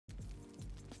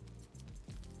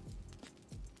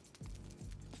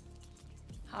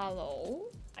Hello.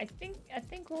 I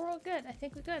think we're all good. I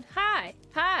think we're good. Hi.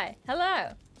 Hi.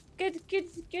 Hello. Good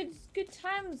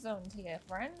time zone here,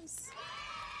 friends.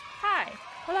 Hi.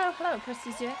 Hello.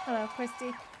 Christy's here. Hello,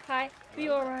 Christy. Hi.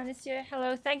 Bjorn is here.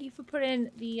 Hello. Thank you for putting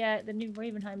the new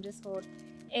Ravenheim Discord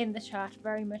in the chat.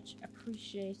 Very much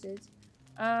appreciated.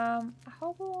 I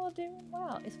hope we're all doing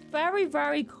well. It's very,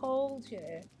 very cold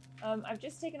here. I've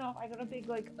just taken off. I got a big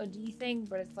like hoodie thing,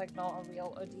 but it's like not a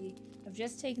real hoodie. I've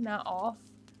just taken that off.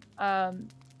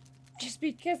 Just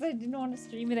because I didn't want to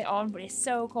stream with it on, but it's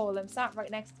so cold. I'm sat right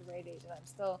next to the radiator and I'm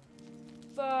still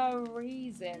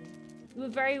freezing. We're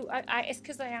very, it's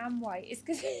because I am white. It's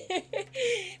because I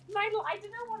don't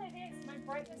know what it is. My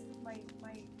brightness of my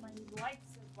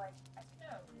lights is like, I don't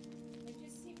know. They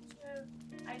just seem to,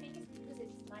 I think it's because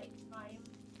it's night time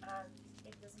and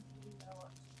it doesn't really know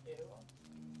what to do.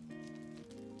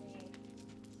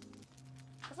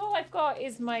 Because all I've got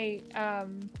is my,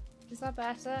 is that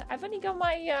better? I've only got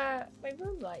my my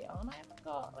room light on. I haven't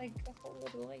got like a whole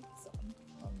lot of lights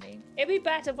on me. It'll be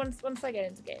better once I get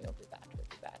into game. It'll be better.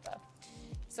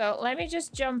 So let me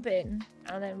just jump in,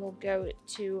 and then we'll go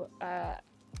to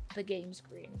the game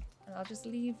screen, and I'll just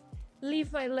leave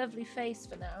my lovely face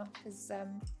for now, because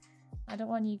I don't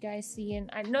want you guys seeing.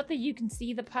 Not that you can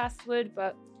see the password,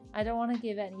 but I don't want to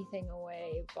give anything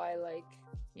away by like,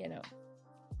 you know,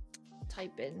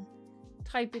 typing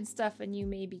stuff and you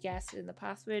maybe guessed in the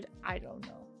password. I don't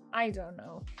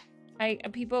know.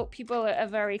 People are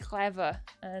very clever,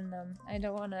 and I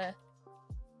don't want to.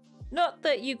 Not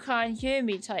that you can't hear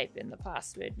me type in the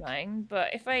password, mind,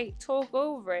 but if I talk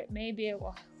over it, maybe it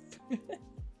will help.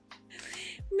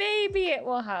 Maybe it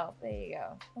will help. There you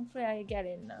go. Hopefully I get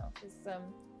in now, because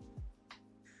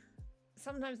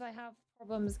sometimes I have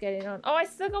problems getting on. Oh, I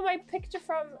still got my picture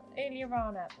from earlier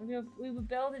on. We were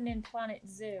building in Planet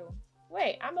Zoo.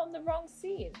 Wait, I'm on the wrong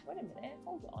scene. Wait a minute.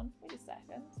 Hold on. Wait a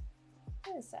second.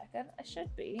 I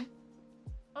should be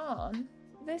on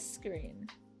this screen.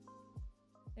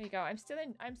 There you go. I'm still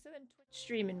in Twitch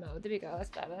streaming mode. There we go. That's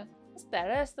better. That's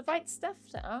better. It's the right stuff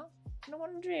now. No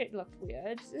wonder it looked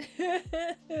weird.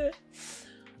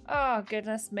 Oh,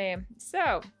 goodness me.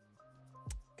 So,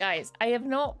 guys, I have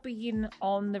not been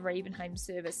on the Ravenheim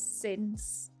server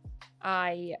since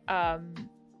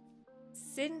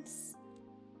since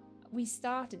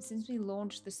we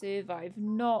launched the server. I've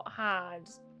not had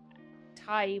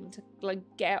time to like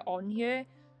get on here,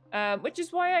 which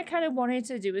is why I kind of wanted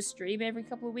to do a stream every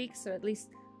couple of weeks, so at least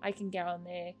I can get on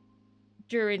there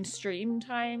during stream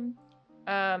time.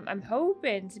 I'm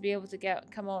hoping to be able to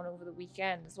come on over the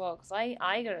weekend as well, because I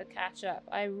gotta catch up.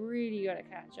 I really gotta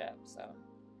catch up, so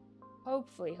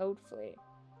hopefully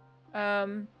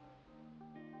add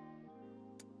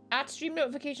stream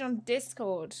notification on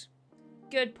Discord.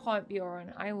 Good point,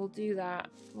 Bjorn. I will do that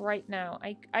right now.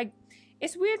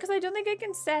 It's weird because I don't think I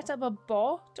can set up a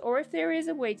bot, or if there is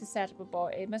a way to set up a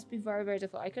bot, it must be very, very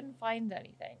difficult. I couldn't find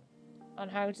anything on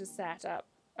how to set up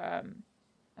a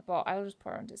bot. I'll just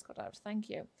put it on Discord out. Thank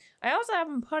you. I also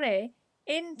haven't put it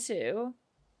into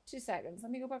 2 seconds.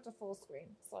 Let me go back to full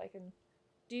screen so I can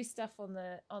do stuff on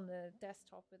the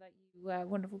desktop without you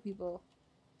wonderful people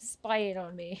spying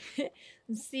on me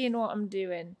and seeing what I'm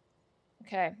doing.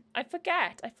 Okay, I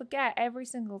forget every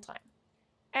single time.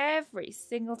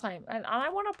 And I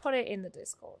want to put it in the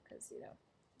Discord, because, you know,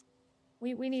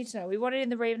 we need to know. We want it in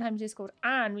the Ravenheim Discord,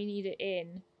 and we need it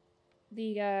in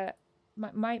the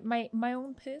my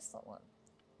own personal one.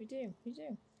 We do.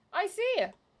 I see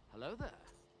you. Hello there.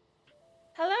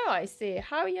 Hello, I see.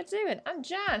 How are you doing? I'm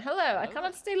Jan. Hello. I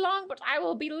cannot stay long, but I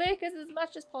will be lurkers as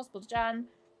much as possible. Jan,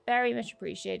 very much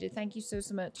appreciated. Thank you so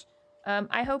much.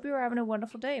 I hope you're having a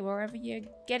wonderful day wherever you're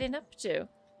getting up to.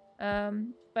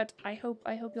 But I hope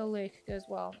your lurk goes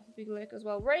well. Hope your lurk goes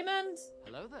well. Raymond!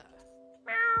 Hello there.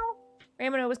 Meow!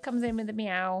 Raymond always comes in with a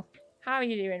meow. How are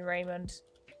you doing, Raymond?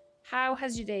 How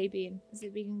has your day been? Has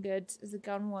it been good? Has it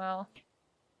gone well?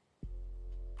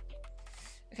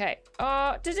 Okay.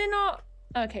 Did it not?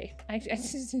 Okay. I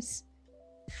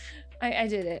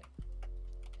did it.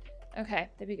 Okay,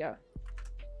 there we go.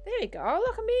 There we go.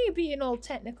 Look at me being all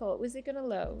technical. Was it gonna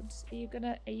load? Are you gonna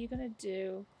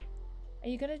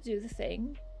do the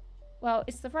thing? Well,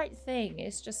 it's the right thing.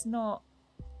 It's just not.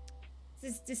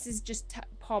 This is just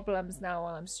problems now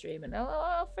while I'm streaming.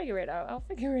 I'll figure it out.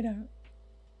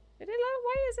 Did it load?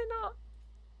 Why is it not?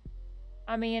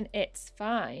 I mean, it's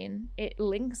fine. It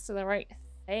links to the right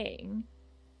thing.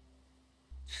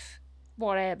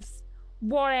 Whatevs.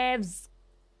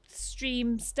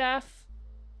 Stream stuff.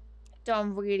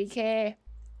 Don't really care.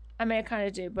 I mean, I kind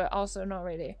of do, but also not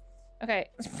really. Okay,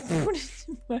 put it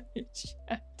in my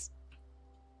chat.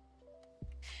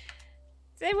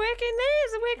 Is it working there?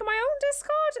 Is it working my own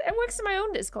Discord? It works in my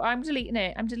own Discord. I'm deleting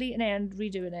it. I'm deleting it and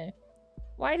redoing it.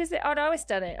 Why does it? Oh no, it's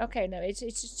done it. Okay, no, it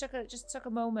just took a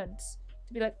moment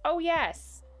to be like, oh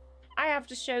yes, I have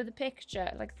to show the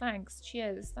picture. Like, thanks,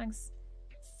 cheers, thanks,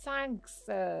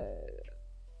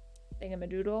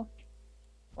 thingamadoodle.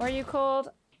 What are you called?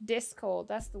 Discord.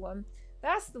 That's the one.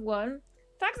 That's the one.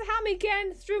 Thanks for having me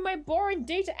again through my boring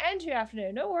data entry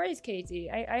afternoon. No worries,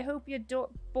 Katie. I hope your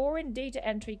boring data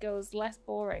entry goes less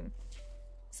boring.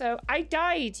 So, I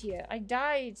died here. I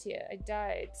died.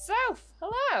 Soph,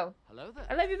 hello. Hello there.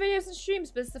 I love your videos and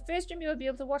streams, but it's the first stream you'll be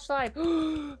able to watch live.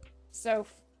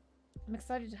 Soph, I'm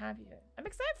excited to have you here. I'm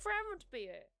excited for everyone to be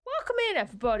here. Welcome in,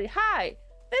 everybody. Hi.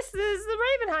 This is the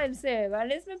Ravenheim server,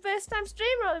 and it's my first time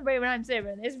streaming on the Ravenheim server,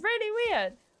 and it's really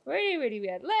weird. Really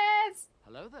weird. Let's...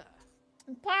 Hello there.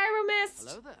 Pyromist.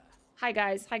 Hello there. Hi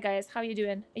guys. How are you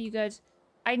doing? Are you good?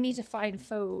 I need to find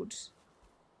food.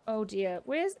 Oh dear.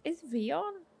 Is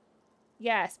Vion?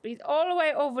 Yes, but he's all the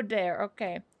way over there.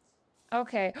 Okay.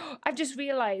 I've just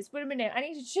realized. Wait a minute. I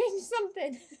need to change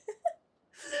something.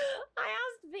 I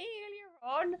asked V earlier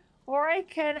on, or I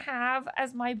can have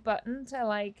as my button to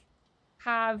like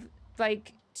have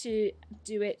like to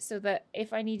do it so that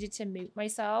if I needed to mute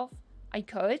myself, I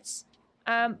could.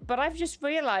 But I've just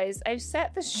realized I've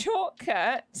set the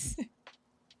shortcut as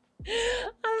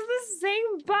the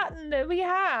same button that we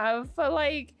have for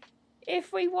like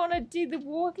if we want to do the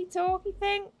walkie-talkie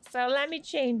thing. So let me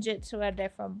change it to a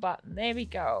different button. There we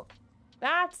go.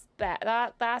 That's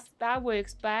better. That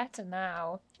works better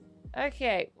now.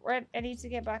 Okay, I need to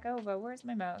get back over. Where's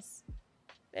my mouse?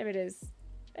 There it is.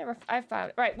 There, I found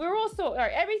it. Right, we're all sorted. All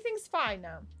right, everything's fine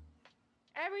now.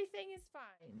 Everything is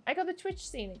fine. I got the Twitch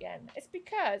scene again. It's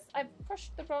because I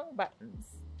pushed the wrong buttons.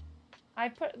 I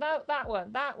put that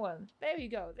one. There we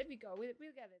go. We'll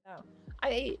get it now.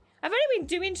 I've only been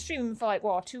doing streaming for like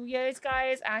what, 2 years,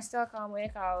 guys. I still can't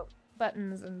work out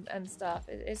buttons and stuff.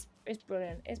 It's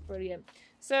brilliant. It's brilliant.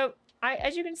 So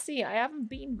as you can see, I haven't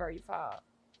been very far.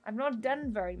 I've not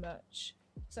done very much.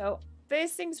 So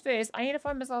first things first, I need to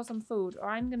find myself some food, or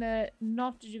I'm gonna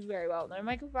not do very well. Now I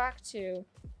might go back to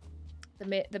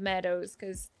the meadows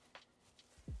because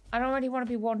I don't really want to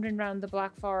be wandering around the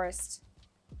Black Forest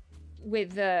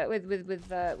with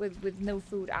no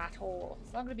food at all.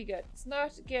 It's not gonna be good. It's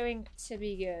not going to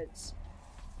be good.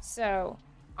 So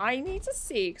I need to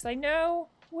see because I know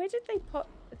where did they put?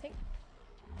 I think.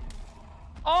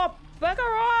 Oh, bugger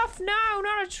off! No,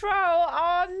 not a troll!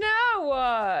 Oh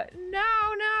no!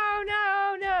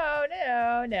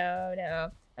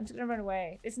 No! I'm just gonna run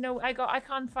away. There's no. I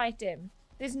can't fight him.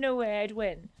 There's no way I'd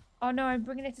win. Oh no, I'm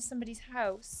bringing it to somebody's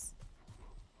house.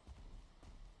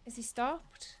 Is he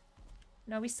stopped?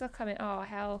 No, he's still coming. Oh,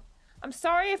 hell. I'm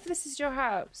sorry if this is your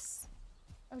house.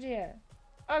 Oh dear.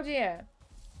 Oh dear.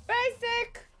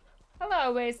 Basic!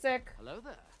 Hello, Basic. Hello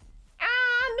there.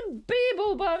 And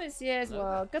Beeblebum is here as Hello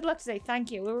well. there. Good luck today.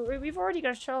 Thank you. We've already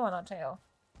got a troll on our tail.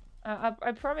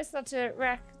 I promise not to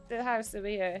wreck the house over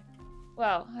here.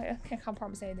 Well, I can't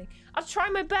promise anything. I'll try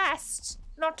my best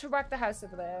not to wreck the house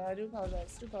over there. I do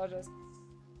apologize.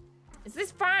 Is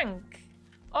this Frank?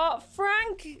 Oh,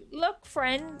 Frank, look,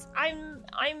 friend.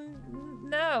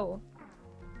 No,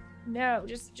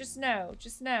 just no.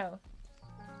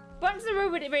 Buttons are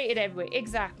rated everywhere.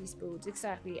 Exactly, Spoods,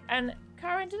 exactly. And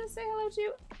Karen, did I say hello to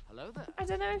you? Hello there. I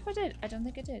don't know if I did. I don't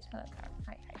think I did. Hello, Karen.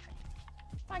 Hi.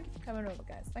 Thank you for coming over,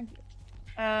 guys. Thank you.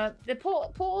 The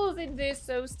portal's in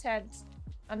Verso's tent.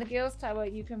 And the girls' tower,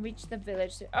 you can reach the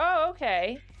village. Oh,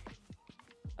 okay.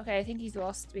 Okay, I think he's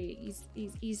lost me.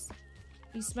 He's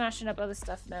smashing up other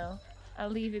stuff now. I'll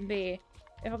leave him be.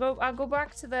 I'll go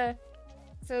back to the...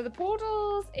 So the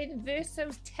portal's in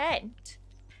Verso's tent.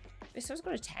 Verso's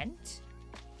got a tent?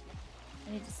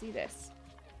 I need to see this.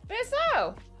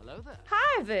 Verso! Hello there.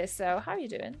 Hi, Verso. How are you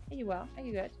doing? Are you well? Are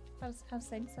you good? How's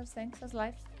things? How's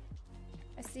life?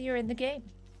 I see you're in the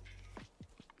game.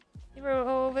 You're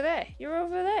over there. You're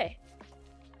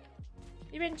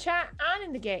in chat and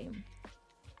in the game.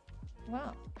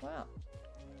 Wow.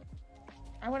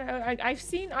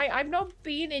 I've not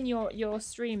been in your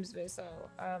streams, Verso,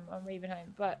 on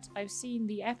Ravenheim, but I've seen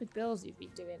the epic builds you've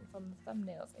been doing from the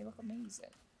thumbnails. They look amazing.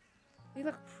 They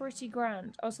look pretty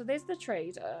grand. Oh, so there's the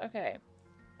trader. Okay.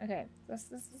 Let's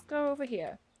go over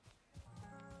here.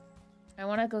 I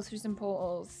want to go through some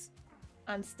portals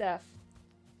and stuff.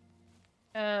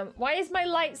 Why is my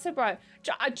light so bright?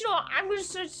 Do you know what?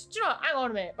 Hang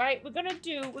on a minute, right? We're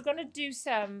gonna do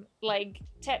some like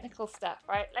technical stuff,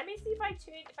 right? Let me see if I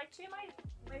turn my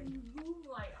room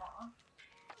light on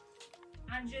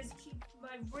and just keep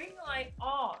my ring light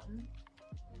on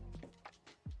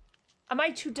Am I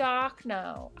too dark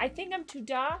now? I think I'm too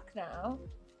dark now.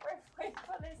 Where have I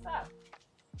put this up?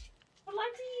 But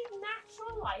like the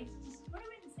natural light just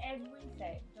ruins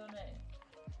everything, doesn't it?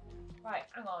 Right,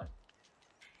 hang on.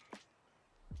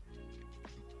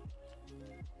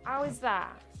 How is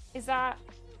that? Is that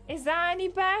any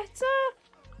better?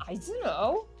 I don't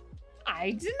know.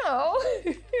 I don't know.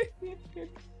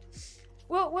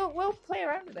 We'll play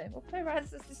around with it. We'll play around.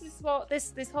 This is what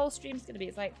this whole stream's gonna be.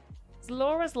 It's like, does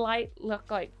Laura's light look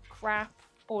like crap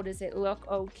or does it look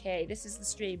okay? This is the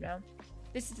stream now.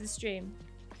 This is the stream.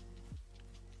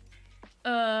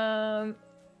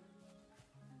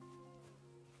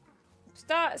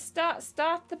 Start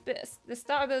the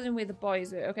starter building with the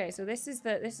boys. Okay, so this is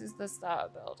the starter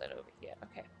building over here.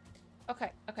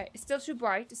 Okay. It's still too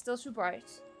bright. It's still too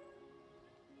bright.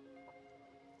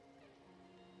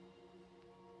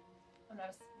 Oh no,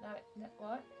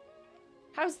 what?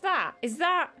 How's that? Is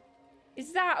that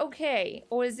okay?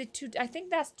 Or is it too... I think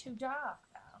that's too dark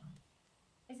now.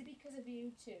 Is it because of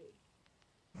you two?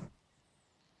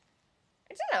 I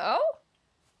don't know.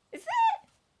 Is it?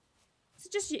 Is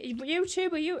it just you two?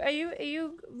 Are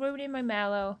you ruining my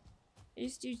mellow? Are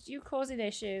you causing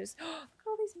issues? Look at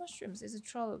all these mushrooms. There's a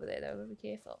troll over there though. Be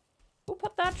careful. Who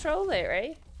put that troll there,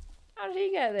 eh? How did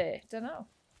he get there? Don't know.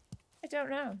 I don't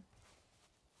know.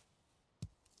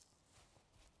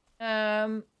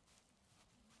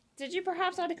 Did you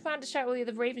perhaps add a command to shout all the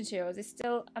other Raven show? Is it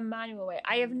still a manual way?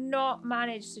 I have not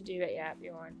managed to do it yet,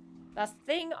 Bjorn. That's the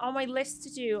thing on my list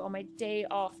to do on my day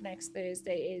off next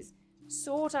Thursday is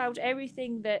sort out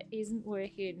everything that isn't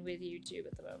working with YouTube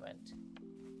at the moment.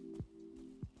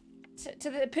 To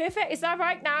the perfect, is that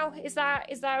right now? Is that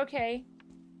okay?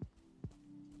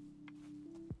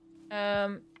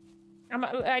 I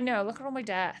know, look at all my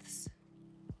deaths.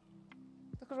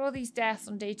 Look at all these deaths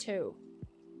on day 2.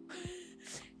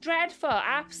 Dreadful,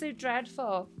 absolute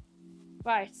dreadful.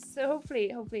 Right, so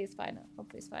hopefully it's fine now.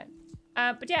 Hopefully it's fine.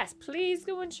 But yes, please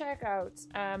go and check out.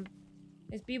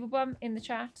 Is Beeblebum in the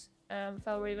chat?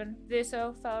 Fellow Raven.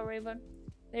 Verso, fellow Raven.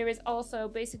 There is also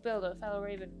Basic Builder, fellow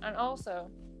Raven. And also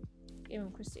Game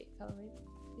of Christie, fellow Raven.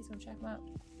 Please go and check them out.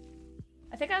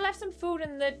 I think I left some food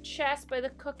in the chest by the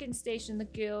cooking station, the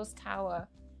girls' tower.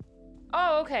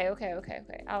 Oh, okay.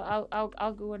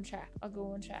 I'll go and check. I'll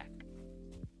go and check.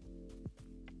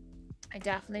 I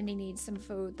definitely need some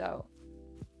food though.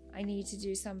 I need to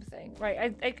do something.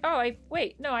 Right,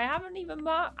 wait, no, I haven't even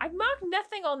marked. I've marked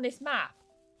nothing on this map.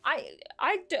 I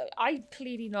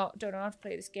clearly don't know how to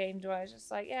play this game, do I? Just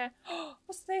like, yeah.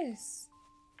 What's this?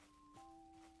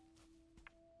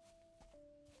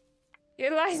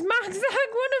 Here lies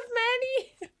Maxag, one of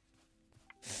many.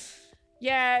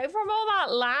 Yeah, from all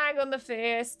that lag on the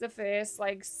first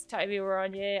like time we were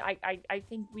on, yeah, I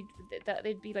think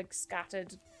they'd be like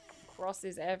scattered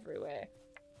crosses everywhere.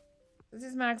 This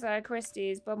is Maxag,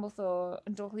 Christie's, Bumblethor,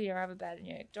 and Dorkly have a bed in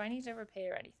here. Do I need to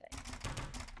repair anything?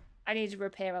 I need to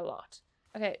repair a lot.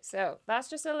 Okay, so that's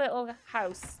just a little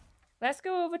house. Let's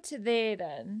go over to there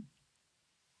then.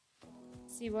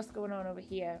 See what's going on over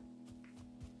here.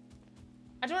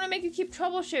 I don't want to make you keep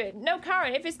troubleshooting. No,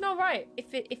 Karen, if it's not right,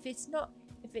 if it's not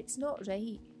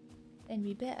right, then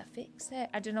we better fix it.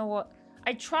 I don't know what.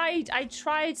 I tried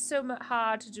so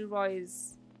hard to do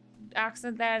Roy's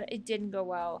accent there. It didn't go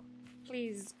well.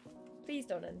 Please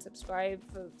don't unsubscribe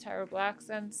for terrible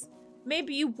accents.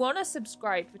 Maybe you want to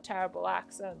subscribe for terrible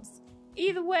accents.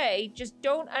 Either way, just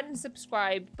don't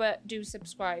unsubscribe, but do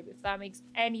subscribe if that makes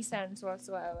any sense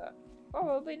whatsoever.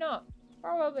 Probably not.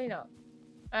 Probably not.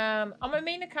 On my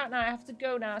main account now, I have to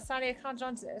go now. Sadly, I can't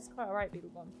join today. It's quite alright,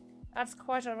 Beetlebum. That's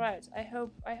quite alright. I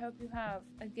hope you have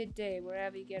a good day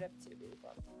wherever you get up to,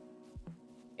 Beetlebum.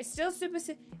 It's still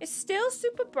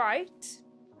super bright.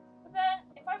 But then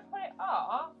if I put it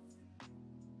off,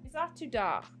 is that too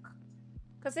dark?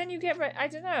 Because then you get rid. I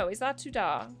don't know. Is that too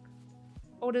dark,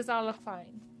 or does that look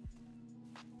fine?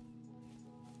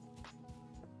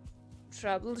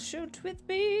 Troubleshoot with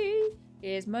me.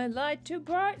 Is my light too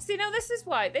bright? See, no, this is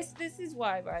why. This is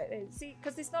why, right? See,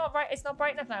 because it's not right. It's not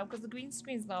bright enough now because the green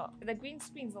screen's not. The green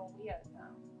screen's all weird now.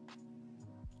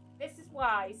 This is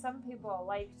why some people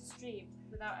like to stream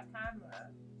without a camera,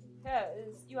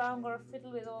 because you aren't gonna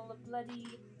fiddle with all the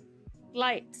bloody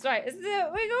lights. Right? We're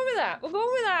going with that. We're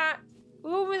going with that. We're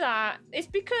going with that. It's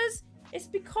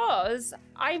because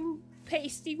I'm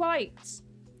pasty white.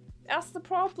 That's the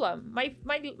problem.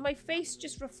 My face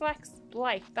just reflects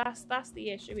light. That's the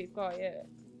issue we've got here.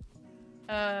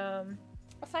 Oh,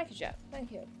 thank you, Jeff.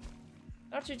 Thank you.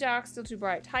 Not too dark, still too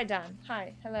bright. Hi, Dan.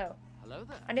 Hi. Hello. Hello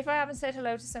there. And if I haven't said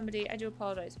hello to somebody, I do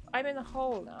apologize. I'm in the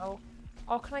hole now.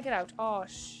 Oh, can I get out? Oh,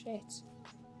 shit.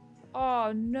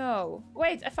 Oh, no.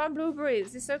 Wait, I found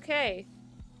blueberries. It's okay.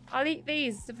 I'll eat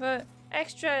these for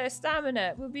extra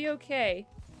stamina. We'll be okay.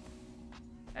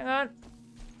 Hang on.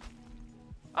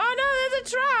 Oh, no, there's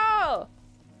a troll!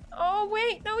 Oh,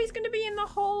 wait. No, he's going to be in the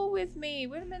hole with me.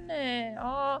 Wait a minute.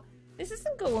 Oh, this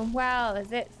isn't going well,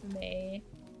 is it, for me?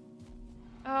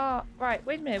 Oh, right.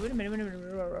 Wait a minute. Wait a minute. Wait a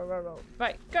minute.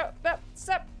 Right, go. No,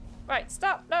 stop. Right,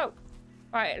 stop. No.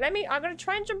 Right, I'm going to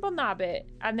try and jump on that bit,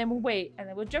 and then we'll wait, and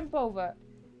then we'll jump over.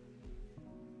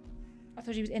 I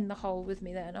thought he was in the hole with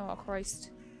me then. Oh,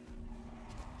 Christ.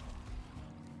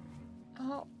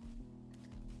 Oh.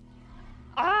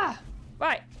 Ah!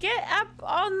 Right, get up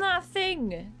on that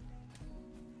thing.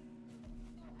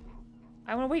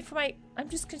 I want to wait for my... I'm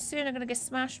just concerned I'm going to get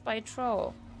smashed by a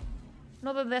troll.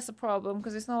 Not that that's a problem,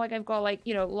 because it's not like I've got, like,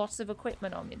 you know, lots of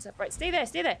equipment on me and stuff. Right, stay there,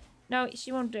 stay there. No,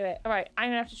 she won't do it. Alright,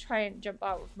 I'm gonna have to try and jump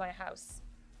out of my house.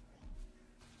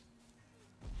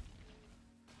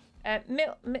 I'm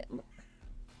like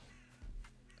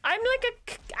an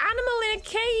animal in a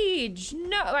cage!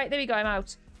 No! Right, there we go, I'm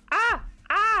out. Ah!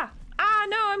 Ah! Ah,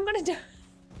 no, I'm gonna die.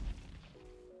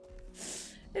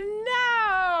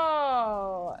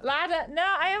 No! Ladder,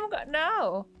 no, I haven't got,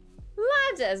 no.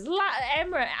 Ladders,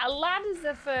 ladders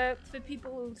are for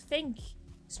people who think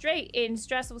straight in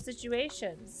stressful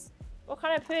situations. What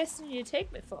kind of person do you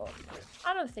take me for?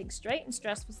 I don't think straight in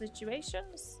stressful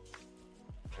situations.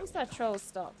 At least that troll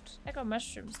stopped. I got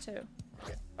mushrooms too.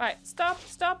 Right, stop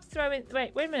throwing.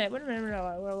 Wait a minute.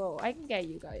 Whoa. I can get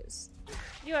you guys.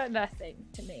 You are nothing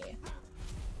to me.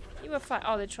 You are fine.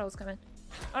 Oh, the troll's coming.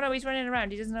 Oh no, he's running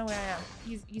around. He doesn't know where I am.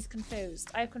 He's confused.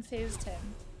 I've confused him.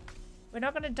 We're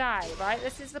not gonna die, right?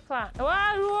 This is the plan.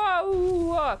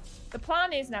 Whoa. The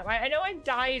plan is now, right? I know I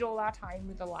died all that time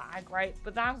with the lag, right?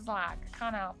 But that's lag. I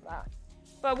can't help that.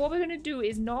 But what we're gonna do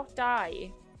is not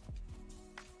die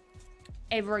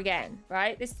ever again,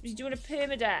 right? We're doing a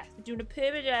permadeath. We're doing a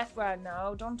permadeath run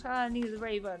now. Don't tell any of the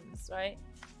ravens, right?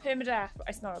 Permadeath.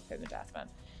 It's not a permadeath run.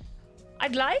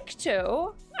 I'd like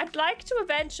to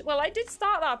eventually. Well, I did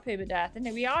start that permadeath, and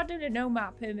we are doing a no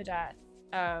map permadeath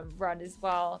run as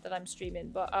well that I'm streaming,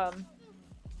 but I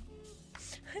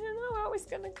don't know how it's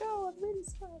gonna go.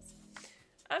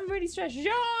 I'm really stressed.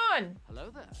 John! Hello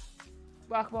there.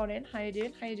 Welcome on in. How you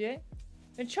doing?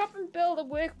 And chop and build a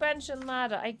workbench and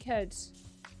ladder. I could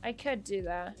do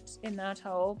that in that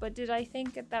hole, but did I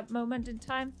think at that moment in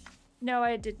time? No,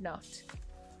 I did not,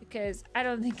 because I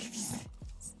don't think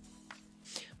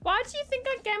Why do you think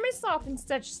I get myself in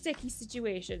such sticky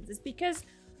situations? It's because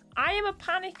I am a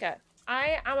panicker.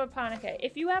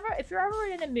 If you're ever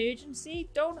in an emergency,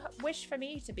 don't wish for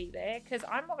me to be there, because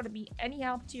I'm not going to be any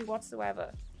help to you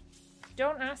whatsoever.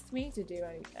 Don't ask me to do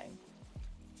anything.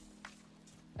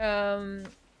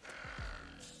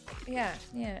 Yeah.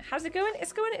 How's it going?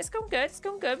 It's going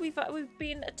good. We've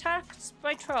been attacked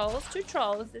by trolls, 2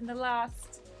 trolls in the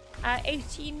last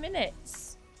 18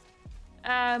 minutes.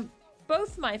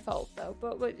 Both my fault though,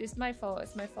 but it's my fault.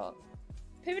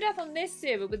 Permadeath on this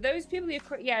server with those people who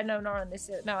yeah, no, not on this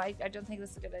server. No, I don't think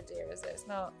this is a good idea, is it? It's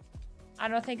not. I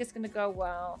don't think it's gonna go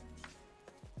well.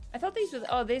 I thought these were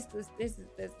this is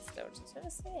the stone. I was gonna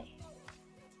say.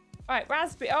 Alright,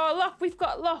 raspberry. Oh look, we've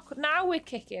got luck. Now we're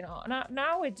kicking on.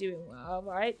 Now we're doing well,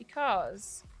 right?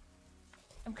 Because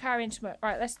I'm carrying too much.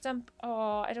 Alright, let's dump.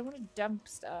 Oh, I don't want to dump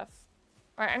stuff.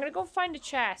 Alright, I'm gonna go find a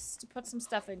chest to put some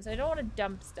stuff in, because I don't want to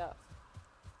dump stuff.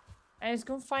 I was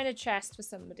going to find a chest for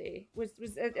somebody. Was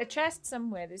a chest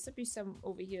somewhere. There should be some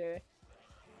over here.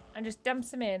 And just dump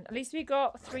some in. At least we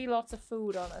got 3 lots of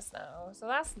food on us now. So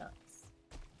that's nice.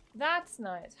 That's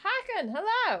nice. Hacken,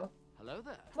 hello. Hello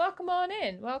there. Welcome on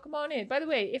in. By the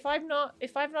way, if I've not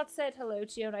said hello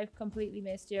to you and I've completely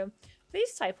missed you,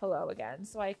 please type hello again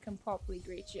so I can properly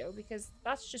greet you, because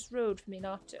that's just rude for me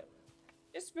not to.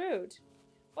 Just rude.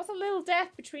 What's a little death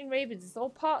between ravens? It's all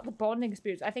part of the bonding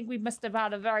experience. I think we must have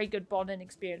had a very good bonding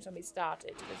experience when we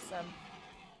started.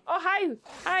 Oh, hi!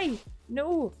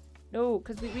 No,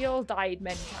 because we all died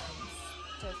many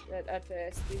times at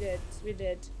first. We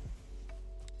did.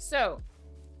 So,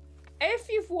 if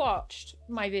you've watched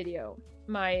my video,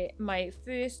 my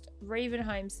first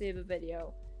Ravenheim server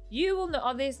video, you will know.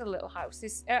 Oh, there's a little house.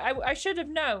 I should have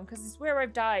known, because it's where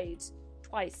I've died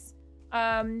twice.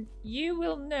 You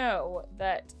will know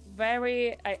that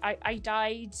I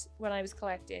died when I was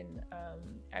collecting,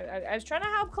 I was trying to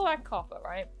help collect copper,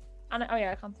 right? And oh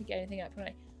yeah, I can't think of anything else, can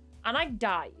I? And I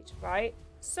died, right?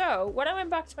 So when I went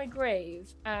back to my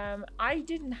grave, I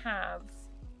didn't have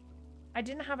a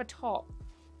top.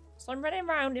 So I'm running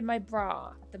around in my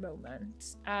bra at the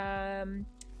moment.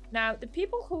 Now the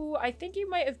people who, I think you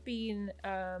might have been,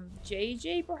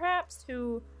 JJ perhaps,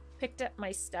 who picked up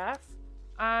my stuff.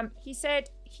 He said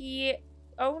he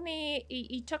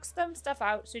took some stuff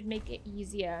out so it'd make it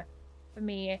easier for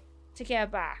me to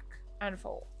get back and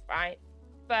forth, right?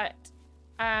 But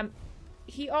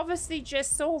he obviously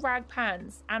just saw rag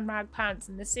pants and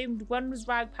assumed one was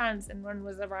rag pants and one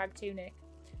was a rag tunic,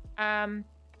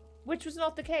 which was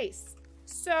not the case.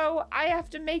 So I have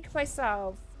to make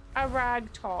myself a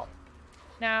rag top.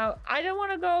 Now, I don't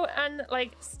want to go and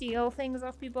like steal things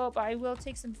off people, but I will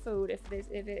take some food if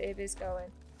it's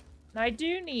going. Now I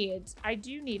do need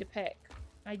a pick.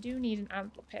 I do need an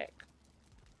antler pick.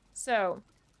 So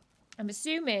I'm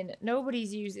assuming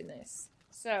nobody's using this.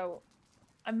 So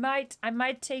I might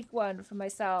take one for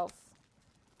myself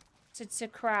to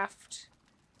craft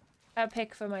a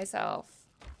pick for myself.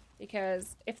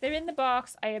 Because if they're in the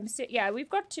box, yeah, we've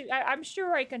got two. I'm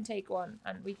sure I can take one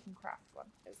and we can craft one.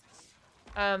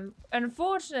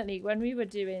 Unfortunately, when we were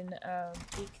doing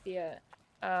Ichthia,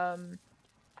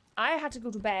 I had to go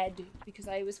to bed because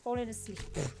I was falling asleep.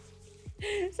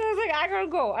 So I was like, I gotta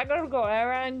go, I'm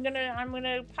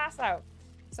gonna pass out.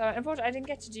 So unfortunately, I didn't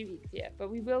get to do Ichthia, but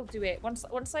we will do it once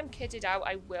I'm kitted out.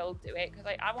 I will do it because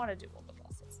I want to do all the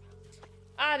bosses.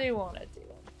 I do want to do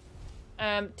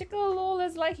them. Tickle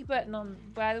Lawla's likey button on,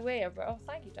 by the way, bro. Oh,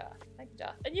 thank you, Darth. Thank you,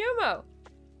 Darth. And Yomo!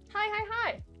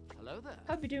 Hi. Hello there.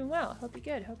 Hope you're doing well. Hope you're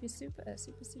good. Hope you're super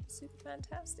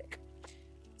fantastic.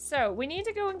 So, we need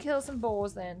to go and kill some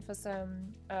boars then for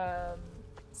some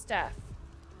stuff.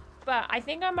 But I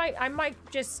think I might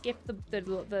just skip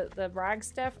the rag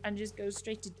stuff and just go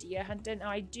straight to deer hunting. Now,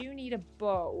 I do need a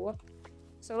bow.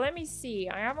 So let me see.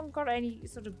 I haven't got any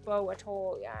sort of bow at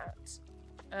all yet.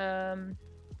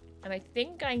 And I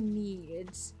think I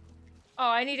need... Oh,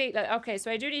 I need 8... Okay,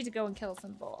 so I do need to go and kill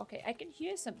some boar. Okay, I can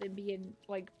hear something being,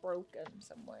 like, broken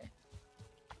somewhere.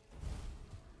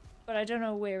 But I don't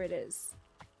know where it is.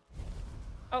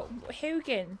 Oh,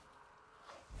 Hugin.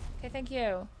 Okay, thank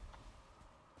you.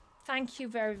 Thank you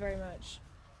very, very much.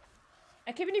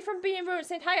 I'm keeping you from being rude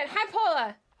saying hi. Hi,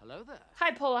 Paula! Hello there.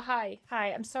 Hi, Paula. Hi.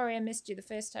 I'm sorry I missed you the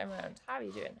first time around. How are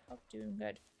you doing? Hope you're doing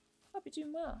good. Hope you're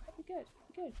doing well. Hope you're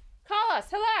good. Carlos,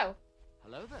 hello.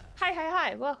 Hello there.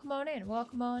 Hi. Welcome on in.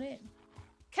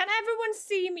 Can everyone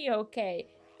see me okay?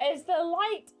 Is the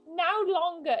light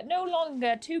no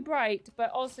longer too bright, but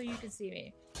also you can see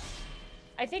me?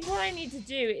 I think what I need to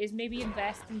do is maybe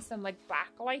invest in some like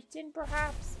backlighting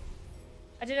perhaps.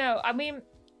 I don't know. I mean,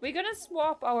 we're gonna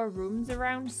swap our rooms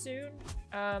around soon.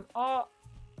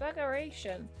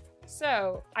 Buggeration.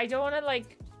 So I don't want to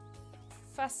like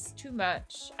fuss too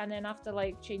much and then have to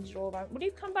like change it all around. Would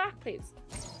you come back, please?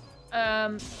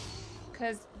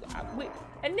 Because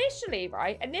initially,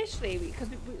 because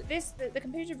the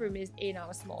computer room is in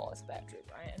our smallest bedroom,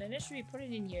 right? And initially we put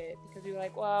it in here because we were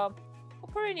like, well,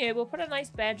 we'll put it in here. We'll put a nice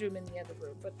bedroom in the other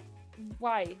room, but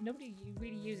why? Nobody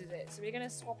really uses it, so we're gonna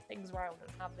swap things around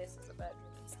and have this as a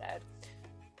bedroom instead.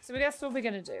 So that's what we're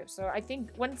gonna do. So I think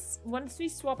once we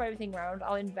swap everything around,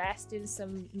 I'll invest in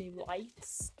some new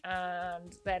lights,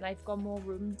 and then I've got more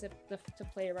room to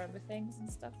play around with things and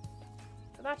stuff.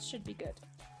 So that should be good.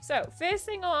 So first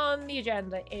thing on the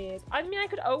agenda is, I mean, I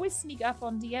could always sneak up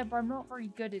on deer, but I'm not very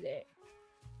good at it.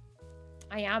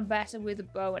 I am better with a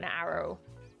bow and arrow.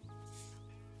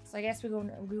 So I guess we're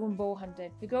going bow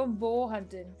hunting. We're going bow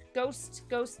hunting.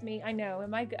 Ghost me. I know.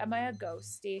 Am I a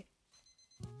ghosty?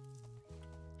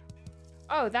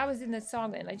 Oh, that was in the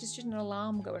song then. I just heard an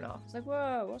alarm going off. I was like,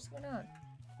 whoa, what's going on?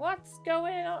 What's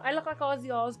going on? I look like Ozzy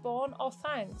Osbourne. Oh,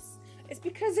 thanks. It's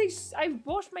because I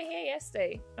washed my hair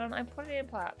yesterday and I put it in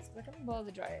plaits. I couldn't bother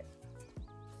to dry it.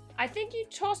 I think you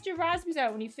tossed your raspberries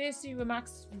out when you first threw a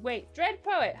max. Wait, Dread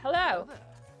Poet, hello.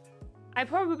 I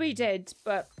probably did,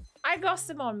 but I got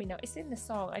some on me now. It's in the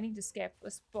song. I need to skip.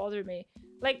 It's bothering me.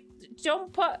 Like,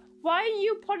 don't put... Why are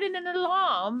you putting an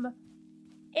alarm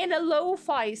in a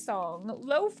lo-fi song?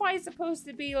 Lo-fi is supposed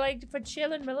to be like for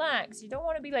chill and relax. You don't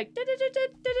want to be like...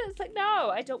 It's like, no,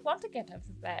 I don't want to get out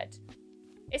of bed.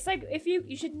 It's like, if you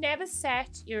should never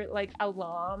set your like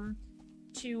alarm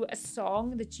to a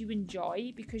song that you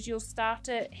enjoy because you'll start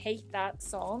to hate that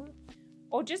song.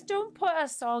 Or just don't put a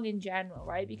song in general,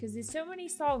 right? Because there's so many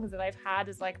songs that I've had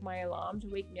as like my alarm to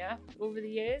wake me up over the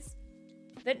years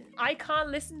that I can't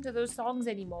listen to those songs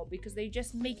anymore because they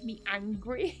just make me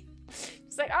angry.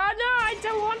 It's like, oh no, I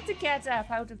don't want to get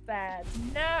up out of bed.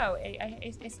 No,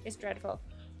 it's dreadful.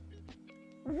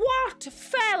 What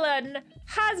felon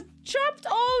has chopped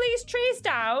all these trees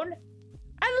down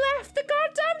and left the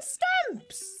goddamn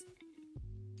stumps?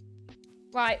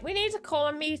 Right, we need to call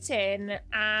a meeting,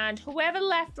 and whoever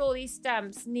left all these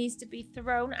stumps needs to be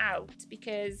thrown out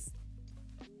because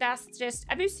that's just.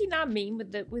 Have you seen that meme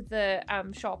with the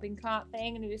shopping cart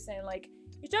thing? And he was saying like,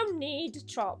 you don't need to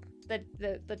chop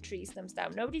the tree stems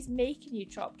down. Nobody's making you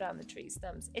chop down the tree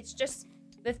stems. It's just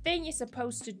the thing you're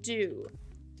supposed to do.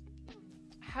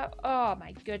 How? Oh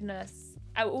my goodness.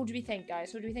 What do we think,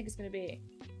 guys? What do we think it's gonna be?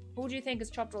 Who do you think has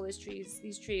chopped all these trees,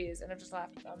 and I've just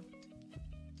left them?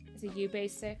 Is it you,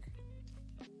 basic?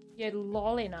 You're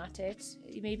lolling at it.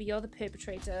 Maybe you're the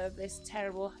perpetrator of this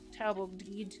terrible, terrible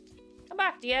deed. Come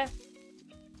back, dear.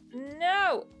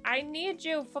 No, I need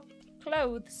you for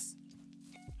clothes.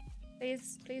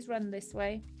 Please run this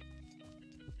way.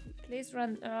 Please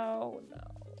run. Oh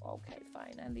no. Okay,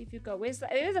 fine. I'll leave you go.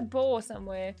 There's a boar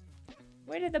somewhere.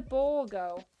 Where did the boar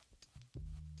go?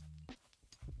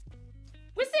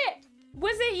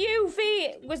 Was it you,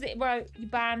 V? Was it right? You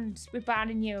banned. We're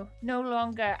banning you. No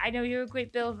longer. I know you're a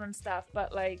great builder and stuff,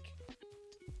 but like,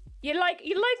 you're like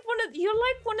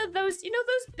one of those, you know,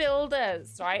 those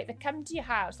builders, right? That come to your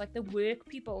house, like the work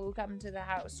people who come to the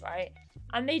house, right?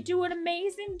 And they do an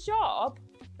amazing job,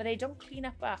 but they don't clean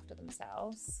up after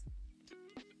themselves.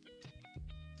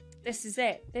 This is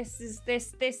it. This is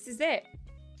it.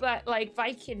 But like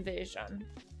Viking version.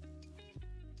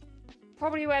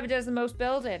 Probably whoever does the most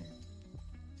building.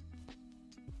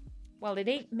 Well, it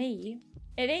ain't me.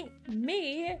 It ain't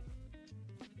me.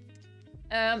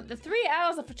 The 3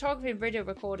 hours of photography and video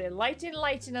recording. Lighting,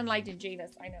 and lighting.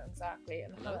 Genus. I know exactly.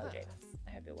 And hello, Genus.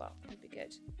 I hope you're well. I hope you're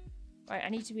good. Right, I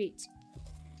need to eat.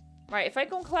 Right, if I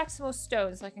go and collect some more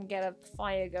stones so I can get a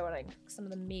fire going and cook some of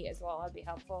the meat as well, that'd be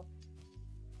helpful.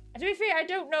 And to be fair, I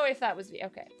don't know if that was me.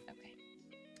 Okay.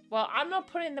 Well, I'm not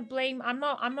putting the blame. I'm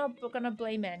not gonna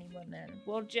blame anyone then.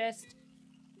 We'll just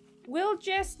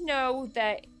know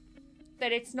that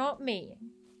it's not me.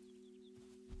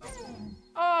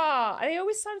 Oh, they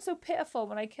always sound so pitiful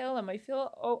when I kill them. I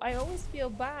always feel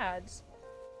bad.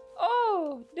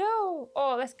 Oh no.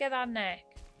 Oh, let's get that neck.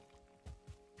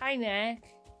 Hi, neck.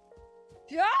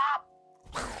 Yeah.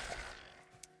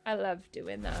 I love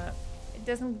doing that. It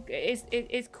doesn't.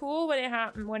 It's cool when it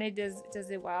happens, when it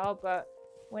does it well, but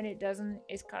when it doesn't,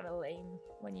 it's kind of lame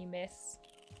when you miss.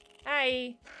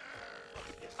 Hi.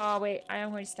 Oh wait, I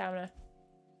am going to stamina.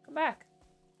 Come back.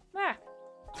 Come back.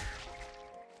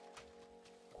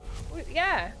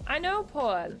 Yeah, I know,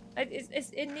 Paul.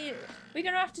 We're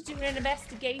gonna have to do an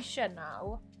investigation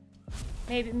now.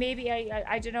 Maybe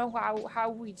I don't know how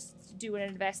we do an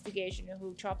investigation of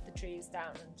who chopped the trees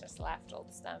down and just left all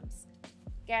the stems.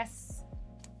 I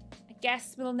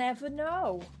guess we'll never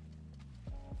know.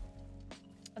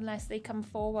 Unless they come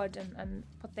forward and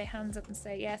put their hands up and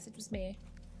say, yes, it was me.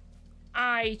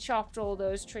 I chopped all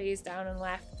those trees down and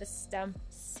left the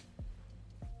stumps.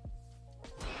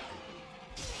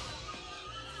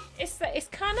 It's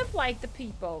kind of like the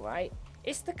people, right?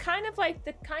 It's the kind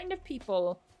of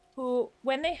people who,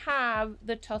 when they have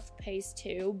the toothpaste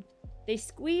tube, they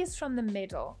squeeze from the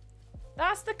middle.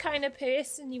 That's the kind of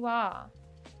person you are.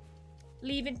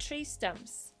 Leaving tree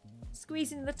stumps.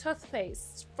 Squeezing the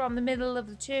toothpaste from the middle of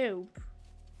the tube.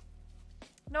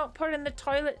 Not putting the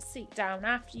toilet seat down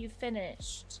after you've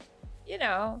finished. You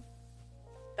know,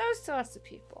 those sorts of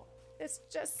people. It's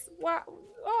just, wow.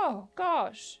 Oh,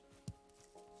 gosh.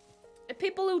 The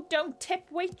people who don't tip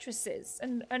waitresses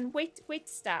and wait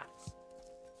staff.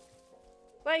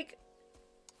 Like,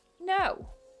 no.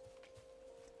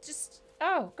 Just,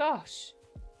 oh, gosh.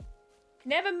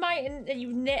 Never mind,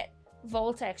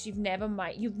 Voltex, you've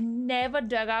never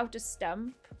dug out a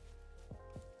stump.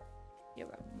 You're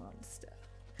a monster.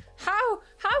 How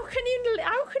can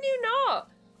you not?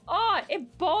 Oh,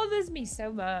 it bothers me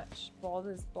so much.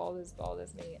 Bothers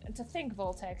me. And to think,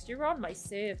 Voltex, you're on my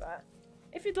server.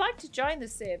 If you'd like to join the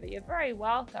server, you're very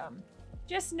welcome.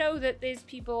 Just know that there's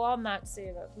people on that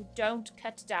server who don't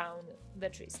cut down the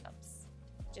tree stumps.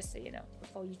 Just so you know,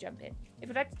 before you jump in. If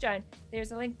you'd like to join,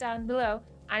 there's a link down below.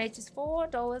 And it is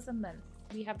 $4 a month.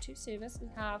 We have 2 servers. We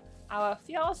have our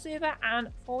Fjall server and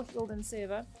For Hilden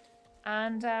server.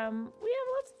 And we have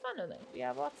lots of fun on it. We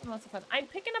have lots and lots of fun. I'm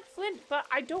picking up flint, but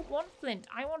I don't want flint.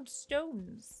 I want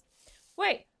stones.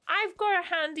 Wait, I've got a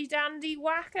handy dandy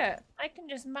whacker. I can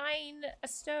just mine a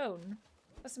stone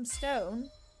for some stone.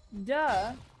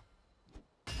 Duh.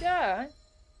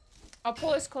 I'll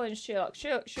pull this call in Sherlock.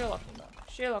 Sherlock will know.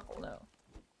 Sherlock will know.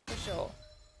 For sure.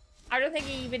 I don't think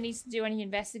he even needs to do any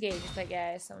investigating. It's like,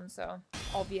 yeah, so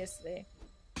obviously.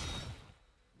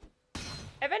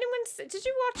 If anyone, did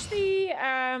you watch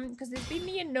the because there's been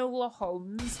the Enola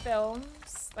Holmes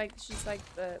films? Like she's like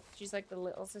the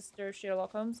little sister of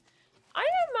Sherlock Holmes. I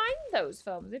don't mind those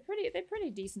films. They're pretty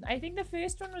decent. I think the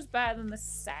first one was better than the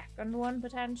second one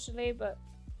potentially, but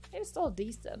it was still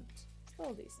decent.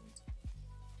 Still decent.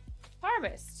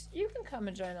 Harvest, you can come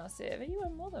and join our server. You are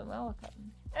more than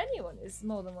welcome. Anyone is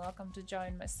more than welcome to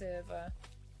join my server.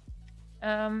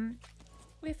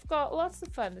 We've got lots of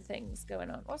fun things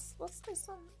going on. What's this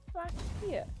on back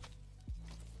here?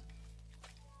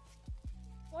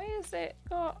 Why is it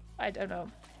got... I don't know.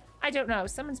 I don't know.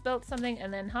 Someone's built something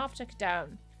and then half took it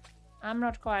down. I'm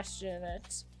not questioning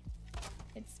it.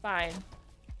 It's fine.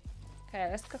 Okay,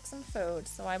 let's cook some food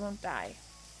so I won't die.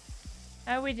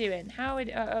 How are we doing? How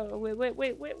are we... well,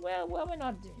 we're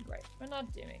not doing great. We're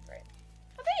not doing great.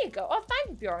 Oh, there you go. Oh, thank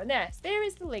you, Bjorn. Yes, there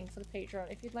is the link for the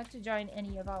Patreon if you'd like to join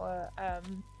any of our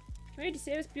community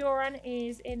service. Bjorn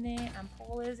is in there and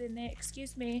Paul is in there.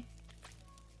 Excuse me.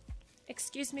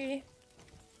 Excuse me.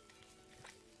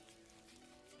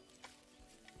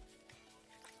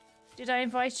 Did I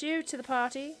invite you to the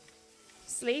party?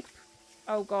 Sleep?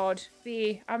 Oh God,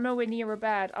 V, I'm nowhere near a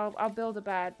bed. I'll build a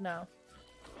bed now.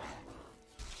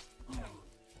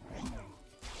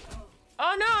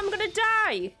 Oh no, I'm gonna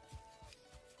die!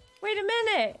 Wait a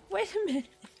minute! Wait a minute!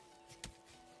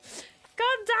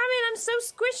 God damn it, I'm so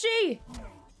squishy!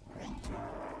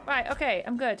 Right, okay,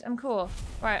 I'm good, I'm cool.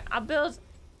 Right, I'll build...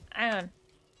 Hang on.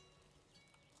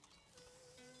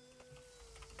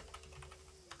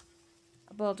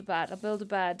 I'll build a bed, I'll build a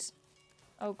bed.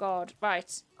 Oh God,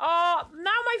 right. Oh,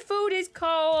 now my food is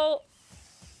cold!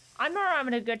 I'm not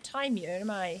having a good time here, am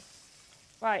I?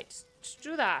 Right. Just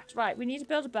do that. Right, we need to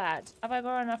build a bed. Have I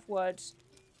got enough wood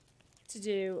to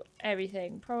do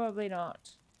everything? Probably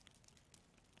not.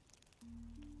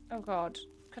 Oh God.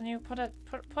 Can you put it,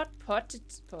 there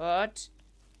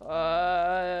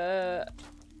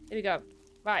we go.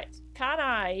 Right. Can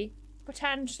I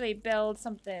potentially build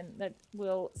something that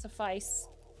will suffice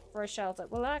for a shelter?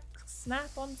 Will that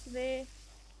snap onto there?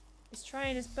 He's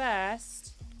trying his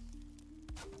best.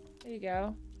 There you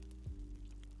go.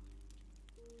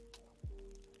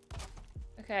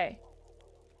 Okay,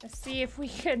 let's see if we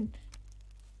can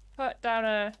put down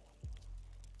a...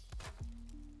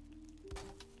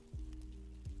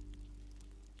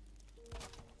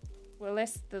 Will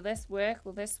this work?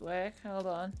 Will this work? Hold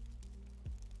on.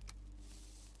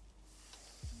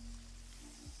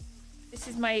 This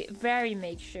is my very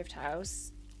makeshift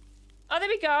house. Oh, there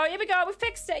we go. Here we go. We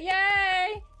fixed it.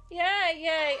 Yay! Yay!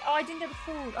 Yay! Oh, I didn't get the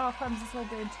food. Oh, crumbs. It's all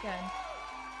burnt again.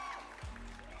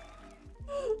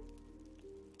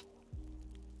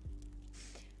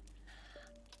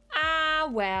 Ah,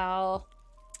 well,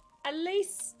 at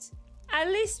least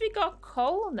we got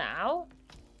coal now.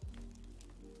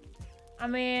 I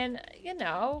mean, you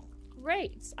know,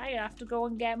 great. I have to go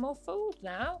and get more food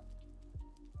now.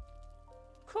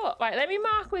 Cool. Right, let me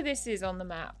mark where this is on the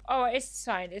map. Oh, it's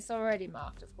fine. It's already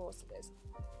marked. Of course it is.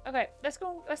 Okay, let's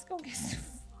go and get some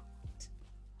food.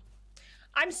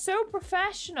 I'm so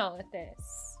professional at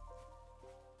this.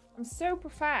 I'm so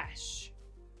profesh.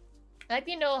 Like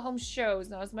the Enola Holmes shows,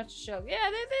 not as much shows. Yeah,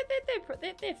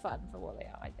 they're fun for what they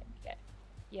are, I think.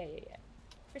 Yeah.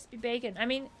 Crispy bacon. I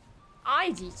mean,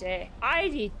 I'd eat it.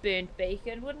 I'd eat burnt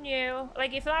bacon, wouldn't you?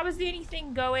 Like, if that was the only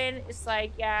thing going, it's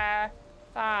like, yeah,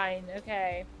 fine,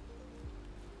 okay.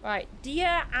 Right,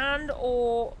 deer and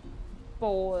or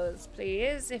boars,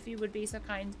 please, if you would be so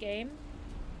kind, game.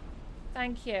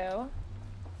 Thank you.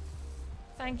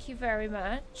 Thank you very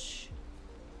much.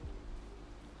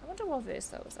 I wonder what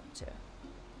Verso was up to.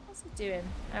 What's he doing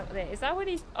out there? Is that what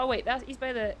he's... Oh wait, he's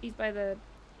by the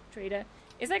trader.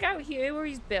 Is like out here where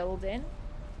he's building?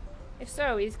 If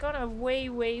so, he's gone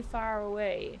way far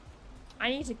away. I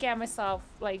need to get myself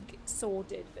like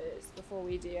sorted first before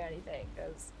we do anything,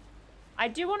 because I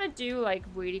do want to do like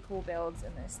really cool builds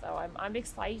in this though. I'm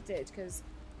excited because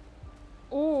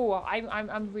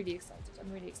I'm really excited.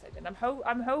 I'm really excited.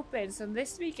 I'm hoping so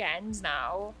this weekend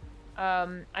now.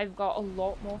 I've got a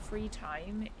lot more free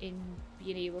time in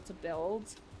being able to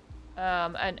build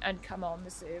and come on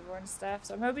the server and stuff.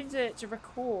 So I'm hoping to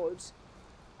record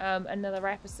another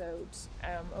episode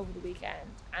over the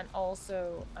weekend and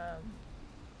also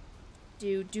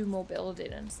do more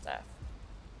building and stuff.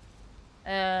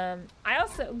 I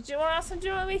also, do you know what else I'm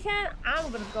doing on the weekend?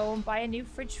 I'm gonna go and buy a new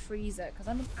fridge freezer because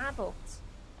I'm an adult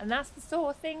and that's the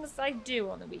sort of things I do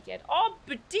on the weekend. Oh,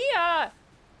 but dear!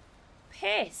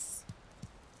 Piss.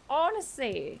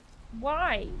 Honestly,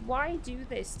 why do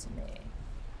this to me?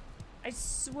 I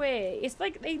swear, it's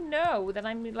like they know that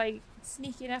I'm like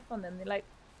sneaking up on them. They're like,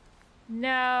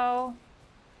 no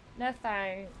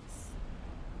thanks.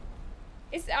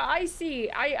 I see.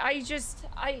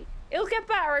 It'll get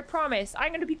better, I promise.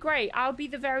 I'm gonna be great. I'll be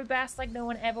the very best like no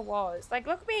one ever was. Like,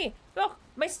 look at me. Look,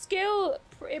 my skill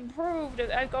improved.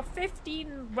 I've got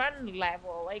 15 run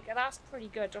level. Like, that's pretty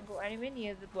good. Don't go anywhere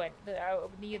near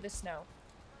near the snow.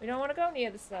 We don't want to go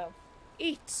near the stove.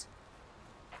 Eat.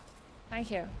 Thank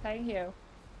you. Thank you.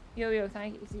 Yo,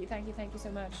 thank you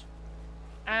so much.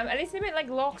 At least they made like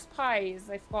lox pies.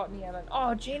 I forgot in the oven.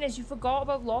 Oh, Janus, you forgot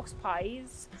about lox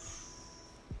pies.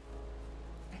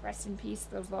 Rest in peace,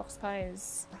 those lox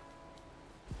pies.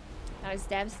 That was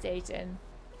devastating.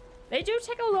 They do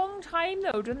take a long time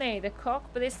though, don't they? To cook,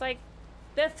 but it's like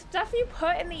the stuff you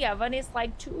put in the oven is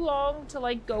like too long to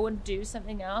like go and do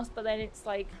something else, but then it's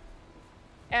like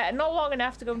not long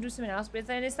enough to go and do something else, but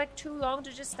then it's like too long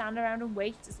to just stand around and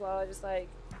wait as well. Just like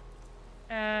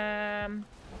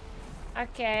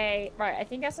okay, right, I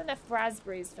think that's enough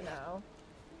raspberries for now.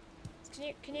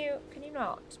 Can you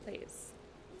not, please?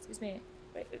 Excuse me.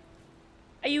 Wait,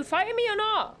 are you fighting me or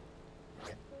not?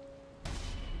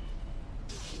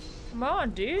 Come on,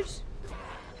 dude.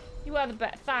 You are the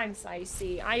best. Thanks, I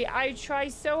see. I try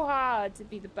so hard to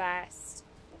be the best,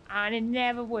 and it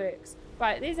never works.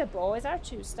 Right, there's a bow. Is that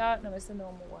a 2-star? No, it's the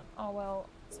normal one. Oh, well,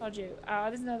 sod you.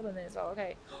 There's another one there as well.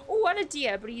 Okay. Oh, and a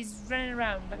deer, but he's running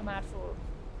around like a mad fool.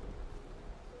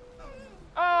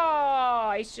 Oh,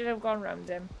 I should have gone around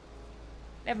him.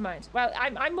 Never mind. Well,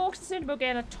 I'm more concerned about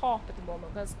getting a top at the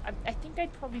moment, because I think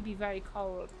I'd probably be very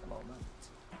cold at the moment.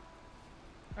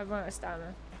 I've run out of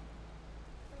stamina.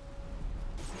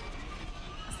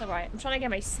 That's alright. I'm trying to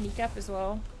get my sneak up as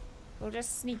well. We'll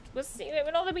just sneak. We'll see.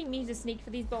 Not that we need to sneak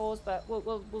for these balls, but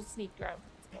we'll sneak around for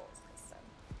these balls.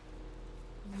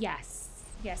 Yes.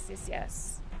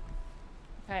 Yes.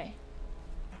 Okay.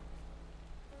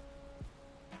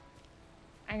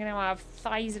 I'm gonna have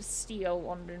thighs of steel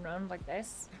wandering around like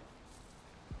this.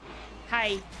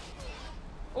 Hey.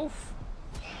 Oof.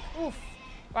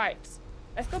 Right.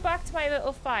 Let's go back to my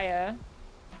little fire,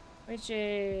 which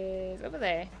is over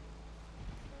there.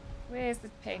 Where's the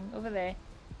ping? Over there.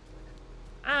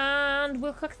 And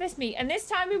we'll cook this meat. And this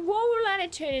time we won't let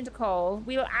it turn into coal.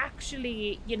 We'll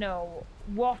actually, you know,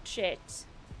 watch it.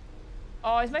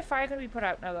 Oh, is my fire going to be put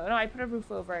out now, though? No, I put a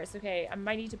roof over it. It's okay. I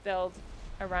might need to build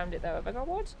around it, though. Have I got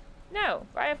wood? No,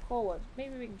 but I have coal wood.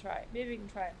 Maybe we can try it.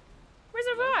 Where's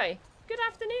Roy? Good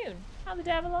afternoon. How the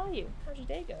devil are you? How's your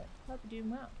day going? Hope you're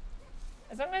doing well.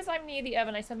 As long as I'm near the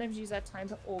oven, I sometimes use that time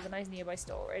to organize nearby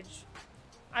storage.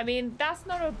 I mean, that's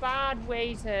not a bad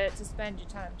way to spend your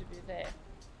time, to be fair.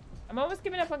 I'm almost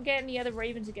giving up on getting the other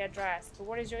raven to get dressed, but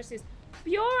what is yours?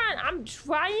 Bjorn, I'm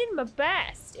trying my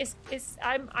best.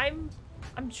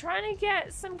 I'm trying to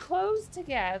get some clothes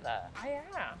together. I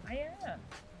am.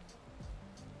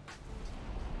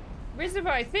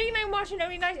 Reservoir, think I'm watching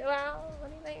only night. Well,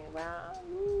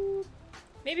 ooh.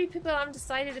 Maybe people haven't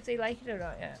decided if they like it or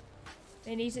not yet.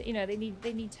 They need to, you know, they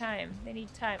need time. I need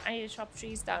to chop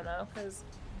trees down now because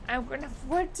I'm gonna have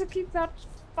wood to keep that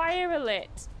fire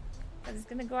lit. Because it's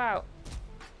gonna go out.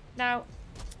 Now,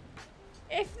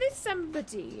 if there's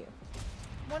somebody,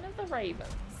 one of the ravens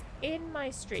in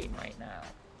my stream right now,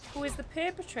 who is the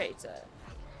perpetrator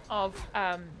of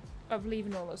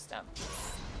leaving all those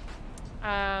stamps,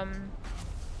 I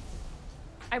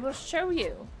will show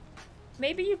you.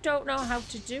 Maybe you don't know how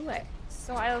to do it,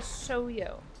 so I'll show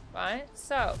you. Right?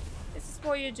 So, this is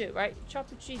what you do, right? You chop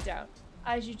a tree down,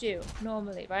 as you do,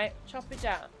 normally, right? Chop it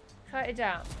down, cut it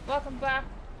down. Welcome back.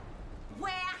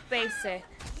 Basic.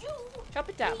 Chop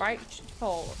it down, right? It should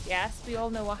fall. Yes, we all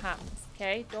know what happens,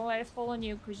 okay? Don't let it fall on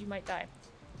you, because you might die.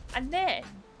 And then,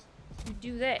 you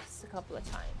do this a couple of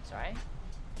times, right?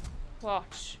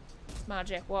 Watch. It's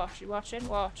magic. Watch. You watching?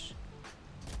 Watch.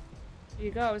 Here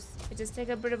it goes. It just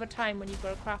takes a bit of a time when you've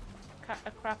got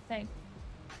a crap thing.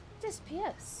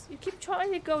 Disappears. You keep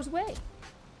trying, it goes away.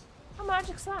 How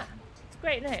magic's that? It's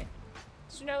great, isn't it?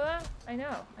 Did you know that? I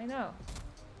know.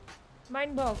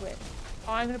 Mind-boggling.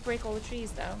 Oh, I'm gonna break all the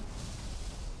trees though.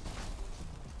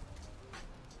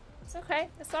 It's okay.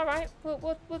 It's all right.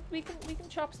 We can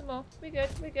chop some more. We're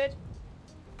good.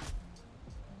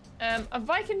 A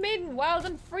Viking maiden, wild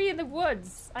and free in the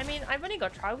woods. I mean, I've only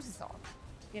got trousers on.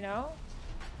 You know.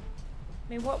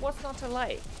 I mean, what's not to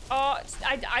like? Oh,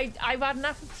 I've had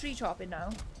enough of tree chopping now.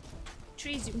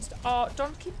 Trees, you can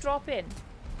don't keep dropping.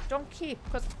 Don't keep,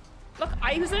 because look,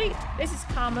 this is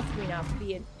karma for me now for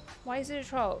being. Why is it a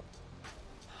troll?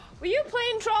 Were you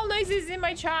playing troll noises in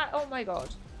my chat? Oh my god.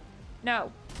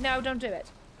 No, don't do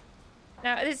it.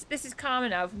 Now this is karma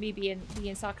now for me being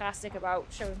sarcastic about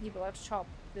showing people how to chop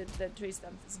the tree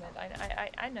stumps, isn't it?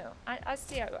 I know. I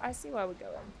see where we're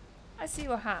going. I see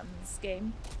what happens,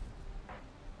 game.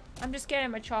 I'm just getting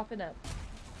my chopping up.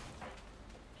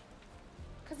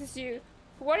 Cause it's you.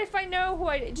 What if I know who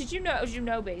did you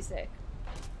know basic?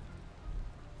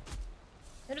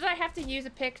 Does I have to use a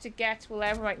pick to get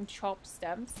wherever I can chop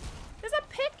stumps? Does a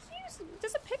pick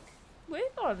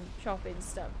work on chopping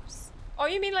stumps. Oh,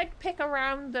 you mean like pick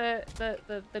around the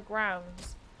ground?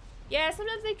 Yeah,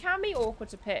 sometimes they can be awkward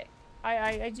to pick.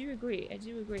 I do agree. I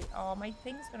do agree. Oh, my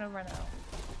thing's gonna run out.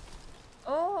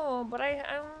 Oh, but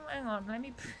hang on. Let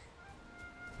me.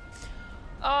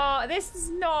 Oh, this has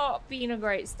not been a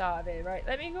great start here, right?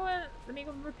 Let me go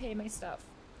and repair my stuff.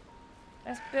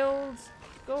 Let's build.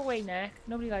 Go away, Neck.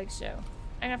 Nobody likes you. I'm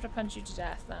gonna have to punch you to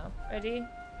death now. Ready?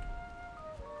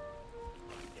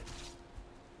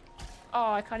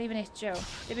 Oh, I can't even hit Joe.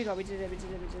 There we go. We did it. We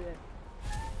did it. We did it.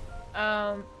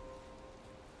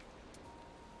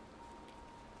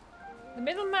 The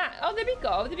middle mouse. Oh, there we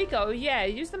go. There we go. Yeah,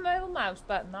 use the middle mouse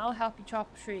button. That'll help you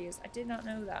chop trees. I did not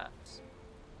know that.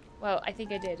 Well, I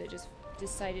think I did. I just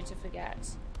decided to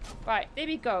forget. Right, there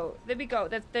we go. There we go.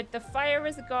 The fire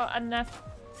has got enough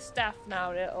stuff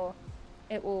now that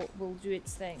it will do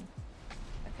its thing.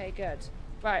 Okay, good.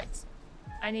 Right.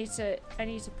 I need to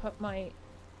put my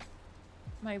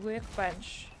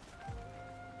workbench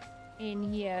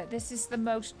in here. This is the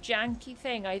most janky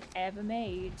thing I've ever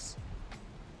made.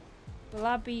 Will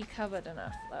that be covered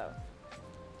enough though?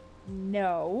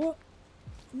 No.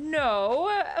 No,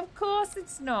 of course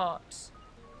it's not.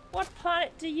 What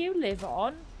planet do you live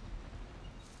on?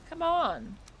 Come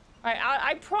on. Alright,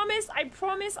 I promise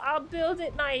I'll build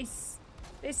it nice.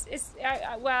 This is,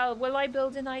 well, will I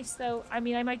build it nice though? I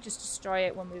mean, I might just destroy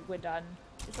it when we're done.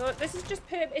 So this is just,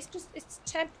 it's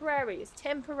temporary. It's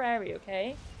temporary,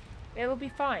 okay? It'll be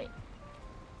fine.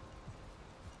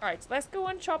 Alright, let's go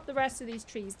and chop the rest of these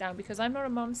trees down because I'm not a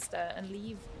monster and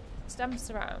leave stumps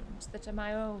around that are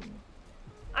my own.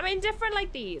 I mean, different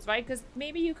like these, right? Because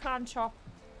maybe you can't chop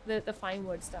the fine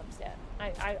wood stumps yet.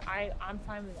 I'm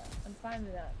fine with that. I'm fine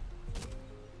with that.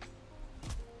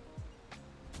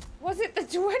 Was it the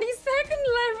 22nd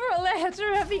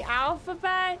letter of the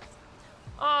alphabet?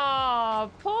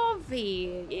 Oh, poor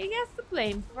V. He gets the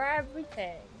blame for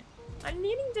everything. I'm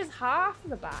needing just half of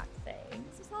the back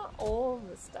things. It's not all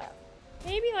the stuff.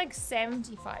 Maybe like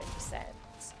 75%.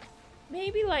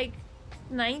 Maybe like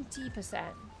 90%.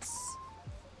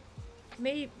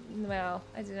 Maybe, well,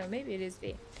 I don't know. Maybe it is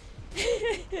V.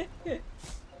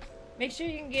 Make sure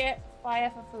you can get fire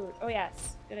for food. Oh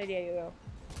yes, good idea, Hugo.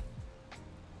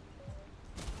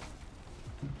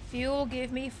 Fuel,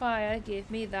 give me fire,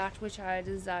 give me that which I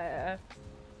desire.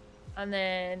 And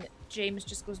then James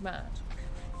just goes mad.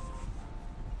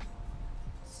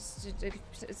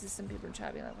 This is some people in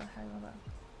chat being like, hang on.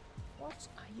 What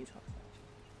are you talking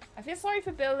about? I feel sorry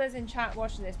for builders in chat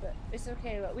watching this, but it's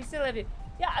okay. Look, we still love you.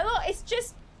 Yeah, look, it's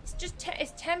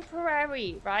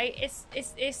temporary, right?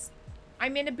 It's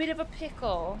I'm in a bit of a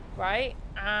pickle, right?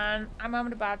 And I'm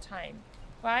having a bad time,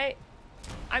 right?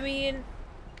 I mean,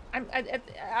 I'm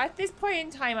at this point in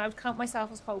time, I would count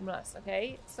myself as homeless,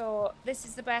 okay? So this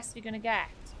is the best we're gonna get,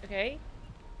 okay?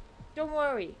 Don't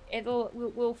worry,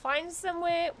 we'll find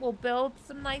somewhere, we'll build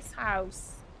some nice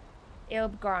house. It'll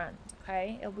be grand,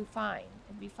 okay? It'll be fine.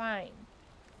 It'll be fine.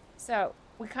 So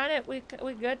we're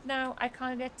good now. I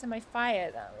can't get to my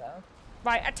fire now though.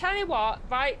 Right, I tell you what,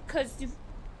 right? Because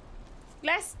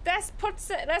let's put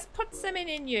something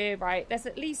in you, right? There's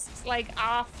at least like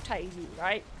half tidy,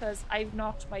 right? Because I've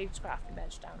knocked my crafting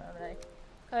bench down, haven't I?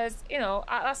 Because you know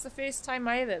that's the first time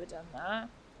I've ever done that.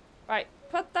 Right,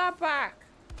 put that back.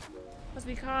 Because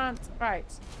we can't. Right,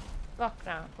 look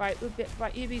now. Right,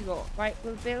 right. Here we go. Right,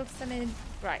 we'll build something.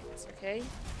 Right, okay.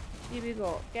 Here we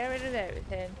go. Get rid of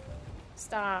everything.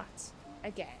 Start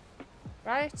again.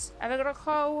 Right? Have I got a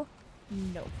hoe?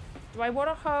 No. Do I want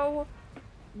a hoe?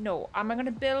 No. Am I going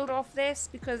to build off this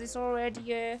because it's already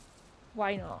here?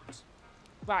 Why not?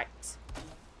 Right.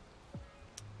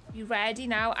 You ready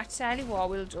now? I tell you what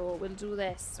we'll do. We'll do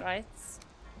this, right?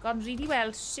 Gone really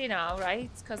well, you know,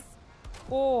 right? Because,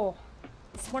 oh,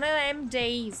 it's one of them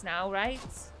days now, right?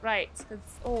 Right. Cause,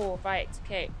 oh, right.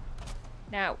 Okay.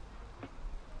 Now.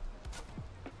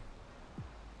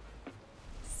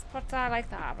 Put that like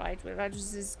that, right?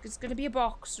 It's gonna be a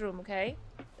box room, okay?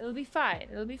 It'll be fine.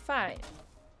 It'll be fine.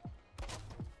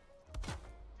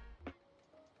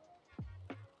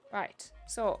 Right.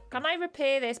 So, can I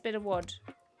repair this bit of wood?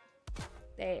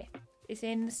 There. It's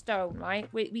in the stone,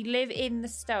 right? We live in the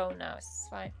stone now. It's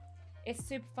fine. It's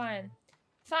super fine.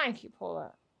 Thank you,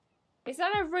 Paula. Is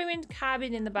that a ruined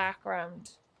cabin in the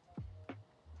background?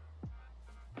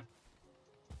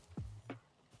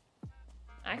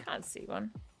 I can't see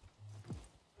one.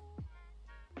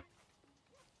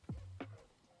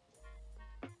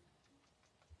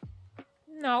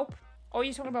 Nope. Oh,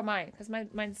 you're talking about mine, because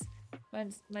mine's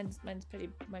pretty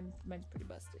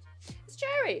busted. It's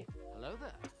Cherry. Hello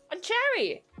there. And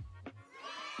Cherry.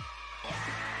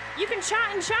 You can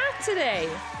chat in chat today.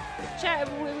 Chat.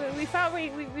 We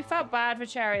felt bad for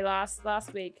Cherry last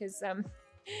week because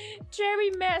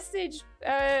Cherry messaged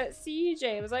CJ.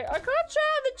 It was like, I can't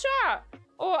chat in the chat.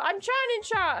 Or I'm chatting in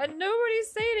chat and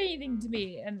nobody's saying anything to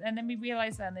me. And then we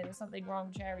realized then there was something wrong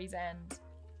with Cherry's end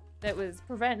that was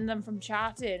preventing them from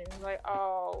chatting. It was like,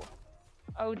 oh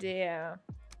dear.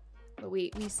 But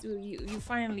you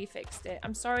finally fixed it.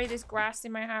 I'm sorry there's grass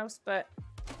in my house, but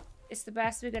it's the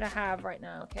best we're gonna have right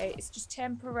now, okay? It's just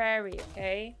temporary,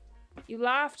 okay? You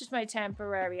laughed at my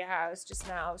temporary house just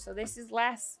now, so this is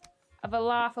less of a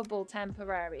laughable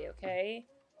temporary, okay?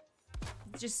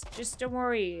 Just don't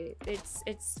worry.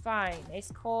 It's fine.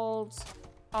 It's called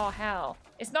Oh Hell.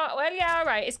 It's not, well, yeah,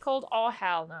 alright. It's called Oh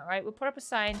Hell now, right? We'll put up a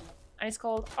sign and it's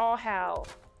called Oh Hell.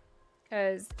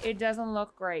 Because it doesn't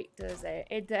look great, does it?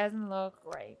 It doesn't look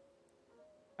great.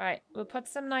 Right, we'll put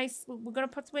some nice, we're gonna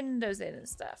put windows in and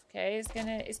stuff, okay? It's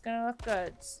gonna look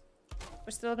good. We're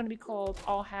still gonna be called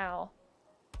Oh Hell.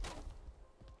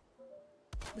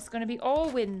 It's gonna be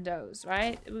all windows,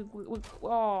 right? We're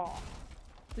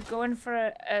going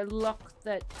for a look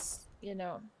that's, you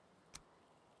know,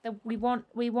 that we want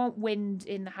wind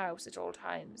in the house at all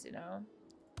times, you know?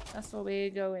 That's what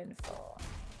we're going for.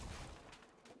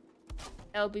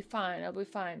 It'll be fine, it'll be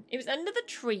fine. It was under the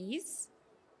trees.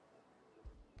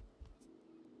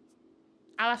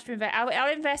 I'll have to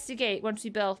I'll investigate once we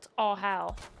built Oh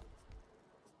Hell.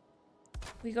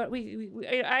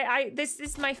 This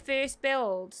is my first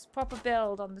build, proper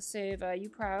build on the server. Are you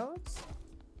proud?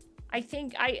 I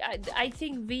think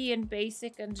V and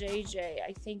Basic and JJ,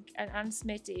 and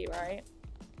Smitty, right?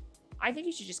 I think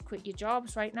you should just quit your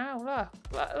jobs right now.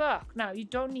 Look. Now you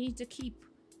don't need to keep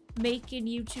making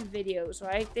YouTube videos,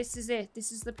 right? This is it.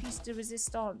 This is the piece de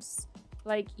resistance.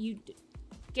 Like,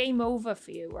 game over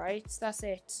for you, right? That's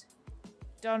it.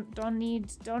 Don't need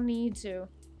to.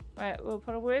 Right, we'll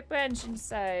put a workbench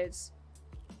inside.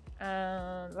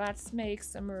 And let's make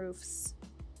some roofs.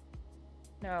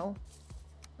 No.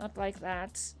 Not like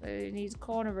that. We need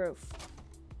corner roof.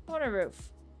 Corner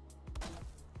roof.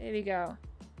 There we go.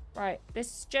 Right, this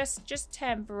is just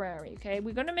temporary, okay?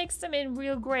 We're gonna make some in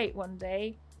real great one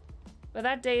day. But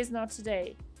that day is not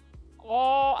today.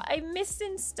 Oh, I'm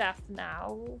missing stuff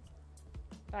now.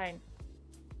 Fine.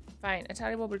 Fine, I tell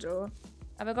you what we'll do.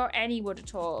 Have I got any wood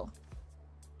at all?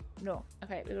 No.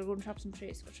 Okay, we're gonna go and chop some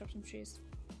trees. Go chop some trees.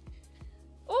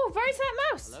 Oh, very tight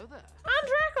mouse. Hello there.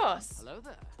 And Dracos. Hello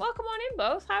there. Welcome on in,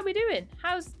 both. How are we doing?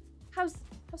 How's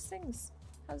things?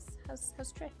 How's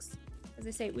tricks? As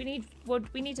I say, we need wood.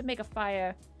 We need to make a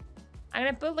fire. I'm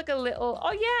gonna build like a little.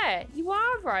 Oh yeah, you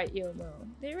are right, Yomo.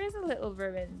 There is a little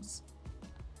ruins.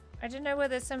 I don't know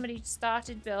whether somebody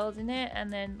started building it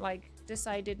and then like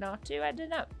decided not to. I don't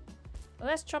know. Well,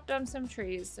 let's chop down some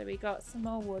trees so we got some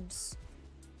more woods.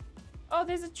 Oh,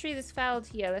 there's a tree that's felled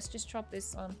here. Let's just chop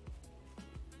this one.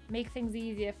 Make things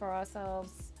easier for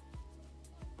ourselves.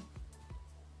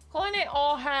 Calling it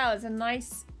All Hell is a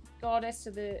nice goddess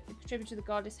to the tribute to the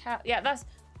goddess Hell. Yeah, that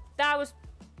was.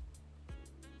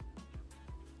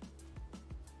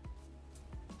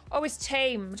 Oh, it's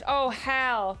tamed. Oh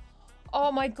hell. Oh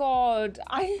my god.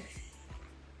 Why is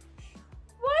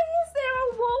there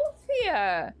a wolf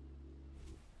here?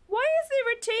 Why is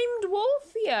there a tamed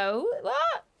wolf here?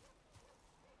 What?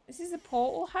 This is a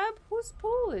portal hub? Whose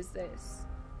pool is this?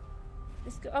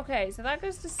 Okay, so that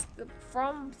goes to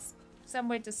from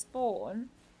somewhere to spawn.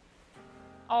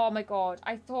 Oh my god,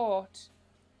 I thought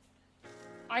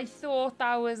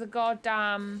that was a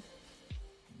goddamn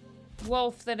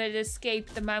wolf that had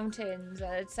escaped the mountains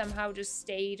and had somehow just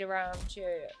stayed around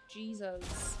here.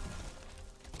 Jesus.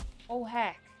 Oh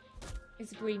heck.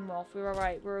 It's a green wolf. We're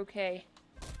alright, we're okay.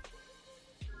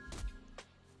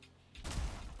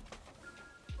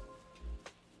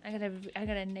 I'm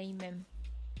gonna name him.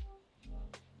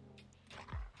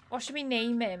 What should we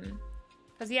name him?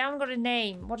 Because he hasn't got a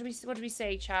name. What do we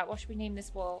say, chat? What should we name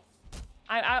this wolf?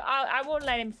 I won't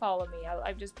let him follow me.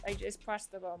 I just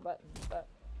pressed the wrong button. But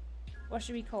what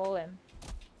should we call him?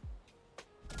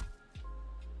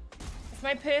 It's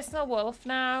my personal wolf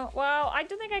now. Well, I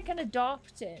don't think I can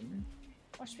adopt him.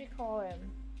 What should we call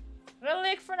him? I'm gonna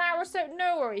look for an hour or so.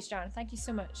 No worries, John. Thank you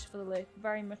so much for the look.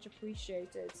 Very much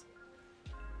appreciated.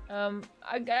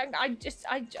 I just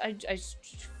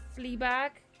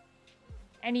Fleabag.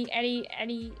 Any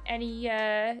yays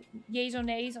or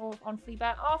nays on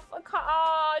Fleabag? Oh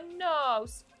no,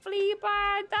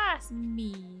 Fleabag, that's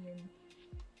mean.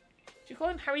 Should you call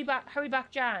him Hurryback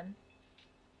Jan?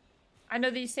 I know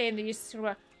that you're saying that you're sort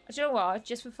of, do you know what?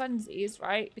 Just for funsies,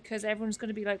 right? Because everyone's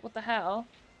gonna be like, what the hell?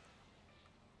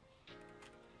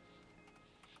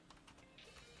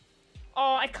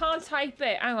 Oh, I can't type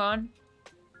it. Hang on.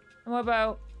 And what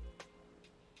about...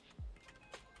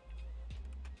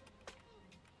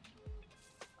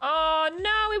 Oh,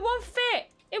 no, it won't fit.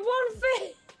 It won't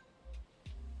fit.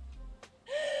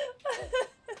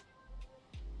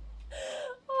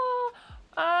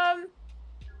 Oh,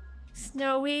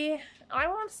 snowy. I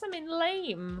want something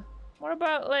lame. What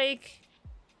about, like...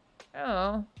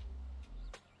 Oh.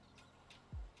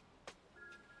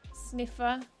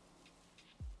 Sniffer.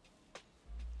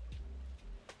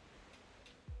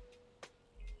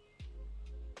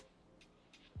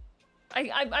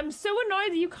 I'm so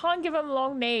annoyed that you can't give them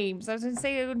long names. I was gonna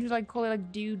say I'm going to like call it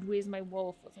like Dude Where's My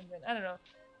Wolf or something. I don't know.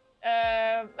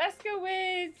 Let's go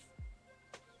with...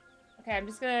 Okay, I'm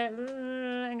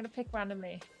gonna pick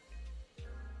randomly.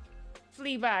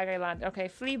 Fleabag I landed. Okay,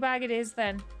 Fleabag it is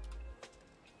then.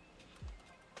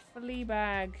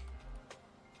 Fleabag.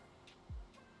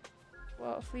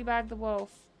 Well, Fleabag the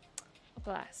wolf. Oh,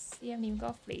 bless. You haven't even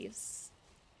got fleas.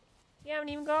 You haven't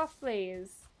even got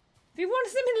fleas. If you want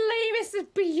something lame, it's to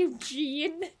be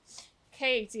Eugene.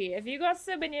 Katie, if you got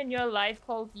somebody in your life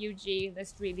called Eugene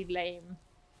that's really lame.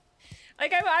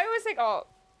 Like, I was like, oh,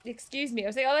 excuse me. I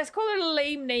was like, oh, let's call it a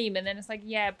lame name. And then it's like,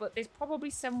 yeah, but there's probably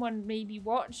someone maybe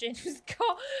watching who's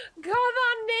got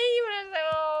that name. And I was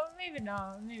like, oh, maybe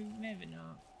not. Maybe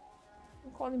not.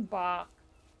 I'm calling him Bark.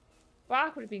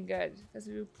 Bark would have been good because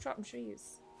we were chopping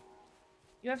trees.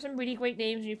 You have some really great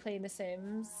names when you play in The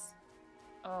Sims.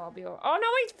 Oh, I'll be all... Oh no,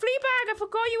 wait, Fleabag! I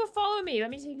forgot you were following me. Let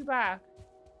me take you back.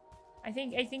 I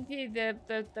think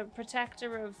the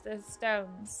protector of the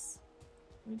stones.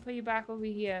 Let me put you back over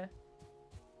here.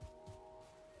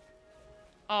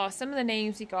 Oh, some of the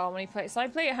names he got when he played. So I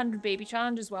play 100 Baby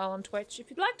Challenge as well on Twitch. If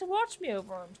you'd like to watch me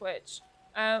over on Twitch.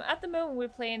 At the moment we're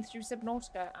playing through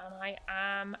Subnautica and I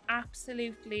am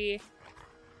absolutely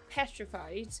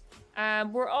petrified.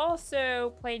 We're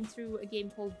also playing through a game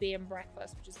called Bed and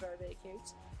Breakfast, which is very, very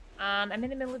cute. And I'm in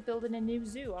the middle of building a new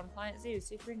zoo on Planet Zoo,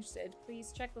 so if you're interested,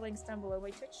 please check the links down below. My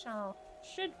Twitch channel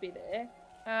should be there.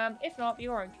 If not,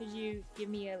 Bjorn, could you give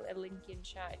me a link in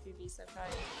chat if you'd be so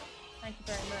kind? Thank you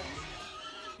very much.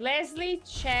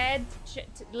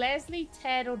 Leslie,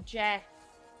 Ted, or Jeff?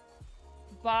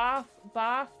 Barf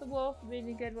the wolf,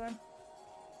 really good one.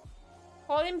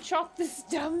 Call him Chop the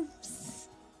Stumps.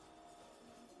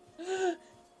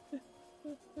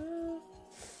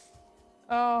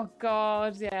 Oh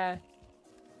god, yeah.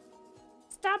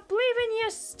 Stop leaving your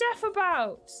stuff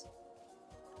about!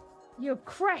 You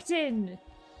cretin!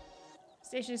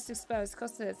 Station is exposed.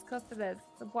 Cost of this.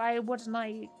 Why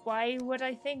would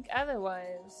I think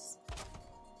otherwise?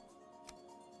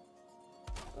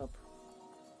 Oop.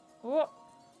 Whoa.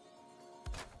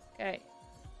 Okay.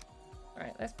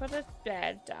 Alright, let's put a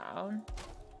bed down.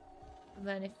 And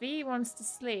then if he wants to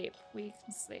sleep, we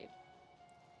can sleep.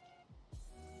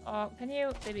 Oh, can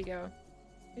you? There we go.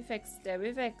 We fixed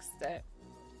it.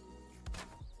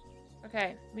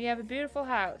 Okay, we have a beautiful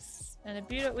house. And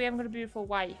we haven't got a beautiful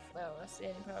wife. Well, that's the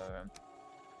only problem.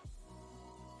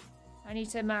 I need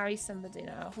to marry somebody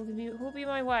now. Who'll be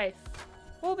my wife?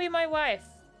 Who'll be my wife?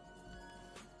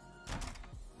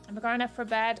 Have I got enough for a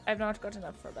bed? I've not got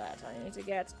enough for a bed. I need to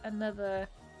get another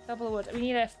couple of wood. We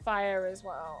need a fire as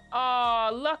well.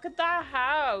 Oh, look at that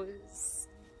house.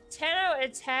 10 out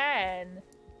of 10.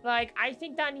 Like, I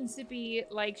think that needs to be,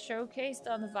 like, showcased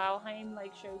on the Valheim,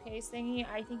 like, showcase thingy.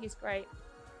 I think it's great.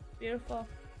 Beautiful.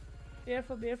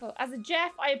 Beautiful, beautiful. As a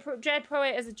Jeff, Jed Pro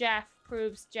as a Jeff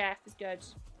proves Jeff is good.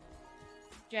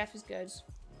 Jeff is good.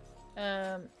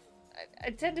 I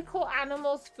tend to call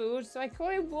animals food, so I call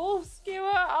it wolf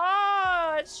skewer.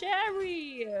 Oh,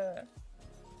 cherry.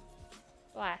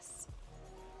 Bless.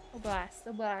 Oh, bless.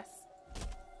 Oh, bless.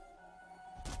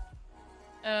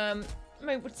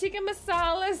 My tikka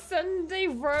masala Sunday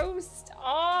roast.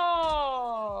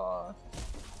 Oh.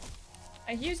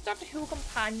 I used Doctor Who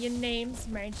companion names,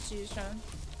 Mary Susan.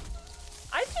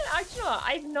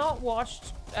 I've not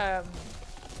watched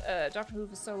Doctor Who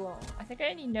for so long. I think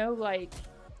I only know like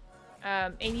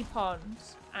Amy Pond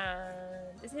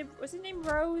and was her name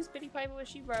Rose? Billy Piper, was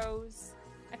she Rose?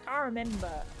 I can't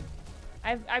remember.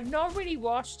 I've not really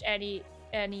watched any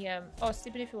oh,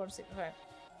 sleeping if you want to sleep. Okay.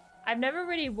 I've never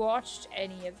really watched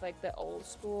any of like the old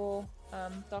school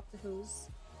Doctor Who's.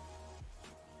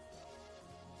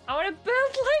 I want to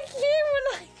build like you and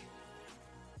like.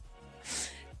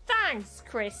 Thanks,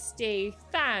 Christy.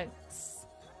 Thanks.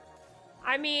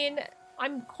 I mean,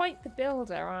 I'm quite the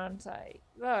builder, aren't I?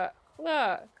 Look.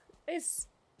 It's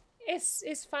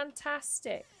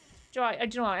fantastic. Do you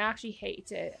know what? I actually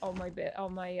hate it on my bit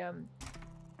on my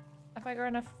Have I got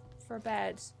enough for a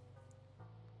bed?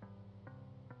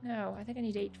 No, I think I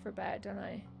need 8 for bed, don't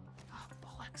I? Oh,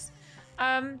 bollocks.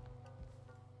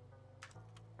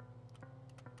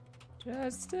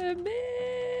 Just a minute.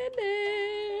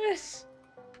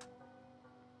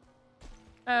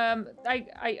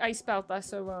 I spelled that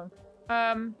so wrong.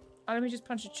 Let me just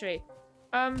punch a tree.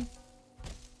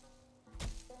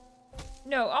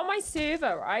 No, on my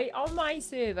server, right? On my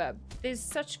server, there's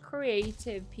such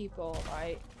creative people,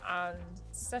 right? And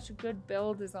such good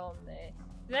builders on there.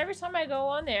 And every time I go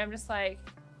on there, I'm just like,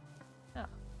 oh,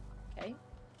 okay.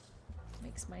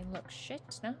 Makes mine look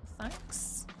shit. No,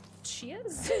 thanks.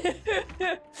 Cheers.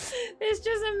 It's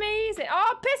just amazing.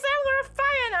 Oh, piss! I'm gonna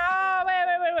fire now.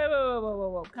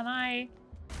 Oh, wait. Can I?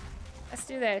 Let's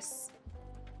do this.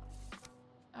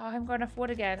 Oh, I haven't got enough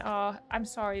wood again. Oh, I'm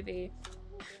sorry, V.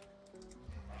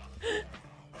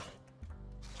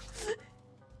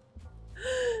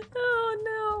 Oh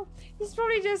no. He's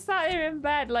probably just sat there in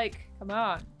bed like, come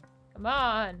on. Come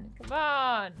on. Come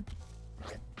on.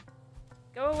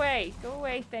 Go away. Go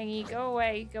away, thingy. Go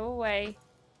away. Go away.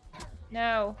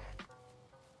 No.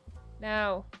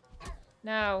 No.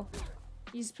 No.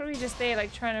 He's probably just there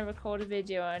like trying to record a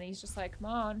video and he's just like, come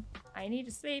on. I need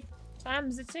to sleep.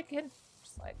 Time's a ticking.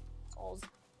 Just like, oh,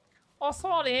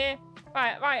 sorry.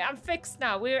 Right, I'm fixed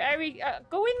now. Go in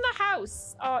the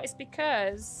house. Oh, it's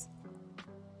because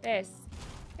this.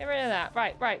 Get rid of that.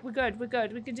 Right, we're good.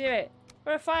 We can do it.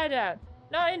 Put a fire down.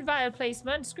 Not in vile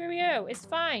placement. Screw you. It's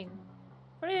fine.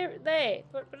 Put it there.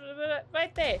 Put it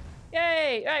right there.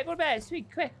 Yay. Right, go to bed.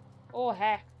 Sweet, quick. Oh,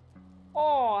 heck.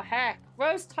 Oh, heck.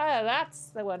 Rose Tyler, that's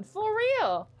the one. For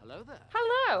real. Hello there.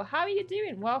 Hello. How are you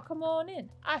doing? Welcome on in.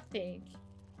 I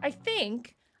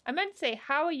meant to say,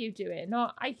 how are you doing?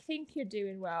 Not, I think you're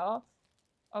doing well.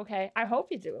 Okay, I hope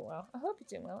you're doing well. And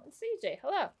CJ,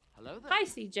 hello. Hello there. Hi,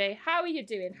 CJ. How are you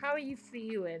doing? How are you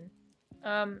feeling?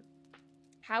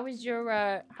 How is your,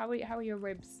 how are your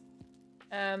ribs?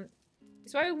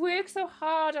 So I work so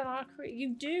hard on our career.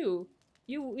 You do.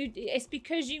 It's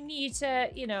because you need to,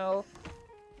 you know,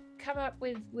 come up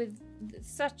with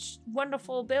such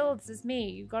wonderful builds as me.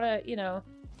 You've got to, you know,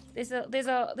 there's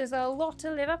a lot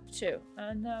to live up to,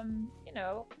 and you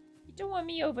know, you don't want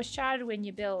me overshadowing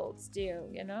your builds, do you?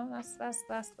 You know, that's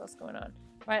what's going on.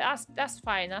 Right, that's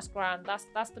fine. That's grand.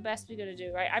 That's the best we're gonna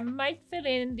do. Right, I might fill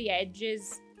in the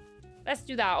edges. Let's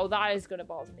do that. Oh, that is gonna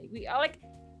bother me. We are like.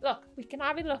 Look, we can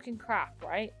have it looking crap,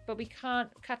 right? But we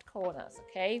can't cut corners,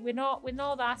 okay? We're not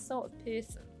that sort of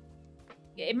person.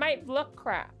 It might look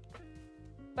crap,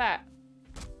 but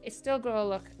it's still gonna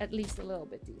look at least a little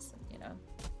bit decent, you know?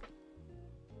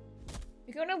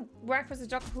 We're gonna reference a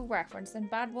Doctor Who reference and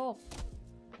Bad Wolf.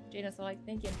 Janus, I like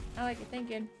thinking. I like your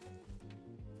thinking.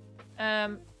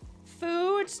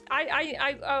 Food.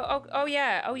 Oh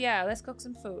yeah. Let's cook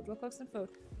some food. We'll cook some food.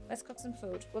 Let's cook some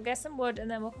food. We'll get some wood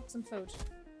and then we'll cook some food.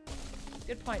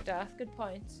 Good point, Darth. Good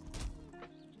point.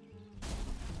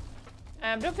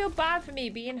 Don't feel bad for me.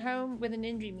 Being home with an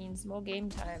injury means more game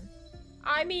time.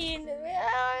 I mean,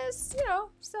 it's, you know,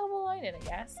 silver lining, I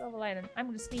guess. Silver lining. I'm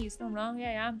gonna sneeze. No, I'm wrong. Yeah,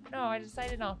 I am. No, I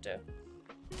decided not to.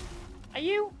 Are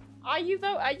you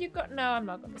though? No, I'm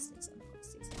not gonna sneeze. I'm not gonna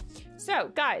sneeze. So,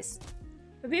 guys,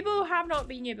 for people who have not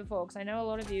been here before, because I know a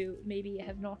lot of you maybe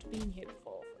have not been here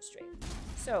before for a stream.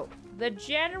 So, the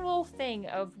general thing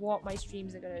of what my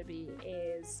streams are going to be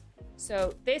is...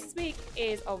 So, this week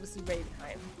is obviously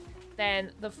Ravenheim.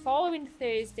 Then, the following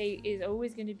Thursday is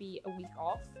always going to be a week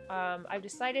off. I've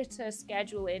decided to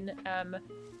schedule in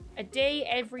a day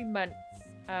every month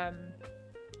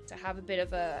to have a bit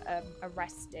of a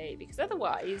rest day. Because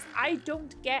otherwise, I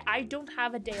don't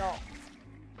have a day off.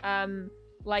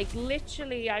 Like,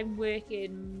 literally, I'm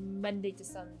working Monday to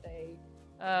Sunday.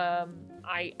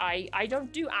 I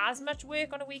don't do as much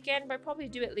work on a weekend, but I probably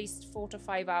do at least 4 to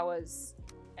 5 hours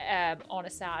on a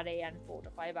Saturday and 4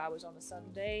 to 5 hours on a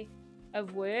Sunday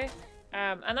of work.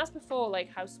 And that's before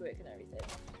like housework and everything.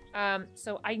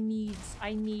 So I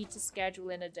need to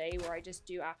schedule in a day where I just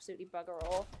do absolutely bugger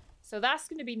all. So that's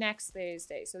going to be next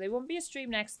Thursday. So there won't be a stream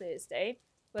next Thursday,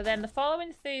 but then the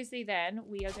following Thursday then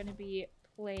we are going to be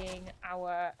playing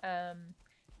our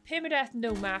permadeath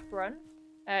no map run.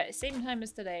 Same time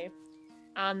as today,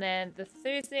 and then the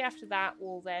Thursday after that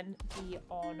will then be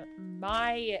on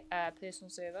my personal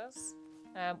servers,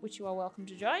 which you are welcome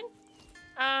to join.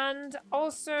 And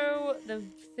also the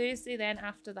Thursday then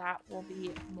after that will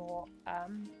be more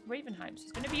Ravenheim. So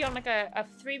it's going to be on like a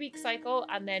 3-week cycle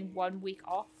and then 1 week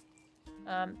off.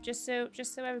 Just so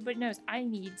everybody knows, I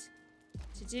need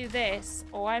to do this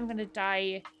or I'm going to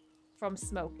die from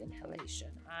smoke inhalation.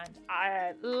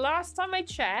 And last time I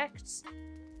checked,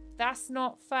 that's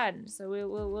not fun, so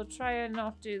we'll try and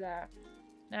not do that.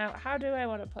 Now, how do I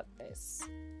want to put this?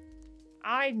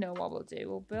 I know what we'll do.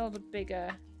 We'll build a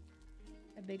bigger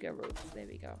roof. There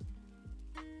we go.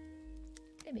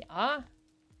 There we are.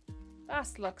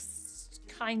 That looks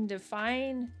kind of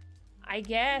fine, I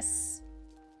guess.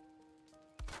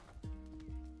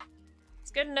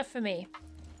 It's good enough for me.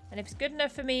 And if it's good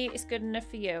enough for me, it's good enough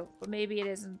for you. But maybe it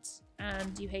isn't,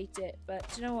 and you hate it.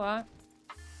 But you know what?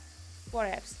 What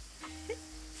else?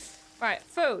 Right,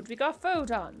 food. We got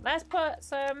food on. Let's put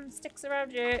some sticks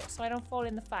around here so I don't fall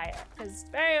in the fire. Because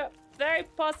very, very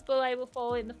possible I will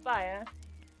fall in the fire.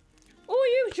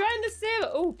 Oh, you joined the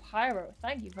server. Oh, Pyro.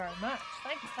 Thank you very much.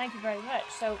 Thank you very much.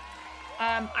 So,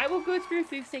 I will go through a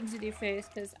few things with you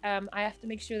first because I have to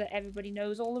make sure that everybody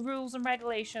knows all the rules and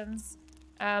regulations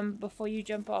before you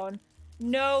jump on.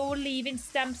 No leaving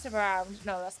stamps around.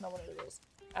 No, that's not what it is.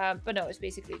 But no, it's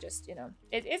basically just, you know,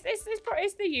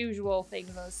 it's the usual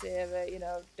things on the server, you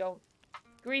know, don't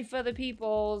grief other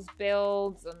people's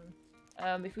builds, and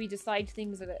if we decide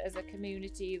things as a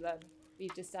community, then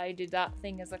we've decided that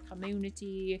thing as a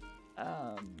community.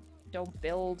 Don't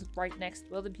build right next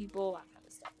to other people, that kind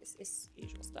of stuff. It's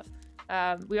usual stuff.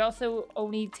 We also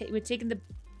we're taking the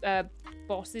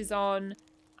bosses on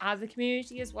as a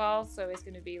community as well, so it's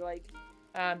going to be like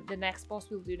the next boss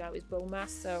we'll do now is Bowmass,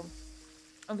 so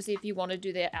obviously if you want to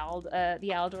do the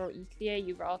Elder or Ethia,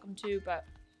 you're welcome to, but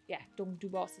yeah, don't do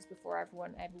bosses before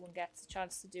everyone gets a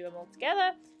chance to do them all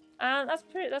together. And that's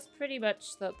pretty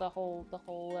much the whole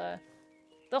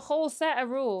set of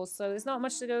rules. So there's not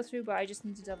much to go through, but I just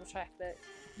need to double check that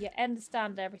you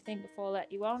understand everything before I let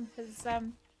you on, because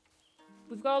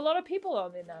we've got a lot of people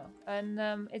on there now, and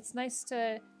it's nice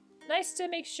to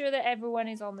make sure that everyone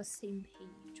is on the same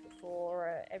page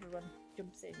before everyone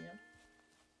jumps in, you know.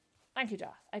 Thank you,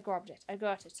 Darth. I grabbed it. I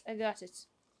got it.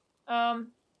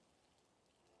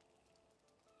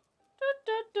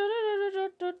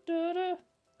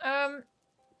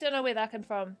 Don't know where that came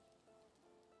from.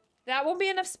 That won't be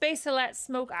enough space to let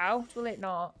smoke out, will it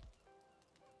not?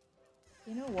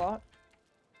 You know what?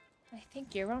 I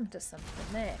think you're onto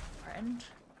something there, friend.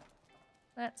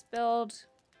 Let's build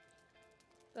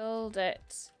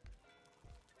it.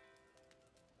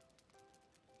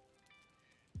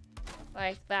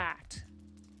 Like that.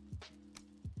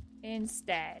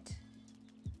 Instead.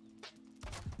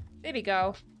 There we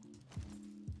go.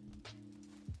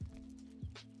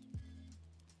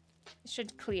 It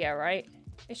should clear, right?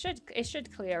 It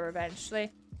should clear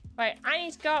eventually. Right, I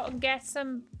need to go out and get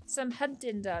some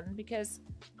hunting done because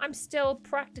I'm still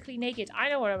practically naked. I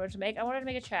know what I wanted to make. I wanted to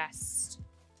make a chest.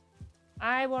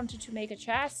 I wanted to make a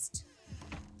chest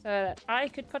so that I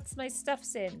could put some nice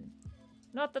stuffs in.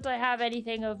 Not that I have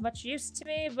anything of much use to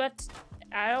me, but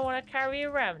I don't want to carry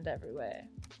around everywhere.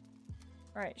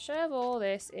 Right, shove all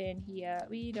this in here.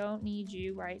 We don't need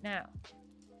you right now.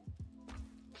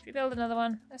 Should we build another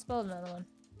one? Let's build another one.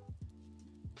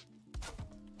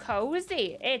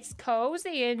 Cozy. It's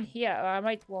cozy in here. Oh, I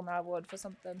might warm our wood for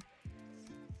something.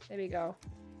 There we go.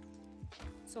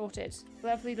 Sorted.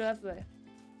 Lovely, lovely.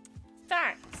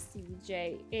 Thanks,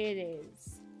 CJ. It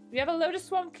is. We have a load of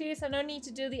swamp keys, so no need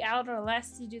to do the elder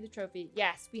unless you do the trophy.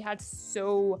 Yes, we had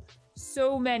so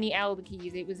many elder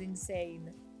keys. It was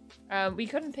insane. We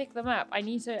couldn't pick them up. I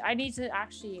need to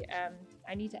actually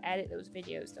I need to edit those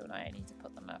videos, don't I? I need to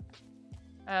put them up.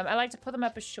 I like to put them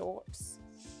up as shorts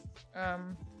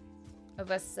of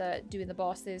us doing the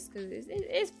bosses because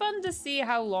it's fun to see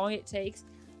how long it takes.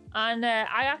 And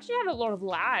I actually had a lot of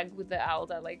lag with the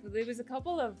elder. Like there was a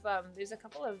couple of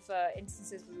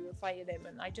instances where we were fighting him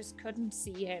and I just couldn't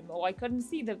see him, or I couldn't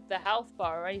see the health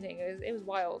bar or anything. It was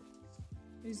wild.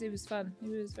 It was fun. It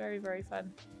was very, very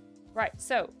fun. Right,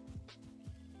 so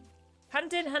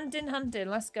hunting.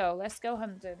 Let's go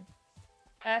hunting.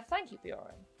 Thank you,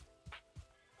 Bjorn.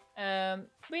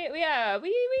 We have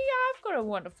got a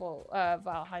wonderful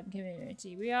Valheim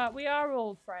community. We are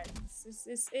all friends.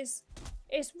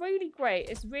 It's really great.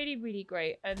 It's really, really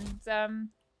great. And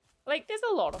like there's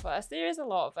a lot of us. There is a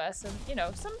lot of us, and you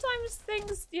know, sometimes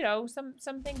things, you know,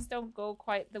 some things don't go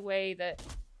quite the way that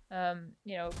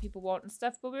you know, people want and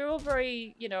stuff, but we're all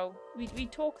very, you know, we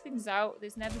talk things out.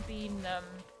 There's never been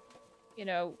you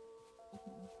know,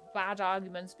 bad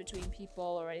arguments between people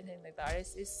or anything like that.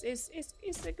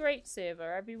 It's a great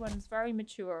server. Everyone's very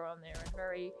mature on there and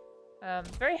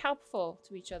very helpful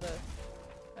to each other.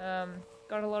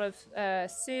 Got a lot of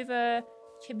server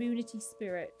community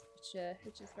spirit,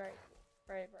 which is very cool.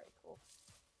 Very, very cool.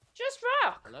 Just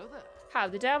rock. Hello there. How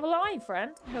the devil are you,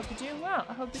 friend? I hope you're doing well.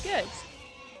 I hope you're good.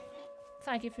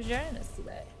 Thank you for joining us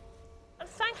today. And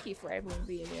thank you for everyone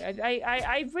being here.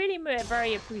 I really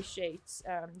very appreciate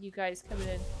you guys coming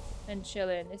in and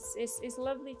chilling. It's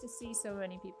lovely to see so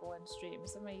many people on stream.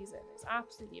 It's amazing. It's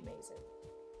absolutely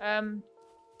amazing.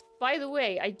 By the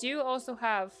way, I do also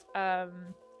have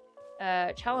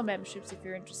channel memberships if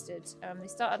you're interested. They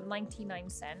start at 99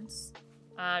 cents.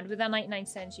 And with that 99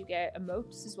 cents, you get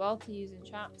emotes as well to use in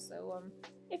chat. So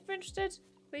if you're interested,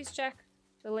 please check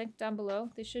the link down below.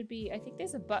 There should be, I think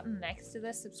there's a button next to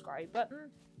the subscribe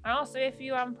button. And also, if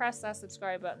you haven't pressed that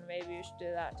subscribe button, maybe you should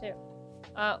do that too.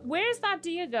 Where's that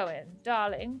deer going?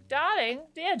 Darling? Darling?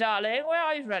 Dear darling, where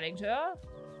are you running to?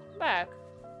 Come back.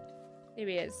 There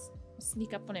he is. I'll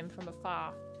sneak up on him from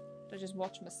afar. I'll just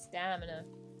watch my stamina.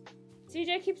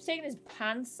 CJ keeps taking his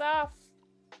pants off.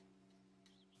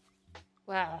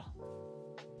 Wow.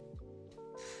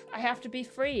 I have to be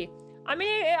free. I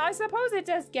mean, I suppose it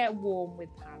does get warm with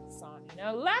pants on, you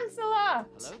know? Lancelot!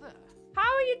 Hello there. How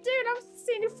are you doing? I've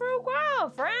seen you for a while,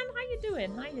 friend. How you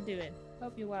doing? How you doing?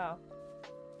 Hope you're well.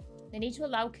 They need to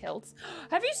allow kilts.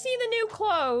 Have you seen the new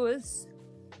clothes?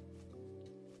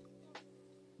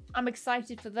 I'm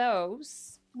excited for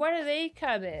those. When are they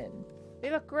coming? They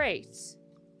look great.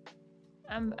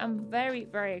 I'm very,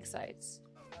 very excited.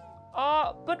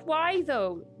 Oh, but why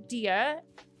though, dear?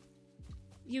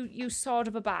 You sword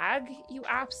of a bag. You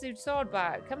absolute sword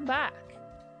bag. Come back.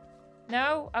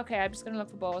 No? Okay, I'm just gonna look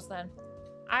for boars then.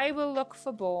 I will look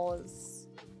for boars.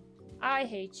 I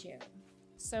hate you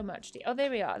so much. Oh, there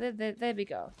we are. There we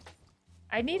go.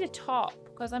 I need a top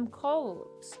because I'm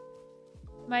cold.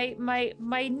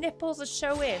 My nipples are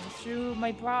showing through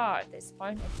my bra at this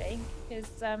point, I think,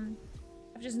 because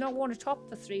I've just not worn a top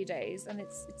for 3 days and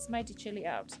it's mighty chilly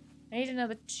out. I need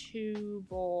another 2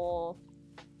 boar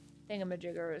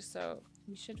thingamajiggers, so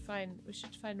we should find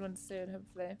one soon,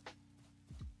 hopefully.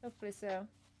 Hopefully so.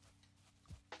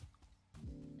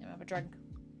 I'll have a drink.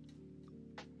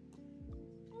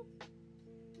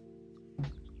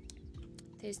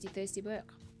 Thirsty, thirsty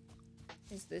work.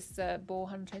 Is this boar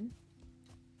hunting?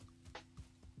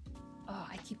 Oh,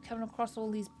 I keep coming across all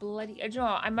these bloody... You know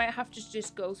what? I might have to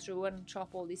just go through and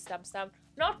chop all these stumps down.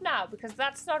 Not now, because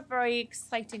that's not very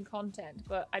exciting content.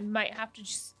 But I might have to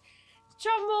just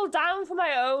chop them all down for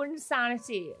my own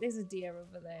sanity. There's a deer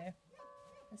over there.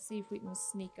 Let's see if we can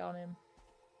sneak on him.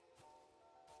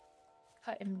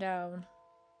 Cut him down.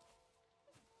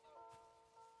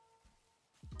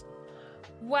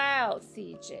 Well,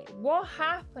 CJ, what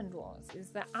happened is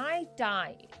that I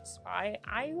died, right?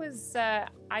 I was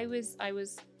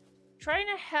trying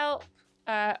to help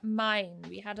mine.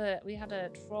 We had a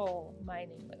troll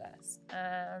mining with us,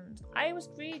 and I was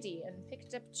greedy and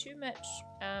picked up too much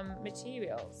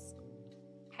materials,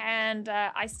 and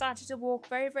I started to walk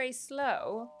very, very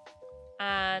slow,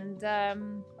 and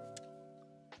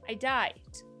I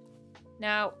died.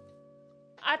 Now,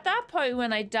 at that point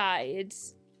when I died,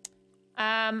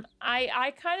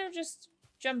 I kind of just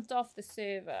jumped off the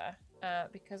server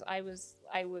because I was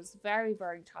very,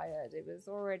 very tired. It was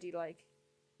already like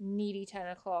nearly 10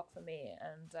 o'clock for me,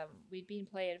 and we'd been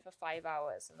playing for 5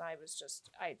 hours, and I was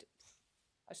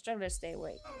struggling to stay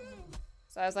awake.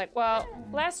 So I was like, well,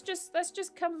 let's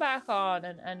just come back on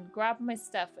and grab my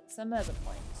stuff at some other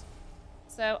point.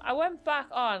 So I went back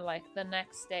on like the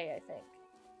next day, I think.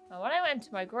 And when I went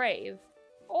to my grave,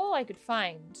 all I could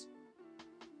find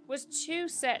was 2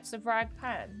 sets of rag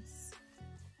pants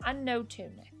and no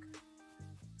tunic.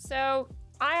 So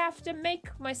I have to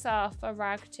make myself a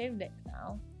rag tunic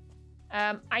now.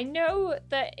 I know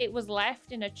that it was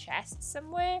left in a chest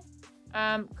somewhere,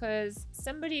 because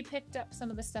somebody picked up some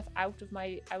of the stuff out of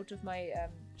my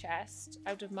chest,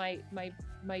 out of my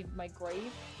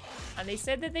grave, and they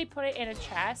said that they put it in a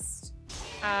chest,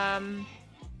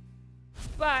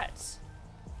 but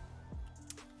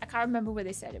I can't remember where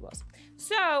they said it was.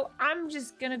 So I'm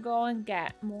just gonna go and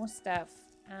get more stuff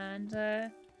and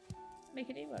make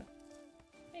a new one.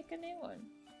 Make a new one.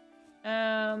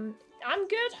 I'm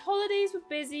good. Holidays were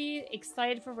busy.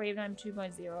 Excited for Ravenheim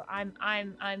 2.0. I'm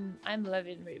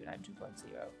loving Ravenheim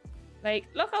 2.0. Like,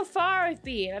 look how far I've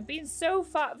been. I've been so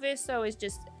far. Verso is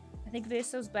just, I think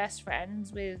Verso's best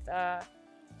friends with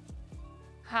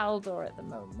Haldor at the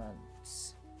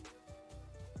moment.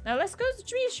 Now let's go.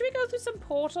 Should we go through some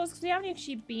portals? Because we haven't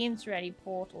actually been through any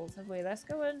portals, have we? Let's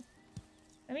go and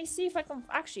let me see if I can.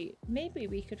 Actually, maybe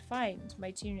we could find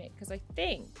my tunic, because I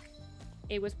think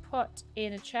it was put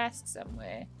in a chest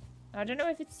somewhere. Now, I don't know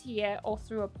if it's here or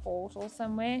through a portal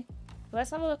somewhere. But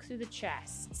let's have a look through the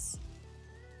chests.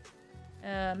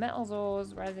 Metals,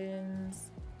 ores, resins,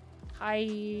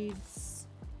 hides.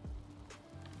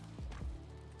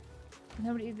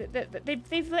 Nobody.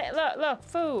 They've look,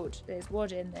 food. There's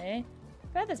wood in there.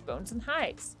 Feathers, bones, and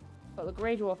hides. Got the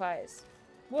grey dwarf eyes.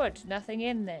 Wood, nothing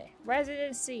in there.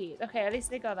 Resident seed. Okay, at least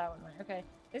they got that one right. Okay.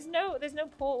 There's no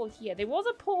portal here. There was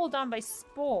a portal down by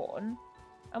spawn.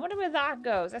 I wonder where that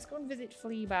goes. Let's go and visit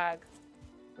Fleabag.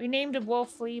 We named a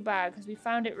wolf Fleabag because we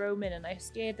found it roaming and I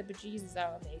scared the bejesus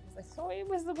out of me because I thought it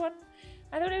was the one.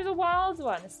 I thought it was a wild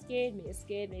one. It scared me. It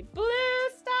scared me. Blue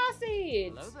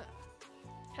starseed. Hello there.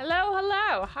 Hello,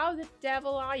 hello. How the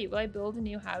devil are you? Will I build a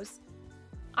new house?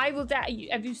 I will.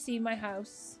 Have you seen my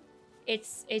house?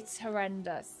 It's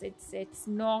horrendous. It's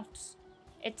not.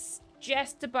 It's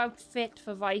just about fit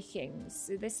for Vikings.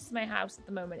 So this is my house at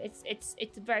the moment. It's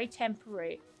very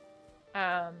temporary.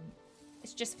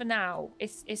 It's just for now.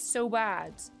 It's so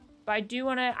bad. But I don't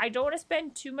want to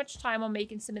spend too much time on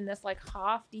making something that's like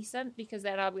half decent because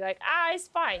then I'll be like, it's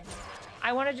fine.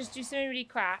 I want to just do something really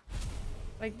crap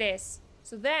like this.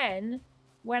 So then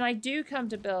when I do come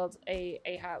to build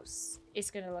a house, it's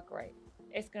gonna look great.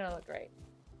 It's gonna look great.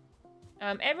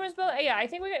 Everyone's built. Yeah, I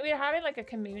think we're having like a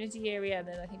community area, and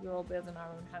then I think we're all building our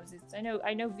own houses.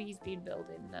 I know V's been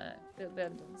building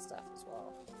stuff as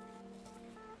well.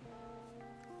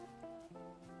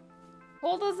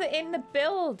 Portals are in the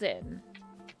building.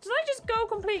 Did I just go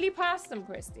completely past them,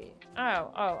 Christy?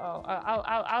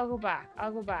 I'll go back.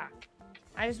 I'll go back.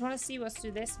 I just want to see what's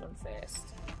through this one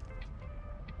first.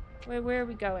 Where are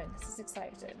we going? This is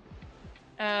exciting.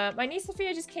 My niece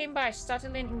Sophia just came by. She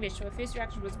started learning English. So her first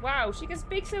reaction was, wow, she can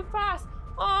speak so fast.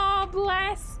 Oh,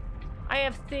 bless. I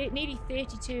have nearly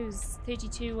 32.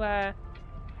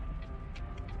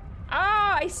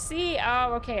 I see.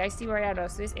 Oh, okay. I see where I am now.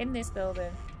 So it's in this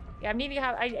building. Yeah,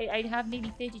 I have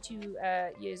nearly 32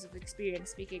 years of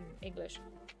experience speaking English.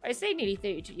 I say nearly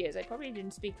 32 years. I probably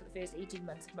didn't speak for the first 18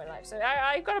 months of my life. So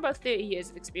I've got about 30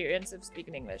 years of experience of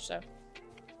speaking English. So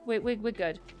we're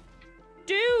good.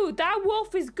 Dude, that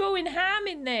wolf is going ham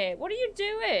in there. What are you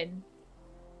doing?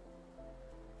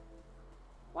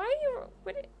 Why are you...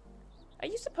 Are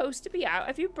you supposed to be out?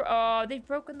 Have you... Oh, they've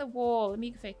broken the wall. Let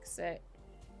me fix it.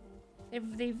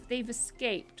 They've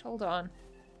escaped. Hold on.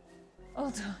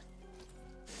 Hold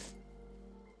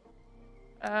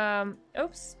on.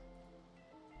 Oops.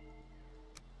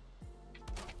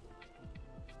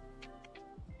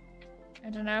 I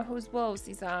don't know whose wolves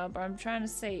these are, but I'm trying to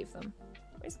save them.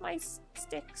 Where's my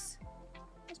sticks?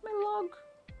 Where's my log?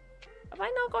 Have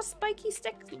I not got spiky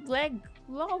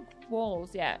log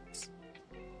walls yet?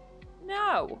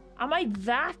 No. Am I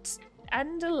that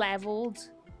under-leveled?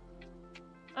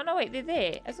 Oh no, wait, they're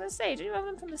there. I was gonna say, do you have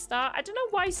them from the start? I don't know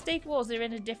why stake walls are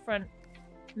in a different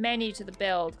menu to the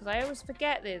build, because I always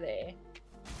forget they're there.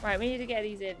 Right, we need to get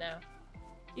these in now.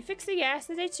 You fixed it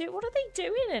yesterday too? What are they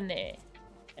doing in there?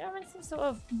 They're having some sort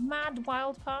of mad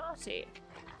wild party.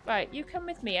 Right, you come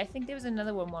with me. I think there was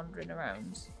another one wandering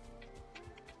around.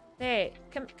 There,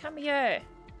 come here.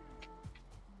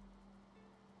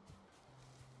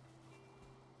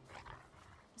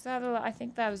 Is that I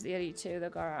think that was the only two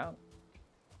that got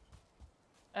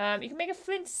out. You can make a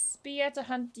flint spear to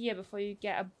hunt deer before you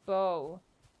get a bow.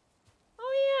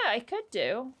 Oh yeah, I could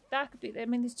do. That could be. I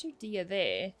mean, there's 2 deer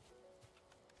there.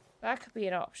 That could be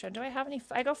an option. Do I have any?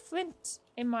 I got flint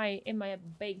in my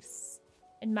base,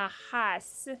 in my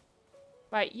house.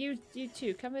 Right, you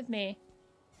two, come with me.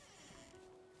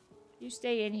 You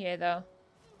stay in here though.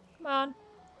 Come on.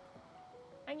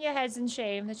 Hang your heads in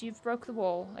shame that you've broke the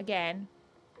wall again.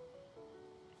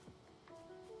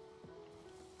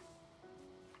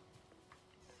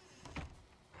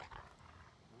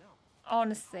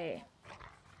 Honestly.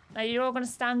 Now you're all going to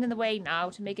stand in the way now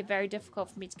to make it very difficult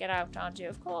for me to get out, aren't you?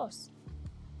 Of course.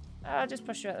 I'll just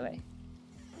push you out of the way.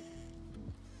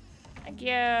 Thank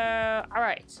you.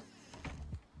 Alright.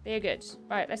 They're good.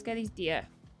 Right, let's get these deer.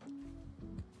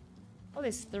 Oh,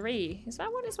 there's 3. Is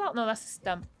that one as well? No, that's a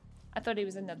stump. I thought it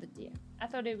was another deer. I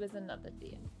thought it was another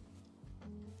deer.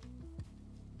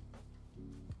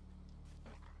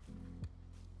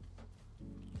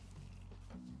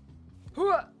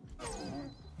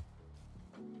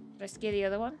 Did I scare the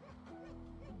other one?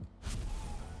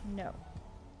 No.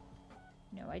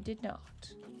 No, I did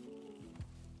not.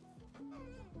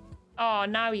 Oh,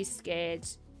 now he's scared.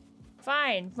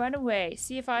 Fine, run away.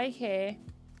 See if I care.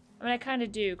 I mean, I kind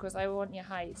of do, because I want your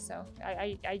hide, so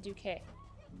I do care.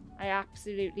 I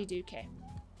absolutely do care.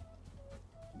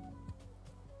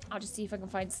 I'll just see if I can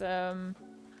find some...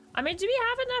 I mean, do we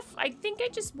have enough? I think I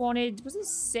just wanted... Was it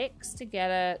 6 to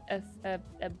get a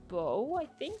bow? I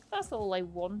think that's all I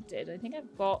wanted. I think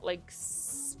I've got, like,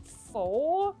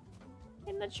 4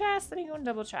 in the chest. Let me go and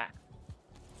double check.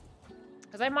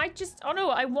 Because I might just... Oh, no,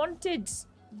 I wanted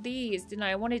these, didn't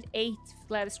I? I wanted 8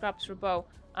 leather scraps for a bow.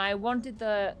 I wanted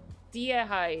the deer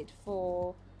hide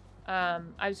for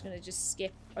I was gonna just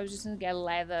skip. I was just gonna get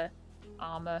leather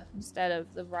armor instead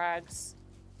of the rags.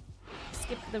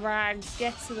 Skip the rags,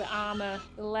 get to the armor,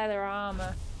 the leather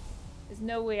armor. There's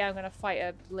no way I'm gonna fight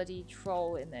a bloody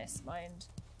troll in this, mind.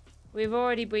 We've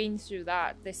already been through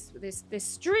that this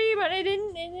stream, and it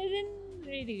didn't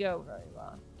really go very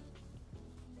well.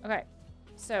 Okay,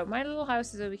 so my little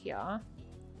house is over here.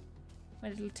 My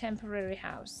little temporary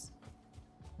house.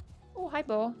 Oh, hi,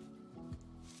 Bo.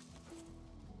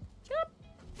 Yep.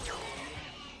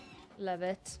 Love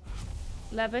it.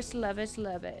 Love it, love it,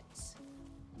 love it.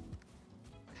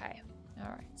 Okay,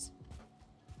 alright.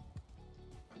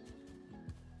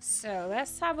 So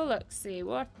let's have a look, see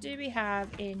what do we have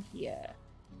in here.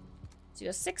 So you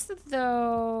got 6 of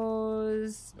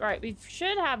those. Right, we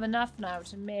should have enough now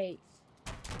to make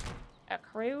a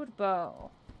crude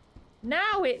bow.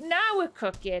 Now we're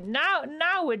cooking.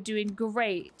 Now we're doing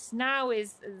great. Now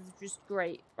is just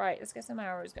great. Right, let's get some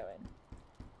arrows going.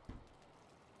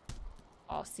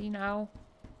 Oh, see now?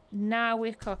 Now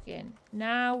we're cooking.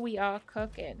 Now we are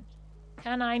cooking.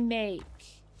 Can I make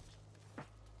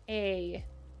I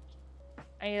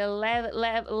need a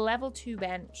level 2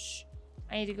 bench.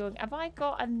 I need to go. Have I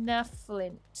got enough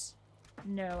flint?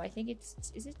 No, I think it's...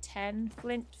 Is it 10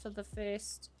 flint for the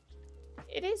first?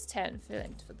 It is 10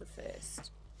 flint for the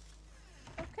first.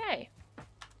 Okay.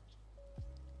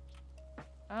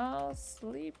 I'll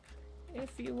sleep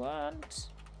if you want.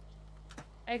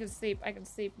 I can sleep. I can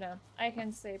sleep now. I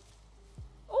can sleep.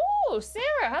 Oh,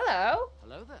 Sarah, hello.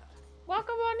 Hello there.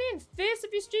 Welcome on in. First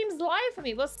of your streams live for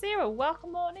me. Well, Sarah,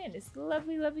 welcome on in. It's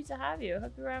lovely, lovely to have you. I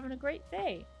hope you're having a great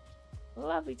day.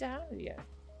 Lovely to have you.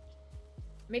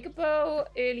 Make a bow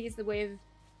early is the way of,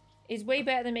 is way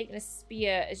better than making a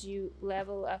spear as you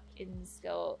level up in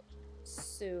skill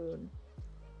soon.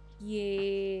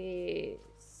 Yes.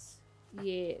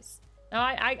 Yes. Now,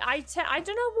 I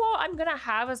don't know what I'm gonna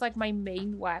have as like my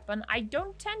main weapon. I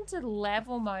don't tend to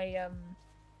level my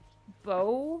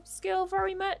bow skill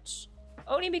very much.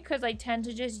 Only because I tend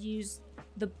to just use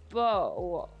the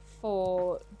bow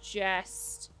for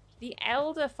just the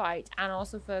elder fight and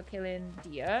also for killing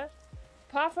deer.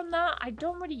 Apart from that, I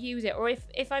don't really use it. Or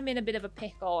if I'm in a bit of a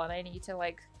pickle and I need to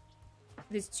like,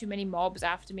 there's too many mobs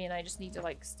after me and I just need to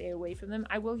like stay away from them,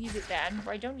 I will use it then.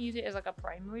 But I don't use it as like a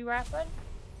primary weapon.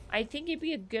 I think it'd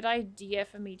be a good idea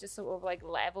for me to sort of like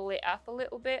level it up a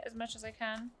little bit as much as I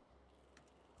can.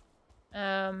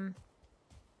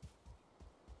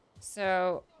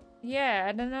 So yeah,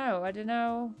 I don't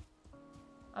know.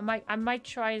 I might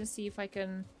try and see if I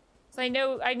can. So I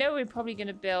know we're probably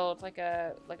gonna build like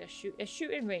a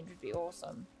shooting range would be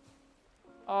awesome.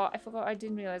 Oh, I forgot. I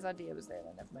didn't realize that idea was there.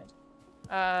 Then never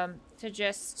mind. To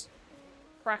just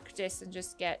practice and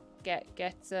just get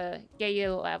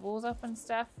your levels up and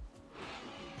stuff.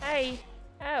 Hey,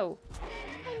 oh,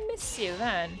 I miss you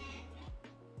then.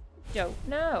 Don't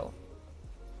know.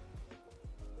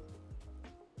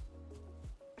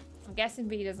 I'm guessing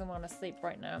V doesn't want to sleep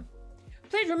right now.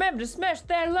 Please remember to smash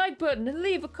that like button and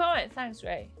leave a comment. Thanks,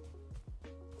 Ray.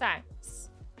 Thanks.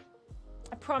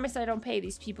 I promise I don't pay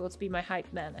these people to be my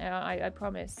hype men. I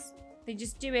promise. They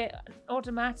just do it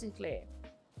automatically.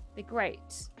 They're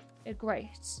great. They're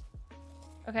great.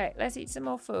 Okay, let's eat some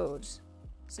more food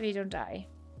so we don't die.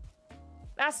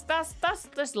 That's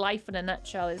just life in a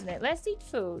nutshell, isn't it? Let's eat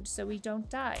food so we don't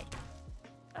die.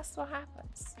 That's what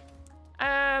happens.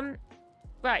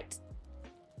 Right.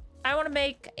 I want to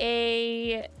make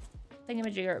a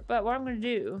thingamajigger, but what I'm going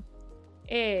to do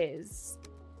is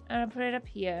I'm going to put it up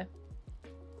here.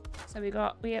 So we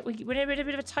need a bit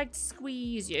of a tight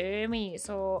squeeze, you know what I mean?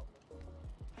 So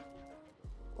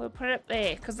we'll put it up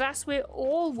there because that's where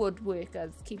all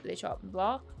woodworkers keep their chopping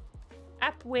block.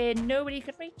 Up where nobody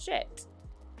can reach it.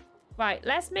 Right,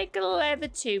 let's make a leather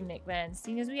tunic then,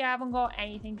 seeing as we haven't got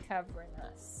anything covering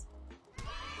us.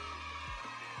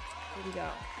 There we go.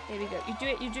 There we go.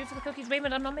 You do it for the cookies.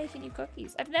 Raymond, I'm not making you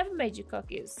cookies. I've never made you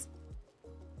cookies.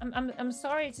 I'm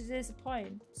sorry to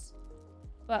disappoint.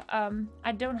 But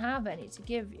I don't have any to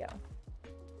give you.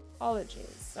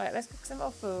 Apologies. Alright, let's cook some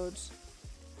more food.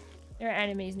 There are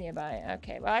enemies nearby.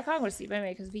 Okay, well I can't go to sleep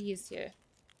anyway because V is here.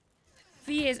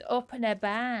 V is up and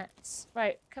about.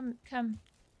 Right, come.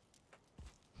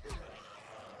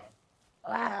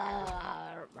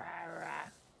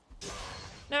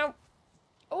 Now,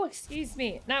 oh, excuse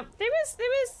me. Now, there was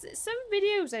some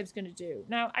videos I was gonna do.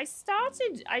 Now, I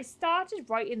started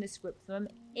writing the script for them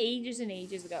ages and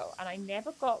ages ago, and I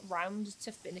never got round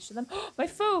to finishing them. My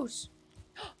food,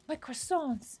 my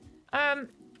croissants.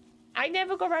 I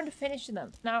never got around to finishing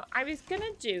them. Now, I was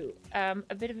gonna do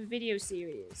a bit of a video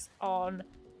series on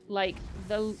like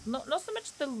the not so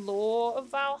much the lore of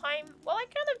Valheim. Well, I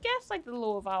kind of guess like the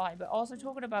lore of Valheim, but also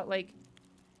talking about like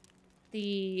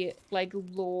the like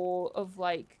lore of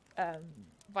like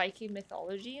Viking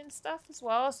mythology and stuff as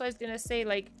well. So I was gonna say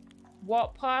like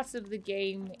what parts of the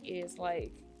game is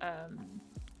like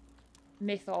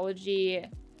mythology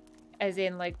as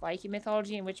in like Viking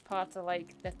mythology, and which parts are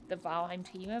like the Valheim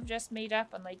team have just made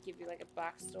up, and like give you like a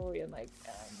backstory on like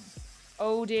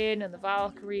Odin and the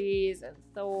Valkyries and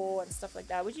Thor and stuff like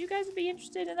that. Would you guys be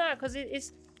interested in that? Because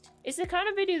it's the kind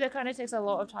of video that kind of takes a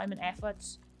lot of time and effort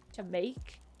to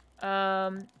make.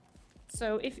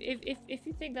 So if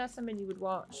you think that's something you would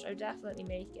watch, I would definitely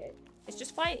make it. It's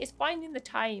just it's finding the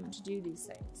time to do these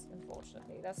things.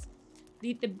 Unfortunately, that's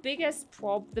the biggest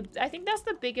I think that's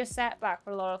the biggest setback for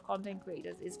a lot of content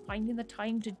creators, is finding the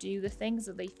time to do the things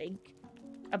that they think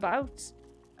about.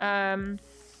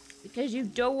 Because you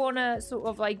don't want to sort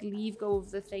of like leave go of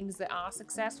the things that are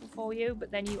successful for you, but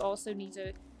then you also need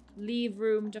to leave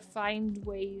room to find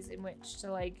ways in which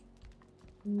to like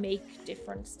make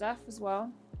different stuff as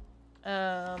well.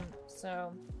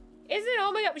 So is it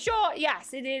all made up? Sure,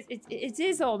 yes, it is. It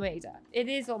is all made up. It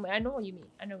is all made. I know what you mean.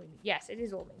 I know what you mean. Yes, it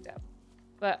is all made up.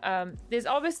 But there's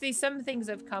obviously some things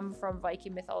that have come from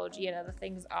Viking mythology, and other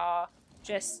things are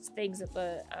just things that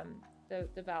the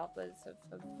developers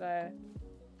have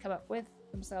come up with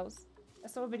themselves. That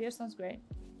sort of video sounds great.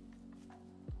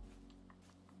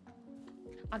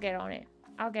 I'll get on it.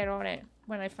 I'll get on it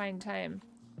when I find time.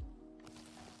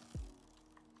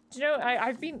 Do you know,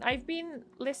 I've been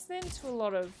listening to a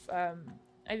lot of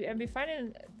I've been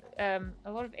finding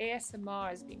a lot of ASMR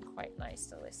has been quite nice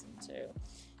to listen to,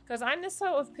 because I'm the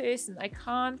sort of person I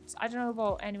don't know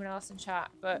about anyone else in chat,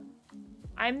 but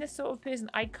I'm the sort of person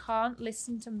I can't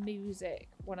listen to music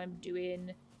when I'm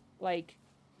doing like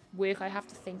work I have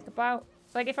to think about.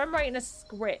 So like if I'm writing a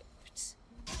script,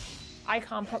 I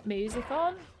can't put music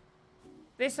on.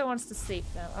 This one wants to sleep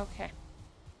now. Okay.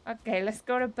 Okay, let's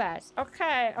go to bed.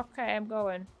 Okay, okay, I'm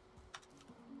going.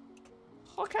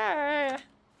 Okay.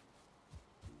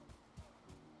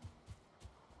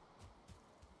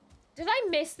 Did I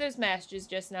miss those messages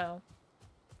just now?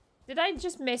 Did I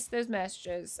just miss those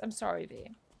messages? I'm sorry,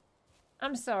 V.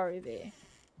 I'm sorry, V.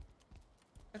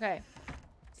 Okay.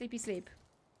 Sleepy sleep.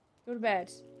 Go to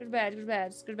bed. Go to bed. Go to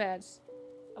bed. Go to bed.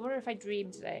 I wonder if I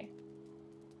dream today.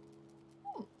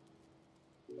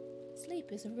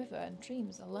 Sleep is a river and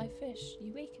dreams are live fish.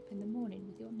 You wake up in the morning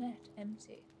with your net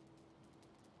empty.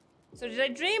 So did I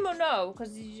dream or no?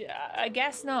 Because I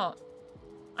guess not.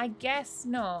 I guess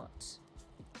not.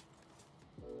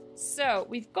 So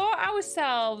we've got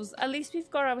ourselves, at least we've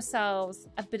got ourselves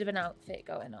a bit of an outfit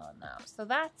going on now. So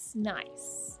that's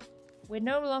nice. We're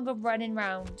no longer running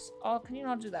around. Oh, can you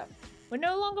not do that? We're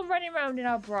no longer running around in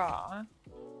our bra.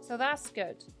 So that's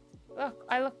good. Look,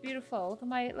 I look beautiful.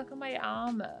 Look at my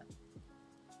armor.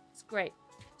 It's great.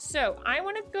 So I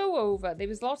want to go over. There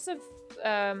was lots of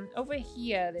over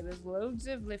here. There was loads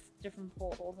of different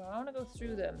portals. And I want to go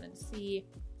through them and see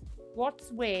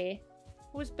what's where,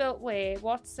 who's built where,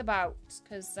 what's about.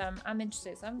 Because I'm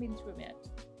interested. So I haven't been through them yet.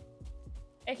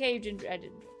 Okay, you didn't. I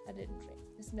didn't drink.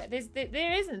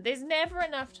 There's never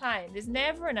enough time. There's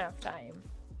never enough time.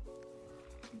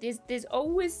 There's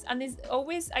always,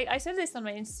 I said this on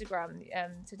my Instagram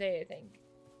today, I think.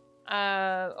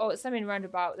 Or something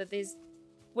roundabout, that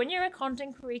when you're a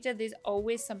content creator, there's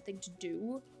always something to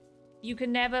do. You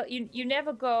can never, you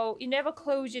never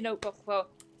close your notebook,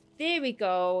 well, there we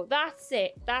go, that's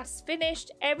it, that's finished,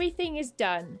 everything is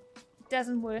done. It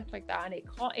doesn't work like that, and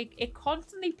it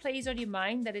constantly plays on your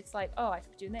mind that it's like, oh, I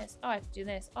could be doing this, oh, I could do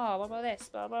this, oh, what about this,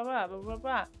 blah, blah, blah, blah, blah,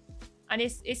 blah. And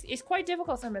it's quite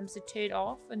difficult sometimes to turn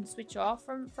off and switch off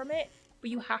from it, but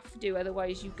you have to,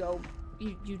 otherwise you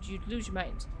lose your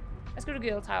mind. Let's go to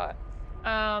Girl Tower.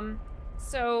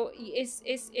 So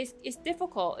it's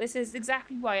difficult. This is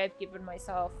exactly why I've given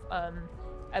myself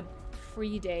a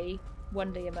free day,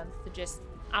 1 day a month to just,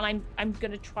 and I'm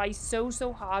gonna try so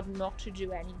hard not to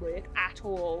do any work at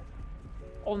all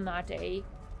on that day.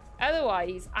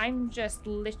 Otherwise, I'm just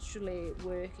literally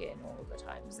working all the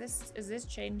time. Is this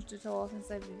changed at all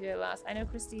since I've been here last? I know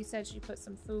Christy said she put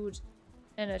some food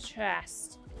in a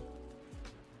chest.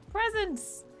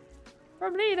 Presents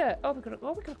from Leader. Oh, we got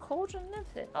a cauldron and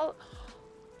everything. Oh,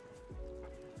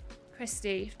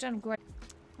 Christy, you've done great.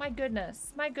 My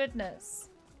goodness, my goodness.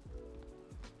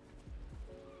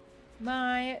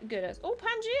 My goodness. Oh,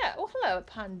 Pangea. Oh, hello,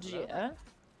 Pangea.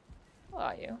 How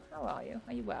are you? How are you?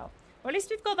 Are you well? Well, at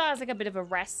least we've got that as like a bit of a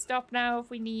rest stop now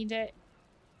if we need it.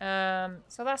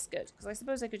 So that's good, because I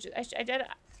suppose I could just,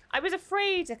 I was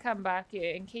afraid to come back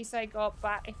here in case I got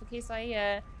back, in case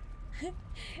I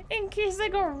In case I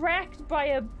got wrecked by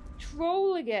a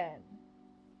troll again.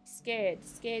 Scared,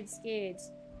 scared, scared.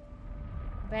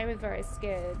 Very, very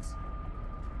scared.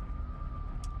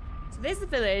 So there's the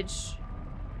village.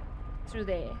 Through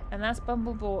there. And that's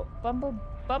Bumblethorpe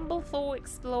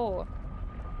Explore.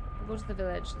 We'll go to the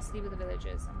village. Let's see where the village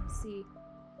is. I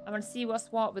want to see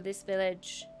what's what with this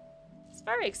village. It's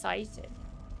very exciting.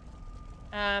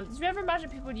 Did you ever imagine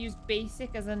people would use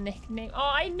basic as a nickname?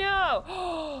 Oh, I know!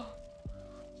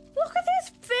 Look at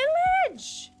this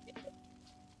village!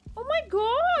 Oh my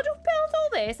god, who built all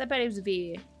this? I bet it was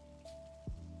V.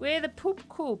 We're the poop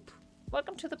coop.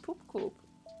 Welcome to the poop coop.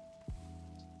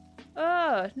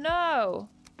 Oh, no.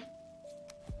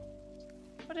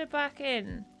 Put it back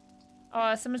in.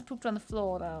 Oh, someone's pooped on the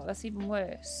floor now. That's even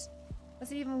worse.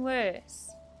 That's even worse.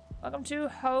 Welcome to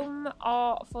home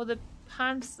for the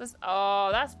pantsless. Oh,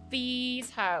 that's V's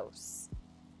house.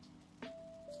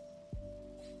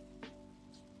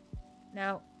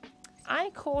 Now, I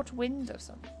caught wind of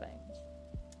something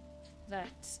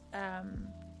that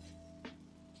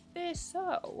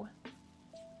so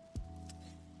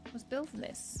was building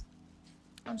this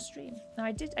on stream. Now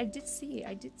I did see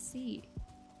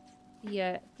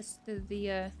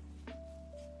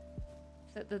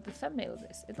the thumbnail of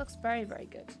this. It looks very, very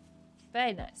good.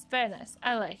 Very nice, very nice.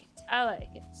 I like it. I like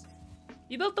it.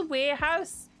 You built the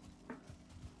warehouse?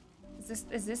 Is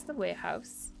this the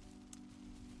warehouse?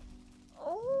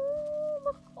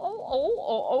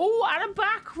 Oh, and a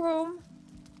back room.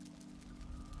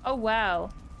 Oh, wow.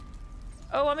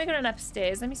 Oh, I'm making an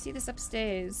upstairs. Let me see this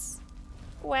upstairs.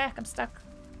 Oh, heck, I'm stuck.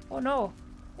 Oh, no.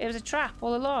 It was a trap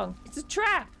all along. It's a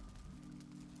trap.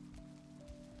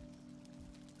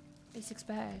 Basics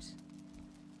bad.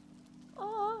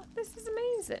 Oh, this is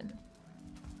amazing.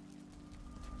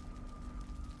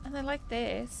 And I like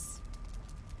this.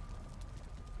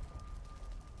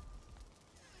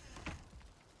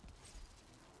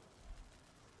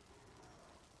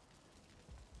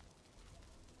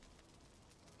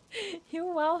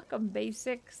 You're welcome,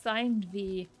 Basic. Signed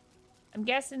V. I'm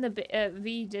guessing the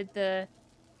V did the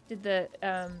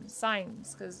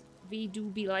signs, because V do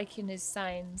be liking his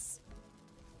signs.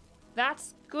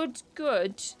 That's good.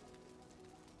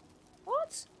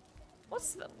 What?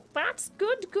 That's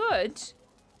good.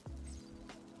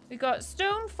 We got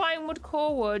stone, fine wood,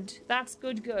 core wood. That's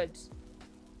good.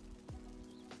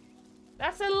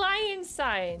 That's a lion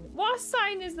sign. What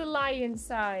sign is the lion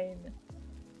sign?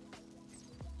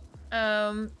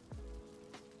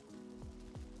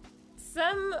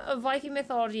 Some Viking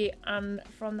mythology and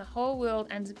from the whole world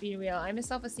ends up being real. I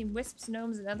myself have seen wisps,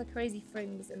 gnomes, and other crazy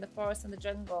things in the forest and the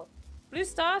jungle. Blue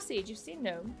Star Siege, you've seen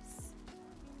gnomes.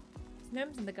 There's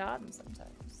gnomes in the garden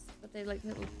sometimes, but they're like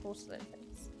little porcelain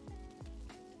things.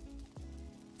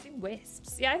 I've seen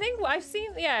wisps. Yeah, I think I've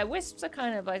seen. Yeah, wisps are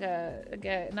kind of like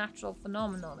a natural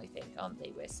phenomenon. I think, aren't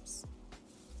they, wisps?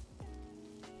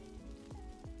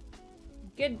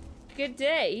 Good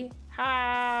day.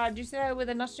 Ha! Did you say that with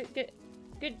a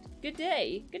good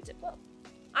day? Well,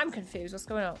 I'm confused. What's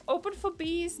going on? Open for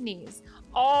bees knees.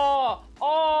 Oh!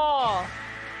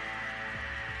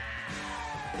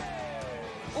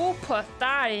 Who put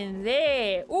that in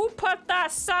there? Who put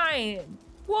that sign?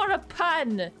 What a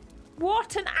pun!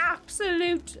 What an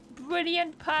absolute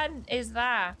brilliant pun is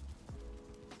that?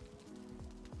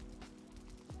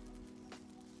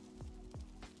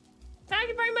 Thank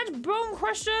you very much, Bone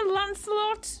Crusher,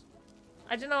 Lancelot.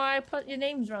 I don't know why I put your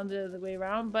names around the other way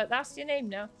around, but that's your name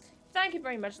now. Thank you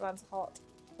very much, Lancelot.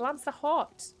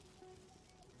 Lancelot.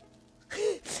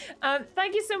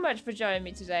 Thank you so much for joining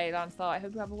me today, Lancelot. I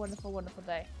hope you have a wonderful, wonderful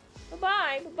day.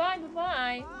 Bye-bye.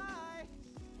 Bye-bye.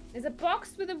 There's a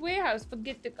box with a warehouse for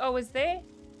get the... Oh, is there?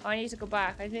 Oh, I need to go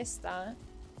back. I missed that.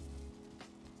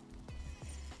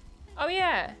 Oh,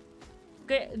 yeah.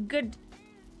 Good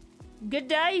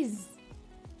days.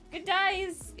 Good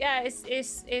days. Yeah, it's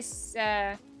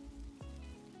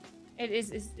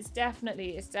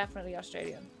definitely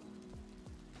Australian.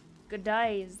 Good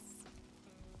days.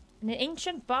 An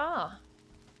ancient bar.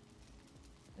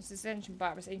 This is ancient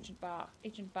bar. It's ancient bar.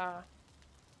 Ancient bar.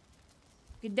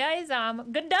 Good days,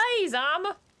 Good days,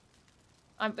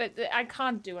 I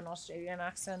can't do an Australian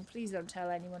accent. Please don't tell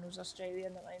anyone who's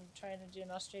Australian that I'm trying to do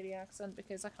an Australian accent,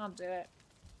 because I can't do it.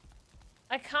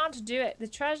 I can't do it. The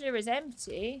treasure is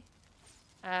empty.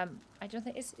 I don't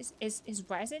think is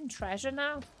resin treasure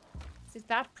now. Is it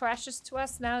that precious to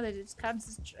us now that it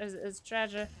counts as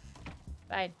treasure?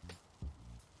 Fine.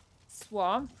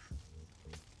 Swamp.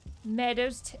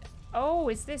 Meadows. Oh,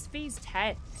 is this V's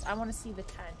tent? I want to see the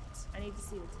tent. I need to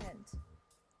see the tent.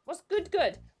 What's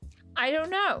good? I don't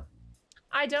know.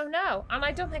 I don't know, and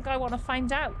I don't think I want to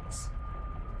find out.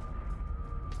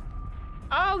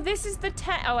 Oh, this is the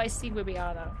oh, I see where we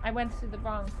are now. I went through the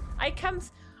wrong. I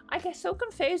get so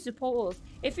confused with portals.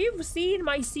 If you've seen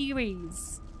my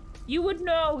series, you would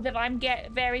know that I'm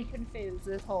very confused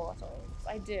with portals.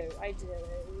 I do.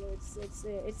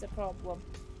 It's a problem.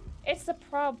 It's a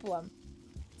problem.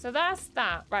 So that's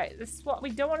that. Right, this is what we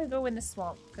don't want to go in the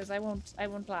swamp because I won't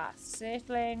last.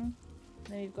 Circling.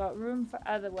 Then we've got room for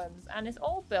other ones, and it's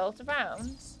all built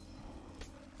around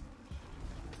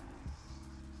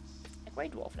a grey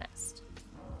dwarf nest.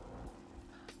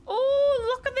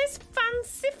 Oh, look at this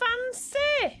fancy!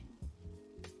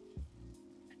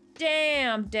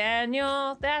 Damn,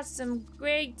 Daniel, that's some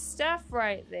great stuff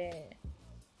right there.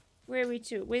 Where are we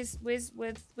to? Where's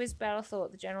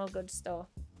Bellathorpe, the general goods store?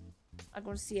 I'm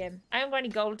going to see him. I haven't got any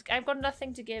gold. I've got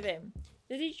nothing to give him.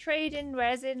 Did he trade in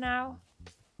resin now?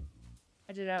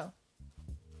 I don't know.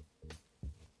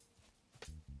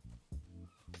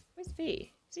 Where's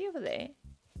V? Is he over there?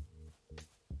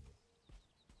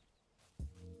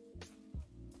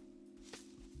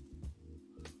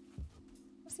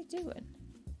 What's he doing?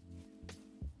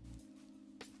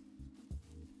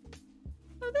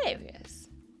 Oh, there he is.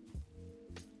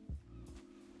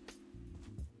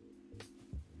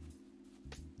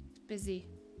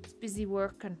 It's busy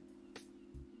working.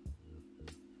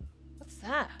 What's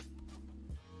that?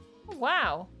 Oh,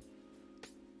 wow.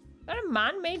 Is that a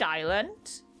man-made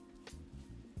island?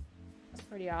 That's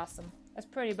pretty awesome. That's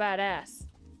pretty badass.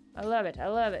 I love it. I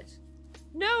love it.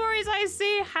 No worries,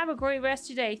 Icy. Have a great rest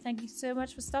of your day. Thank you so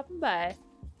much for stopping by.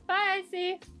 Bye,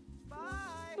 Icy.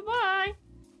 Bye.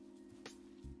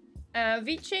 Bye-bye.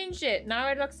 We changed it. Now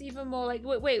it looks even more like...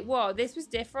 Wait, what? This was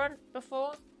different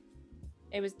before?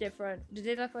 It was different. Did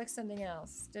it look like something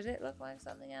else? Did it look like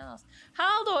something else?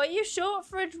 Haldo, are you short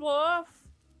for a dwarf?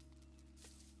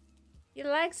 Your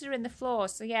legs are in the floor,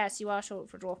 so yes, you are short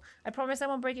for a dwarf. I promise I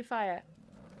won't break your fire.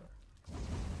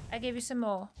 I gave you some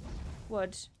more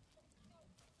wood.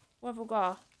 What have we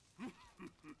got?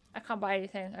 I can't buy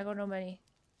anything. I got no money.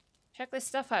 Check this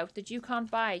stuff out that you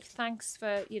can't buy. Thanks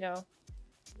for, you know,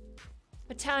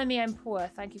 for telling me I'm poor.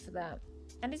 Thank you for that.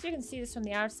 And as you can see this from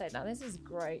the outside now, this is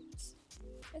great.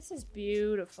 This is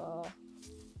beautiful.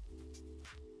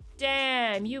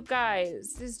 Damn, you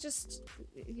guys. This is just...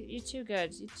 You're too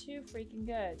good. You're too freaking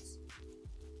good.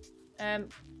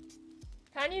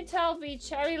 Can you tell me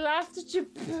Cherry laughed at your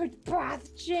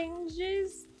bath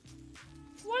changes?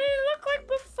 What did it look like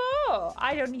before?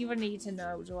 I don't even need to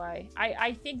know, do I?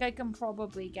 I think I can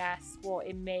probably guess what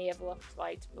it may have looked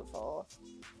like before.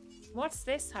 What's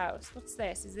this house? What's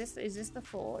this? Is this the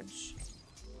forge?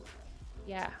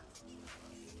 Yeah.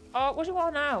 Oh, what do you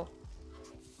want now?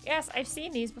 Yes, I've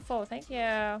seen these before. Thank you.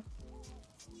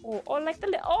 Oh, I like the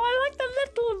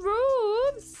little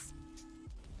roofs.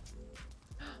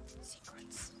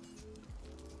 Secrets.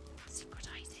 Secret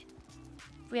hiding.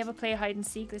 If we ever play hide and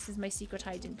seek, this is my secret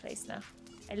hiding place now.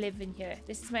 I live in here.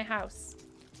 This is my house.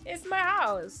 It's my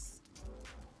house.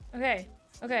 Okay.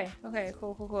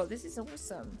 Cool. This is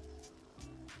awesome.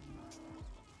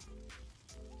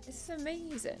 This is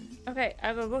amazing. Okay,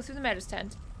 I'm gonna go through the Meadows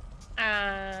tent.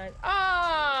 And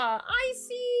I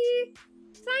see.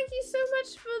 Thank you so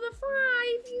much for the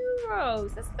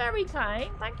 €5. That's very kind.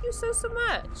 Thank you so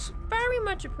much. Very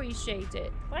much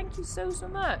appreciated. Thank you so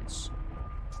much.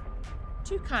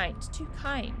 Too kind.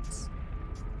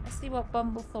 Let's see what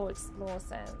Bumblethorpe Explore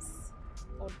says.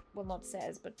 Or, well, not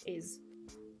says, but is.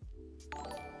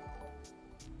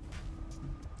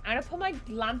 I'm gonna put my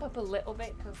lamp up a little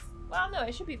bit because, well, no,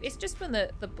 it should be. It's just when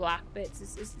the black bits.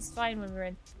 It's fine when we're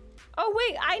in. Oh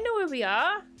wait, I know where we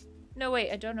are. No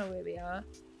wait, I don't know where we are.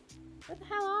 Where the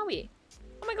hell are we?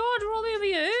 Oh my god, we're all the way over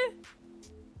here.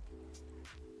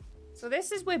 So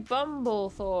this is where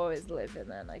Bumblethorpe is living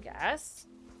then, I guess.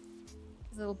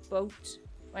 His little boat.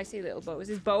 When I say little boat, it's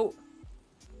his boat.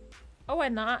 Oh,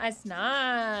 and that's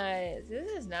nice. This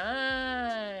is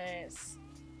nice.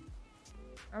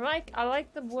 I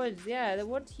like the woods. Yeah, the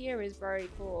wood here is very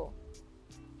cool.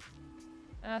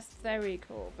 That's very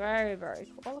cool. Very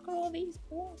cool. Oh, look at all these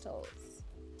portals.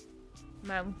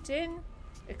 Mountain.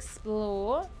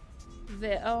 Explore.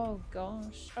 Oh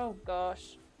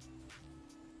gosh.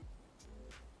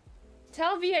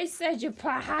 Tell me I said your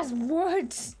pa has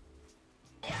wood.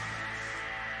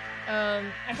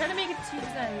 I'm trying to make it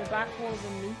 2% in the back wall of the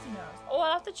meeting house. Oh,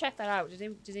 I'll have to check that out.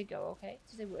 Did they go okay?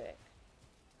 Did they work?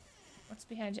 What's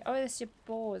behind you? Oh, there's your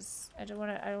boars. I don't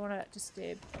wanna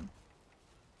disturb them.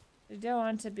 I don't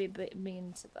want to be a bit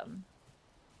mean to them.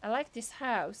 I like this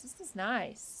house. This is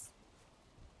nice.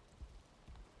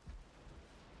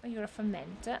 Oh, you got a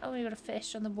fermenter. Oh, you got a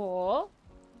fish on the wall.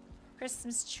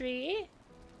 Christmas tree.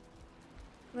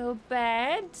 Little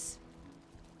bed.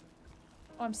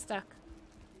 Oh, I'm stuck.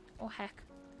 Oh, heck.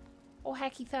 Oh,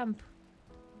 hecky thump.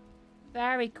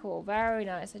 Very cool. Very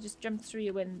nice. I just jumped through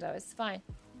your window. It's fine.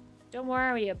 Don't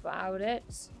worry about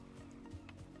it.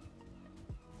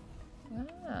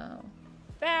 Wow.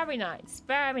 Very nice.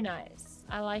 Very nice.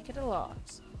 I like it a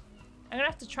lot. I'm gonna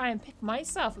have to try and pick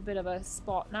myself a bit of a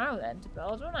spot now then to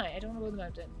build, don't I? I don't want to go to the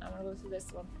mountain. I want to go through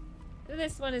this one. So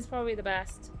this one is probably the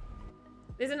best.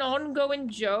 There's an ongoing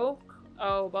joke.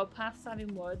 Oh, about paths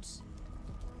having wood.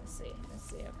 Let's see. Let's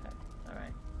see. Okay.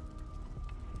 Alright.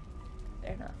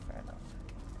 Fair enough. Fair enough.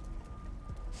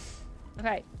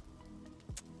 Okay.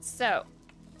 So.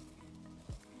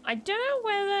 I don't know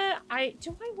whether I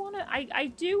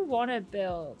do want to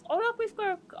build. Oh look, we've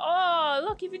got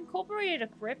look, you've incorporated a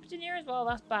crypt in here as well.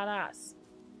 That's badass.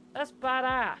 That's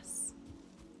badass.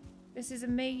 This is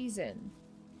amazing.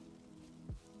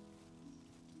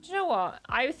 Do you know what?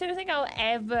 I don't think I'll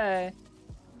ever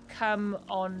come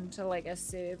on to like a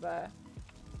server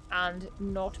and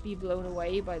not be blown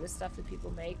away by the stuff that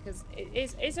people make, because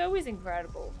it's always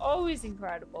incredible. Always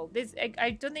incredible.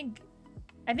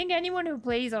 I think anyone who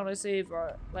plays on a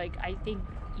server, like, I think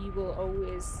you will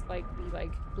always, like, be,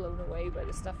 like, blown away by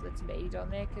the stuff that's made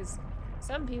on there, because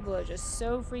some people are just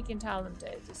so freaking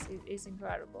talented. It's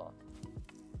incredible.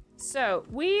 So,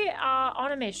 we are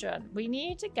on a mission. We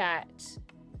need to get,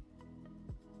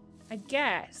 I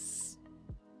guess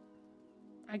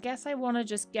I want to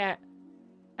just get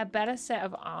a better set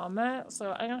of armor.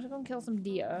 So, I'm going to go and kill some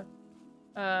deer.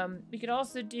 We could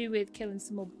also do with killing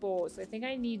some more boars. So I think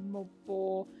I need more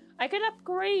boar. I could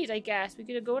upgrade, I guess. We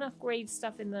could go and upgrade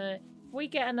stuff in the... If we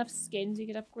get enough skins, we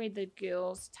could upgrade the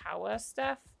girls' tower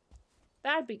stuff.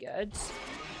 That'd be good.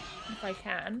 If I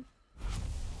can.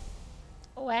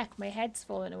 Oh, heck, my head's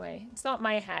falling away. It's not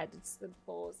my head, it's the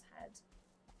boar's head.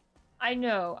 I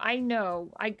know.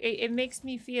 It makes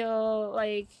me feel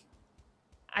like...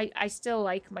 I still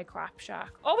like my crap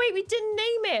shack. Oh, wait, we didn't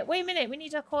name it. Wait a minute. We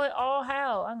need to call it All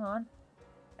Hell. Hang on.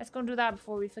 Let's go and do that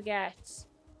before we forget.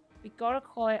 We gotta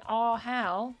call it All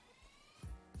Hell.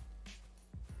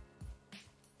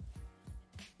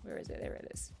 Where is it? There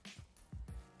it is.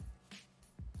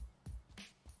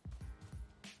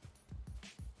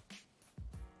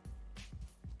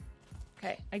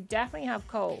 Okay, I definitely have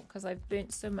coal because I've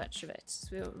burnt so much of it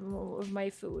with my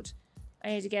food.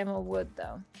 I need to get more wood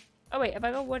though. Oh wait, have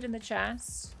I got wood in the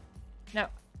chest? No.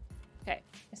 Okay,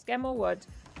 let's get more wood.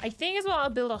 I think as well I'll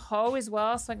build a hoe as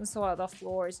well so I can sort out the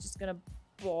floor. It's just gonna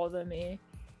bother me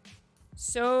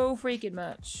so freaking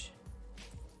much.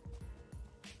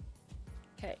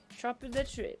 Okay, chopping the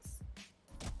trees.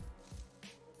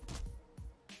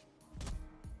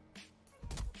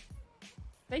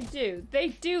 They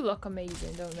do look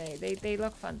amazing, don't they? They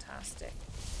look fantastic.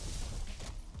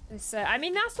 I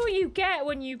mean, that's what you get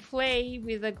when you play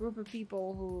with a group of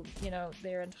people who, you know,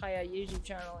 their entire YouTube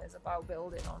channel is about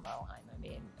building on Valheim. I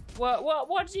mean,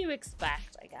 what do you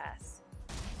expect, I guess?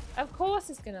 Of course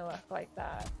it's gonna look like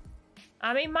that.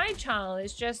 I mean, my channel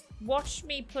is just watch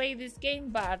me play this game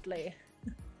badly.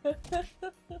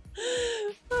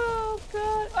 Oh,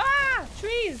 God. Ah!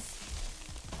 Trees!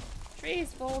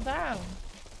 Trees fall down.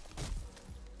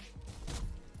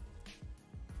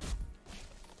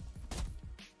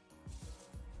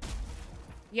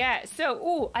 Yeah,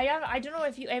 so, I don't know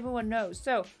if everyone knows.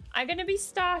 So, I'm going to be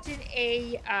starting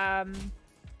a,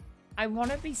 I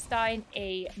want to be starting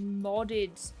a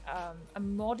modded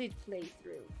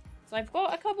playthrough. So, I've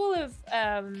got a couple of,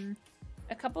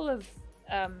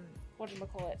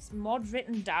 whatchamacallits, mods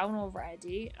written down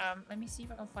already. Let me see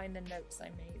if I can find the notes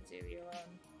I made earlier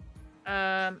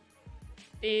on.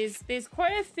 There's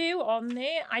quite a few on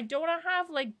there. I don't want to have,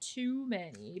 like, too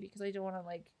many because I don't want to,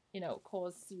 like, you know,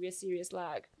 cause serious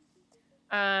lag.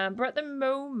 But at the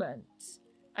moment,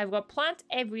 I've got plant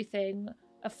everything,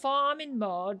 a farming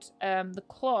mod, the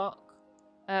clock,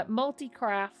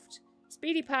 multi-craft,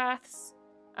 speedy paths,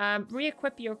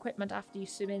 re-equip your equipment after you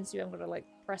swim in, so I'm gonna like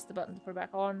press the button to put it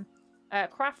back on.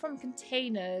 Craft from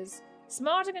containers,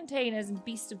 smarter containers, and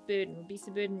beast of burden. Beast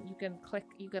of burden, you can click,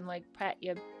 you can like pet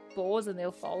your boars and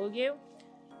they'll follow you.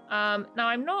 Now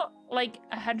I'm not like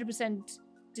 100%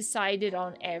 decided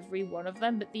on every one of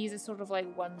them, but these are sort of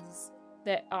like ones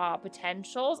that are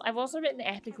potentials. I've also written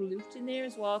epic loot in there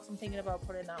as well, because I'm thinking about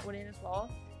putting that one in as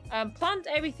well. Plant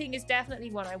everything is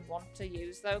definitely one I want to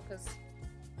use though, because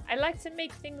I like to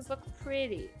make things look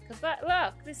pretty. Because that,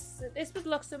 look, this would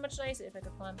look so much nicer if I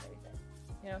could plant everything,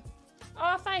 you know?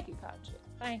 Oh, thank you, Patrick.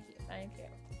 Thank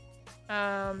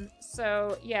you.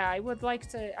 So yeah, I would like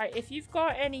to, if you've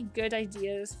got any good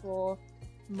ideas for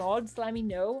mods, let me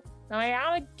know. Now I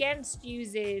am against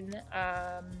using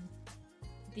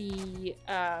the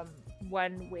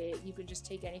one where you can just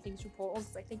take anything through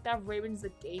portals. I think that ruins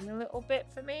the game a little bit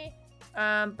for me.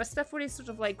 But stuff really sort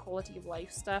of like quality of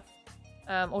life stuff,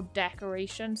 or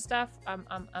decoration stuff,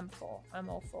 I'm for. I'm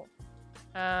all for.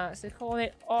 So call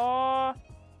it Oh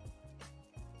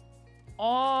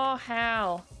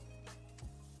Hell.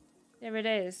 There it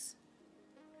is.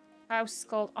 House is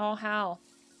called Oh Hell.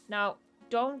 Now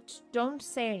don't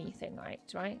say anything, right?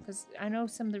 Because I know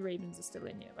some of the ravens are still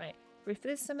in here, right? But if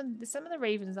there's some of the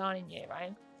ravens aren't in here,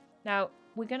 right? Now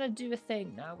we're gonna do a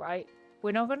thing now, right?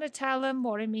 We're not gonna tell them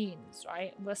what it means,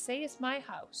 right? We'll say it's my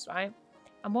house, right?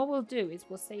 And what we'll do is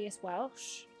we'll say it's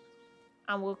Welsh,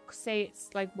 and we'll say it's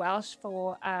like Welsh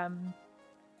for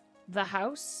the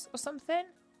house or something.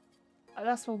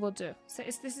 That's what we'll do. So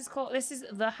this is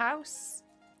the house.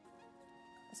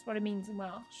 That's what it means in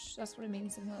Welsh. That's what it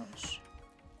means in Welsh.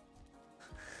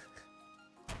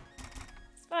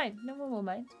 It's fine. No one will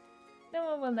mind. No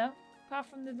one will know. Apart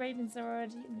from the ravens that are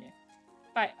already in here.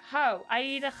 Right, hoe. I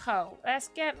need a hoe. Let's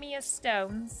get me a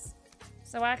stones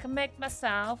so I can make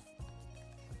myself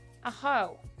a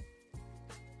hoe.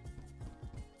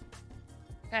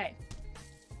 Okay.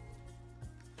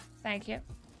 Thank you.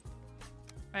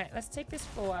 Right, let's take this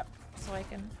floor up so I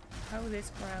can hoe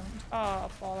this ground. Oh,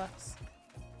 bollocks.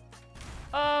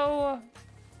 Oh,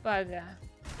 bugger.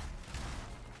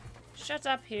 Shut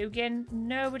up, Hugin.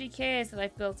 Nobody cares that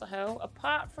I've built a hoe,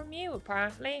 apart from you,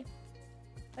 apparently.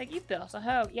 Like, you built a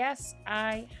hoe. Yes,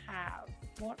 I have.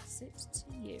 What's it to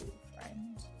you,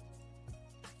 friend?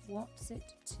 What's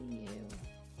it to you?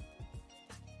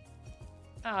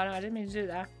 Oh, no, I didn't mean to do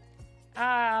that.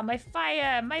 Ah, my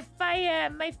fire! My fire!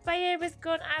 My fire has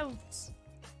gone out!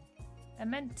 I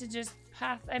meant to just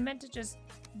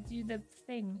do the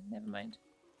thing. Never mind.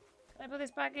 Can I put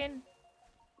this back in?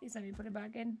 Please let me put it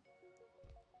back in.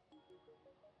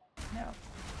 No.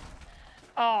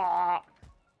 Ah.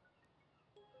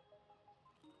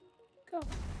 Go.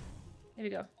 There we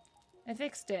go. I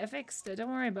fixed it. I fixed it.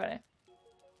 Don't worry about it.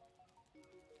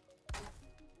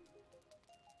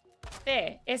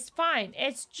 There. It's fine.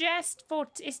 It's just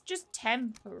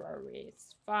temporary.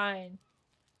 It's fine.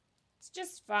 It's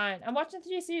just fine. I'm watching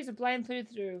 3 series of Blind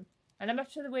through. And I'm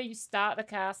up to the way you start the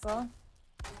castle.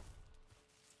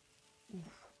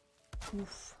 Oof.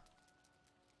 Oof.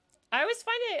 I always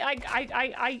find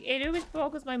it, it always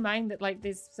boggles my mind that, like,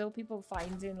 there's still people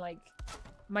finding, like,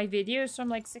 my videos from,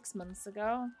 like, 6 months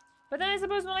ago. But then I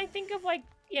suppose when I think of, like,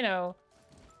 you know,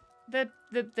 the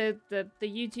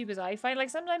YouTubers I find, like,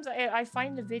 sometimes I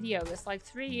find a video that's, like,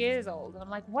 3 years old, and I'm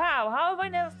like, wow, how have I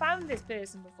never found this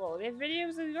person before? Their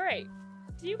videos are great.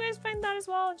 Do you guys find that as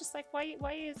well? Just, like, why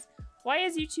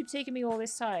is YouTube taking me all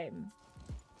this time?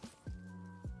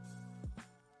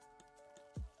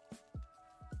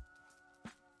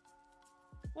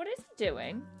 What is he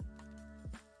doing?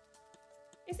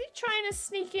 Is he trying to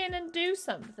sneak in and do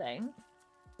something?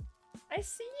 I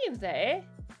see you there.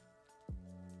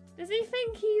 Does he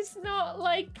think he's not,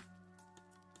 like,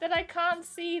 that I can't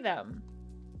see them?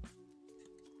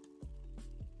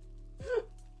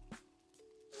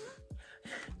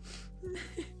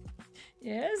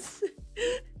 Yes?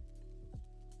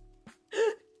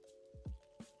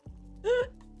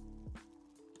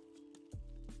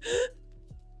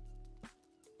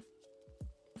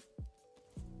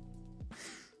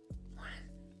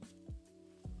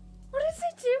 What is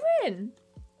he doing?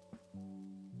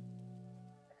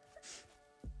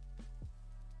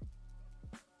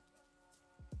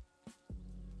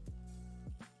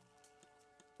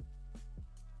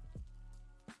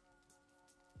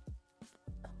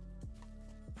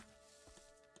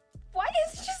 Why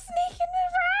is he just sneaking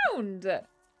around?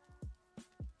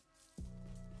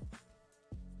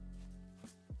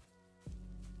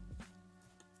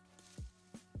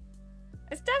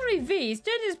 It's definitely V. He's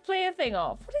doing his player thing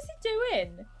off. What is he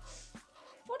doing?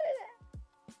 What is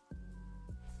it?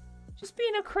 Just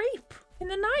being a creep in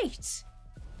the night.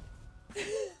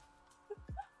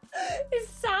 Is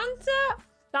Santa?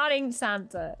 That ain't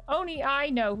Santa. Only I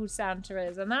know who Santa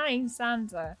is, and that ain't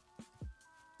Santa.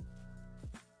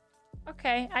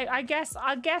 Okay, I guess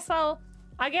I'll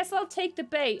take the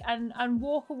bait and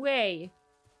walk away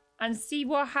and see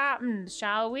what happens,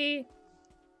 shall we?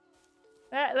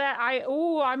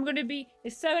 I'm gonna be,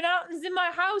 if something happens in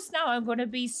my house now, I'm gonna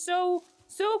be so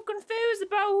confused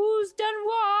about who's done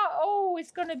what. Oh,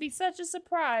 it's gonna be such a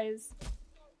surprise.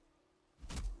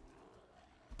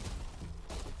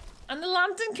 And the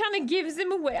lantern kind of gives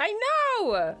him away. I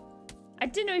know! I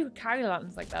didn't know you could carry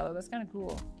lanterns like that though. That's kind of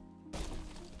cool.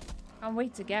 Can't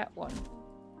wait to get one.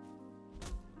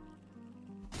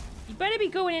 You better be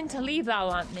going in to leave that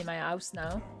lantern in my house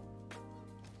now.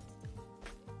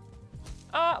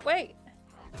 Oh, wait.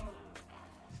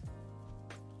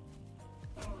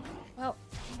 Well,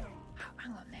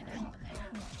 hang on then.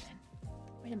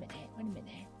 Wait a minute.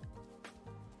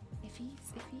 If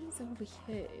he's over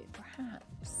here,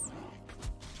 perhaps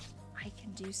I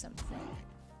can do something.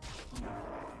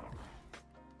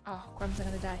 Oh, Grum's are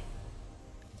gonna die.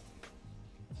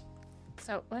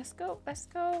 So let's go.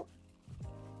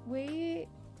 We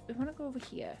want to go over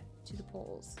here to the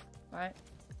portals, right?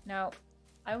 Now,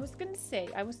 I was gonna say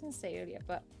earlier,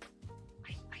 but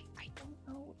I don't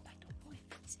know. I don't know if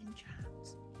it's in chat.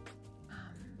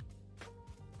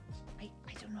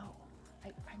 I don't know.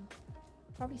 I'm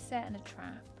probably setting a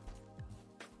trap.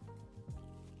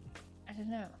 I don't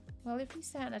know. Well, if he's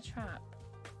setting a trap,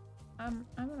 I'm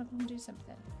gonna go and do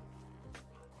something.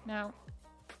 Now,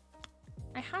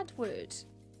 I had word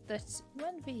that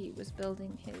when V was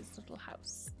building his little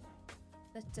house,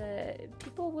 that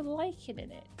people were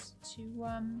likening it to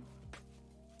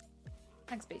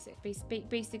thanks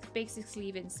basics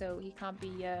leaving, so he can't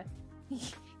be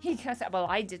he can't say, well,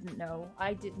 I didn't know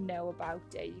about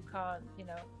it. You can't, you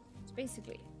know. So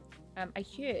basically, I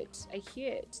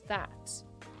heard that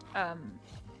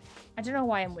I don't know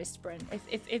why I'm whispering.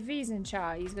 If V's in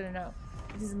charge, he's gonna know.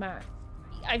 It doesn't matter.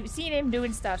 I've seen him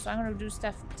doing stuff, so I'm gonna do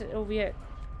stuff over here.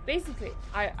 Basically,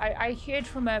 I heard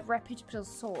from a reputable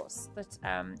source that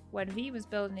when V was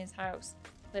building his house,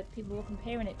 that people were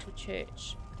comparing it to a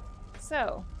church.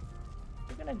 So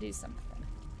we're gonna do something.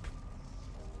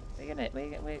 We're gonna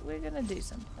do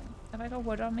something. Have I got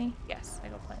wood on me? Yes, I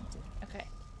got plenty. Okay.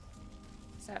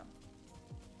 So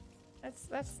let's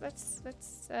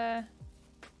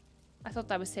I thought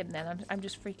that was him then. I'm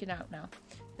just freaking out now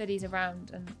that he's around,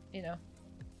 and you know.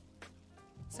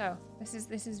 So this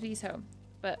is V's home.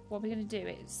 But what we're gonna do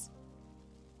is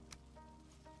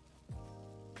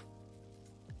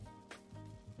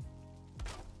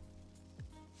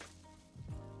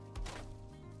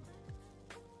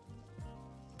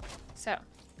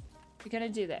we're gonna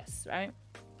do this, right?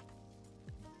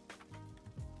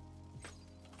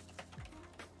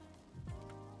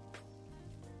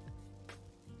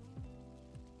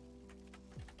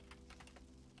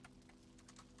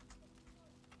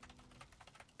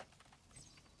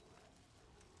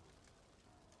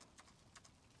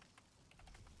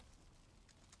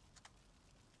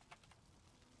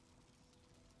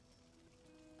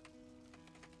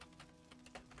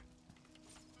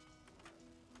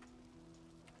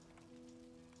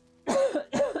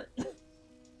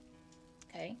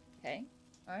 Okay.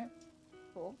 Alright.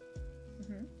 Cool.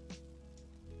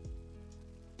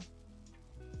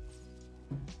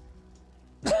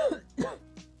 I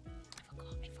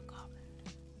forgot.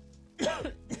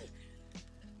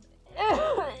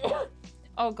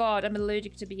 Oh god, I'm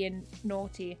allergic to being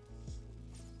naughty.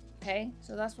 Okay,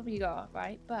 so that's what we got,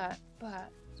 right? But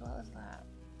as well as that.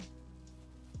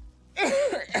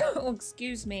 Oh,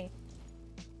 excuse me.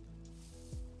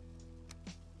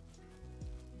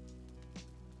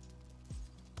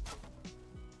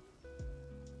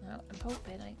 I'm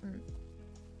hoping I can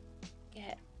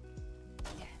get.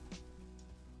 Yeah.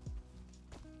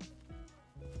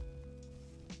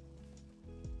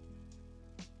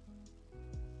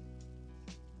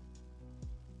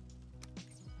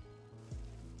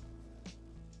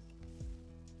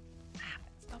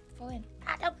 Stop falling.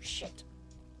 Oh shit.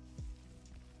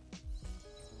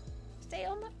 Stay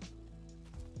on the.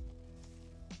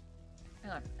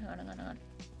 Hang on.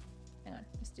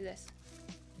 Let's do this.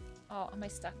 Oh, am I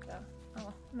stuck though?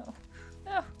 Oh, no.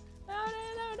 No.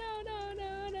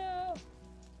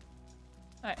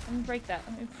 Alright, let me break that.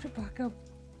 Let me put it back up.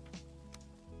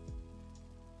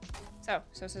 So.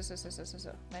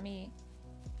 Let me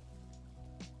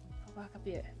go back up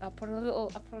here. I'll put a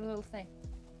little thing.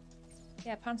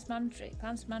 Yeah, pants mandatory.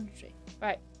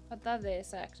 Right, put that there a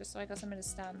sec, just so I got something to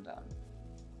stand on.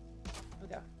 There we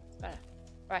go. It's better.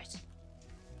 Right.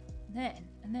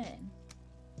 And then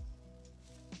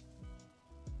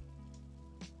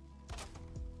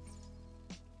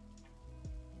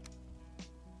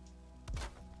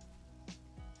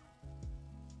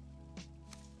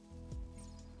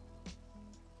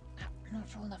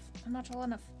I'm not tall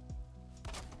enough.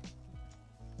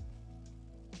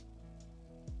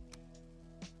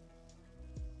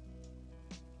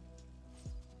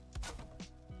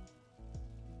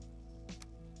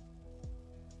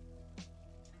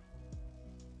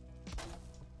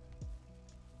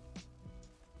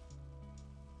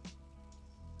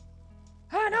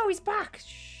 Oh no, he's back!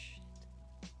 Shit.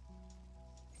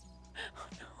 Oh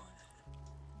no.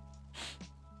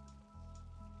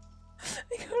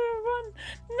 I gotta run. run.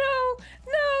 No,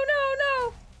 no, no,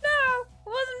 no, no. It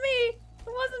wasn't me.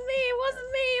 It wasn't me. It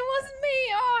wasn't me. It wasn't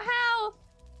me. Oh, hell.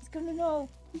 He's gonna know.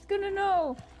 He's gonna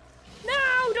know.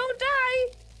 No, don't die.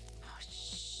 Oh,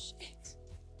 shit.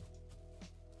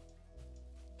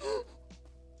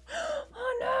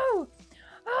 Oh, no.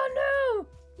 Oh, no.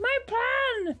 My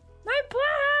plan. My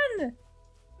plan.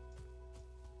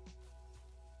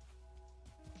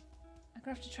 I'm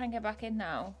gonna have to try and get back in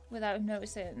now without him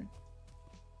noticing.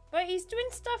 But he's doing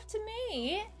stuff to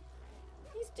me.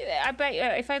 He's doing. I bet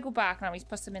if I go back now, he's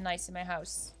put something nice in my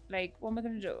house. Like, what am I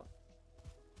gonna do?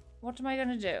 What am I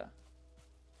gonna do?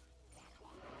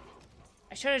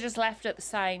 I should have just left at the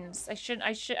signs. I should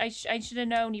have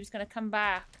known he was gonna come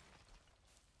back.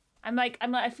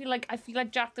 I feel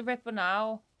like Jack the Ripper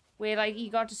now, where like he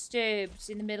got disturbed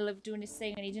in the middle of doing his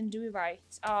thing and he didn't do it right.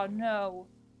 Oh no.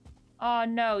 Oh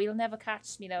no, he'll never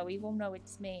catch me though. He won't know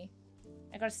it's me.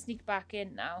 I gotta sneak back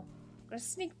in now. Gotta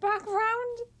sneak back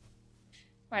round.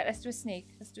 Right, let's do a sneak.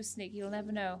 Let's do a sneak. He'll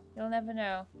never know. He'll never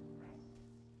know.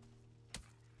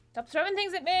 Stop throwing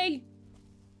things at me!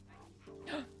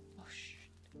 Oh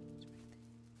shit.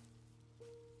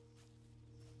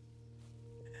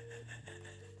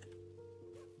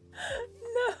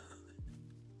 No!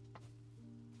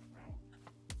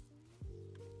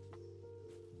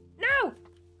 No!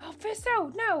 Oh,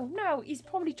 Fisto! No, no! He's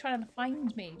probably trying to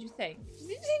find me, do you think?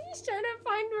 He's trying to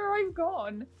find where I've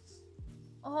gone.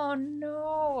 Oh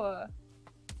no!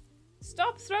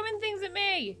 Stop throwing things at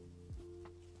me!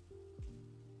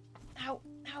 No,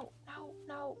 no, no,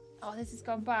 no. Oh, this has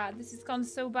gone bad. This has gone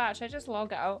so bad. Should I just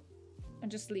log out and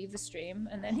just leave the stream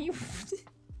and then he...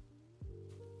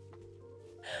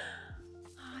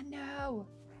 Oh no!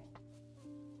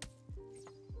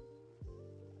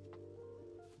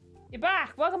 You're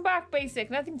back. Welcome back, Basic.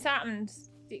 Nothing's happened.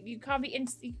 You can't be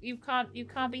you can't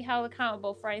be held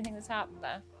accountable for anything that's happened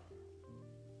there.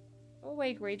 Go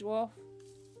away, Grey Dwarf.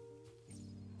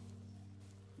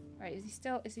 Right,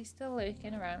 is he still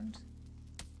lurking around?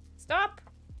 Stop!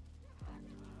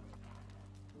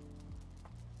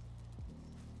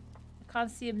 I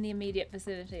can't see him in the immediate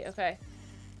vicinity. Okay.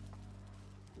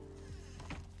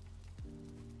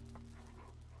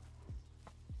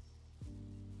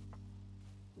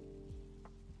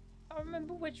 I don't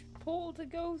remember which portal to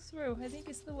go through. I think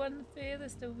it's the one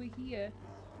furthest over here.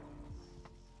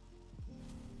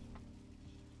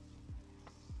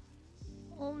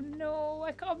 Oh no,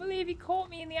 I can't believe he caught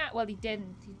me in the act. Well, he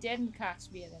didn't. He didn't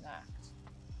catch me in an act.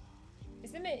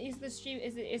 Is the stream,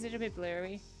 is it a bit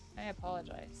blurry? I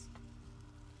apologize.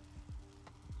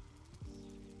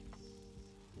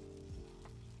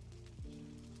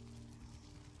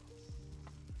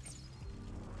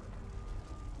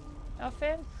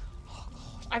 Nothing? Oh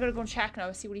god, I gotta go and check now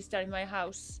and see what he's done in my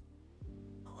house.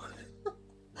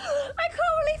 I can't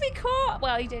believe he caught.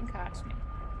 Well, he didn't catch me.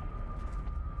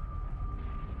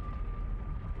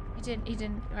 He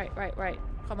didn't. Right.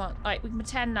 Come on. Right, we can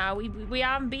pretend now. We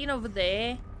haven't been over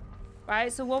there.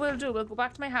 Right, so what we'll do, we'll go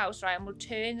back to my house, right, and we'll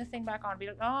turn the thing back on and be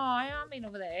like, oh, I haven't been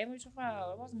over there. What are you talking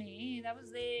about? It wasn't me. That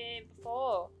was there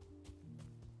before.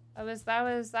 That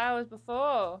was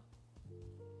before.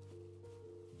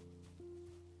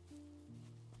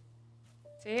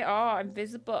 See, oh, I'm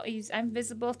visible. I'm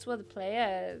visible to other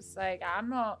players. Like, I'm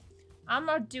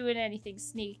not doing anything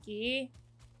sneaky.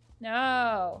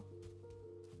 No.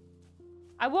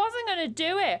 I wasn't gonna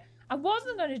do it. I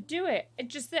wasn't gonna do it. It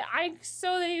just that I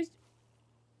saw that he was.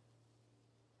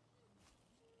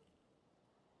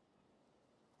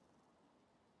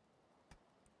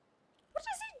 What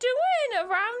is he doing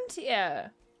around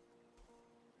here?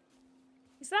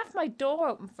 He's left my door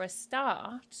open for a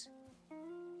start.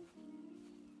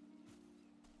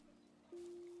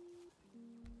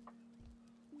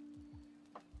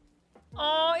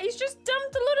 Oh, he's just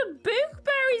dumped a lot of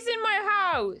bookberries in my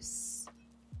house.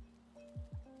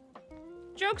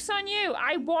 Joke's on you.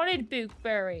 I wanted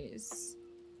bookberries.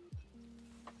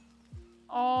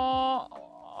 Oh,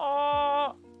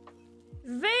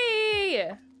 V.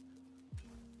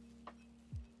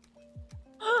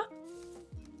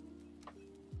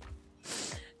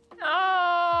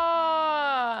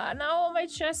 Oh, now all my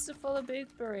chests are full of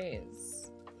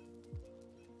bookberries.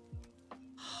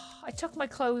 I took my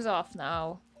clothes off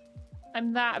now.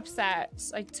 I'm that upset.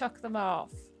 I took them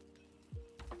off.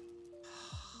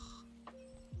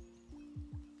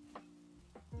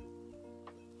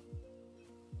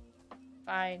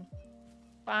 Fine.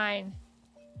 Fine.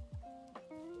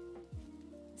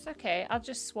 It's okay. I'll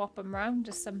just swap them around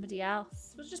to somebody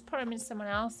else. We'll just put them in someone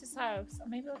else's house. Or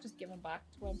maybe I'll just give them back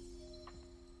to him.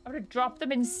 I would have dropped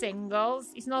them in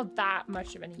singles. He's not that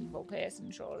much of an evil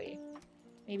person, surely.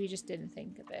 Maybe you just didn't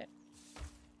think of it.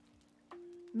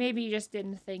 Maybe you just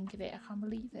didn't think of it. I can't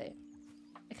believe it.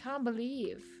 I can't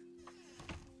believe.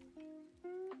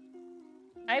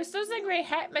 I was so angry I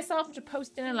hit myself into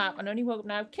posting a lap and only woke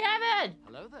now. Kevin!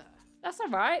 Hello there. That's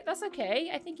alright. That's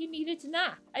okay. I think you needed a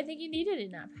nap. I think you needed a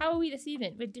nap. How are we this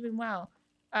evening? We're doing well.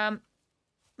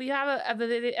 We have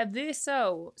a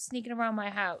Verso sneaking around my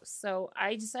house. So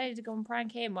I decided to go and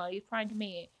prank him while he pranked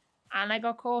me. And I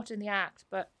got caught in the act.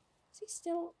 But is he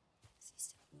still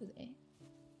over there?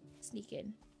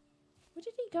 Sneaking. Where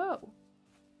did he go?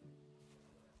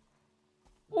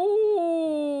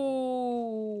 Ooh.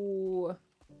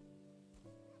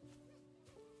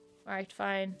 Right,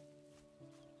 fine.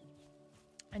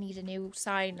 I need a new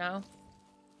sign now.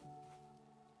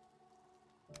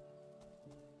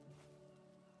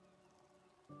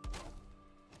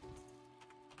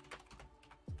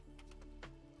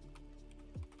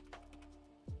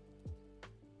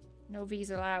 No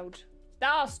V's allowed.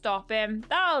 That'll stop him.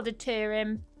 That'll deter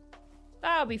him.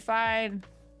 That'll be fine.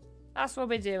 That's what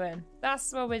we're doing.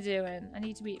 That's what we're doing. I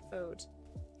need to eat food.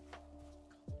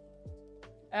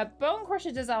 Bone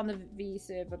Crusher does on the V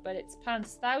server, but it's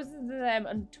pants thousands of them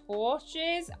and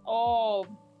torches. Oh,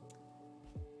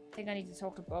 I think I need to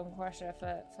talk to Bone Crusher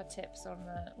for tips on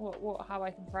how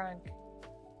I can prank.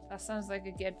 That sounds like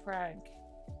a good prank.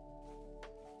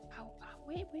 Oh,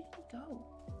 wait, where did he go?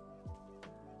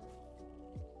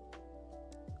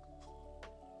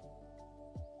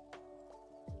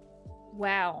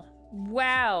 Wow.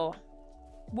 Wow.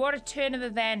 What a turn of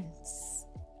events.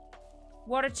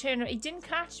 What a turn. He didn't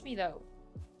catch me, though.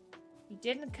 He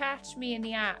didn't catch me in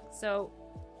the act. So,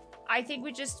 I think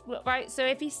we just... Right, so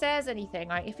if he says anything,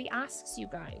 right, if he asks you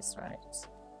guys, right...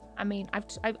 I mean,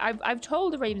 I've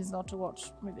told the Ravens not to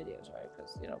watch my videos, right?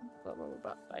 Because, you know, blah, blah, blah,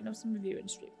 blah. I know some review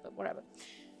industry, but whatever.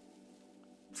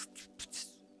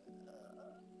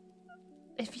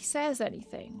 If he says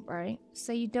anything, right?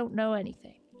 Say you don't know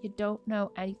anything. You don't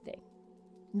know anything.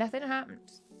 Nothing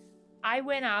happened. I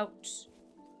went out.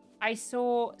 I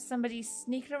saw somebody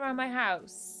sneaking around my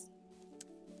house.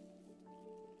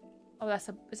 Oh,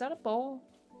 is that a ball?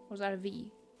 Or is that a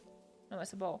V? No,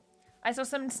 it's a ball. I saw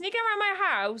someone sneaking around my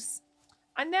house.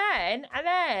 And then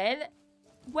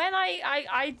when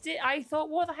I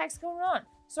thought, what the heck's going on?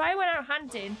 So I went out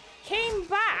hunting, came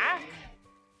back,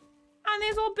 and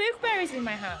there's all bookberries in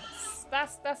my house.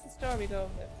 That's the story we're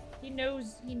going with. He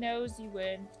knows you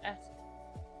weren't at...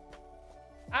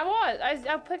 I was.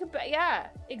 I'll pick a... Yeah,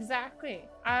 exactly.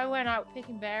 I went out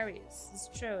picking berries. It's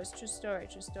true. It's true story.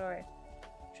 True story.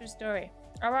 True story.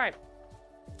 All right.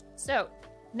 So,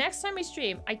 next time we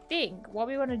stream, I think what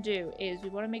we want to do is we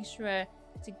want to make sure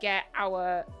to get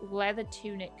our leather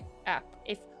tunic up.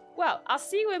 Well, I'll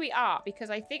see where we are because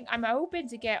I think I'm hoping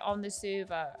to get on the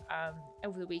server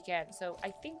over the weekend. So I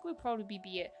think we'll probably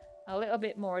be a little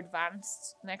bit more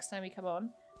advanced next time we come on.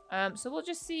 So we'll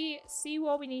just see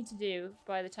what we need to do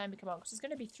by the time we come on, because it's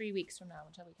going to be 3 weeks from now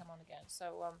until we come on again.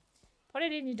 So put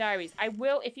it in your diaries. I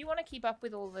will, if you want to keep up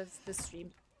with all the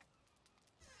streams.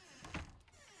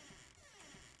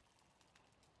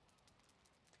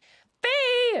 B!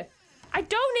 I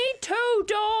don't need 2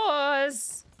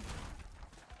 doors!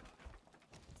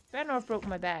 Better not have broken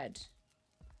my bed.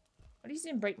 At least it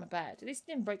didn't break my bed. At least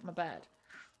it didn't break my bed.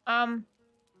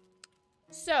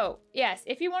 So, yes,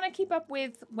 if you want to keep up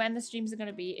with when the streams are going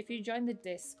to be, if you join the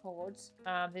Discord,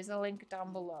 there's a link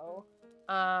down below.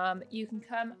 You can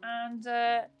come and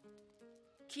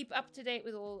keep up to date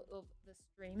with all of the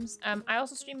streams. I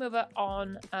also stream over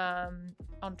on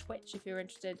Twitch if you're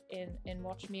interested in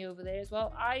watching me over there as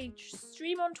well. I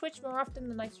stream on Twitch more often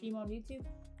than I stream on YouTube.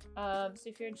 So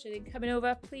if you're interested in coming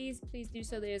over, please do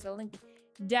so. There's a link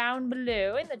down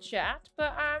below in the chat.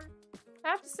 But I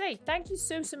have to say, thank you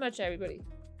so much, everybody.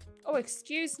 Oh,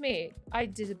 excuse me. I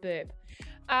did a burp.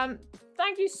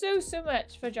 Thank you so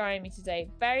much for joining me today.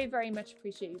 Very, very much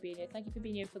appreciate you being here. Thank you for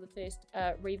being here for the first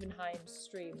Ravenheim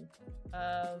stream.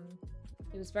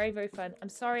 It was very, very fun. I'm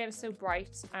sorry I was so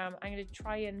bright. I'm going to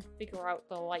try and figure out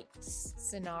the lights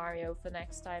scenario for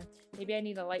next time. Maybe I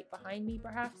need a light behind me,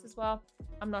 perhaps, as well.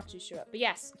 I'm not too sure. But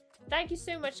yes, thank you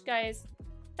so much, guys.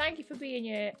 Thank you for being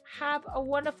here. Have a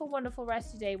wonderful, wonderful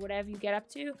rest of your day, whatever you get up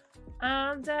to.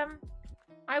 And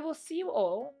I will see you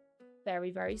all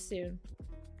very, very soon.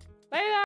 Bye, guys.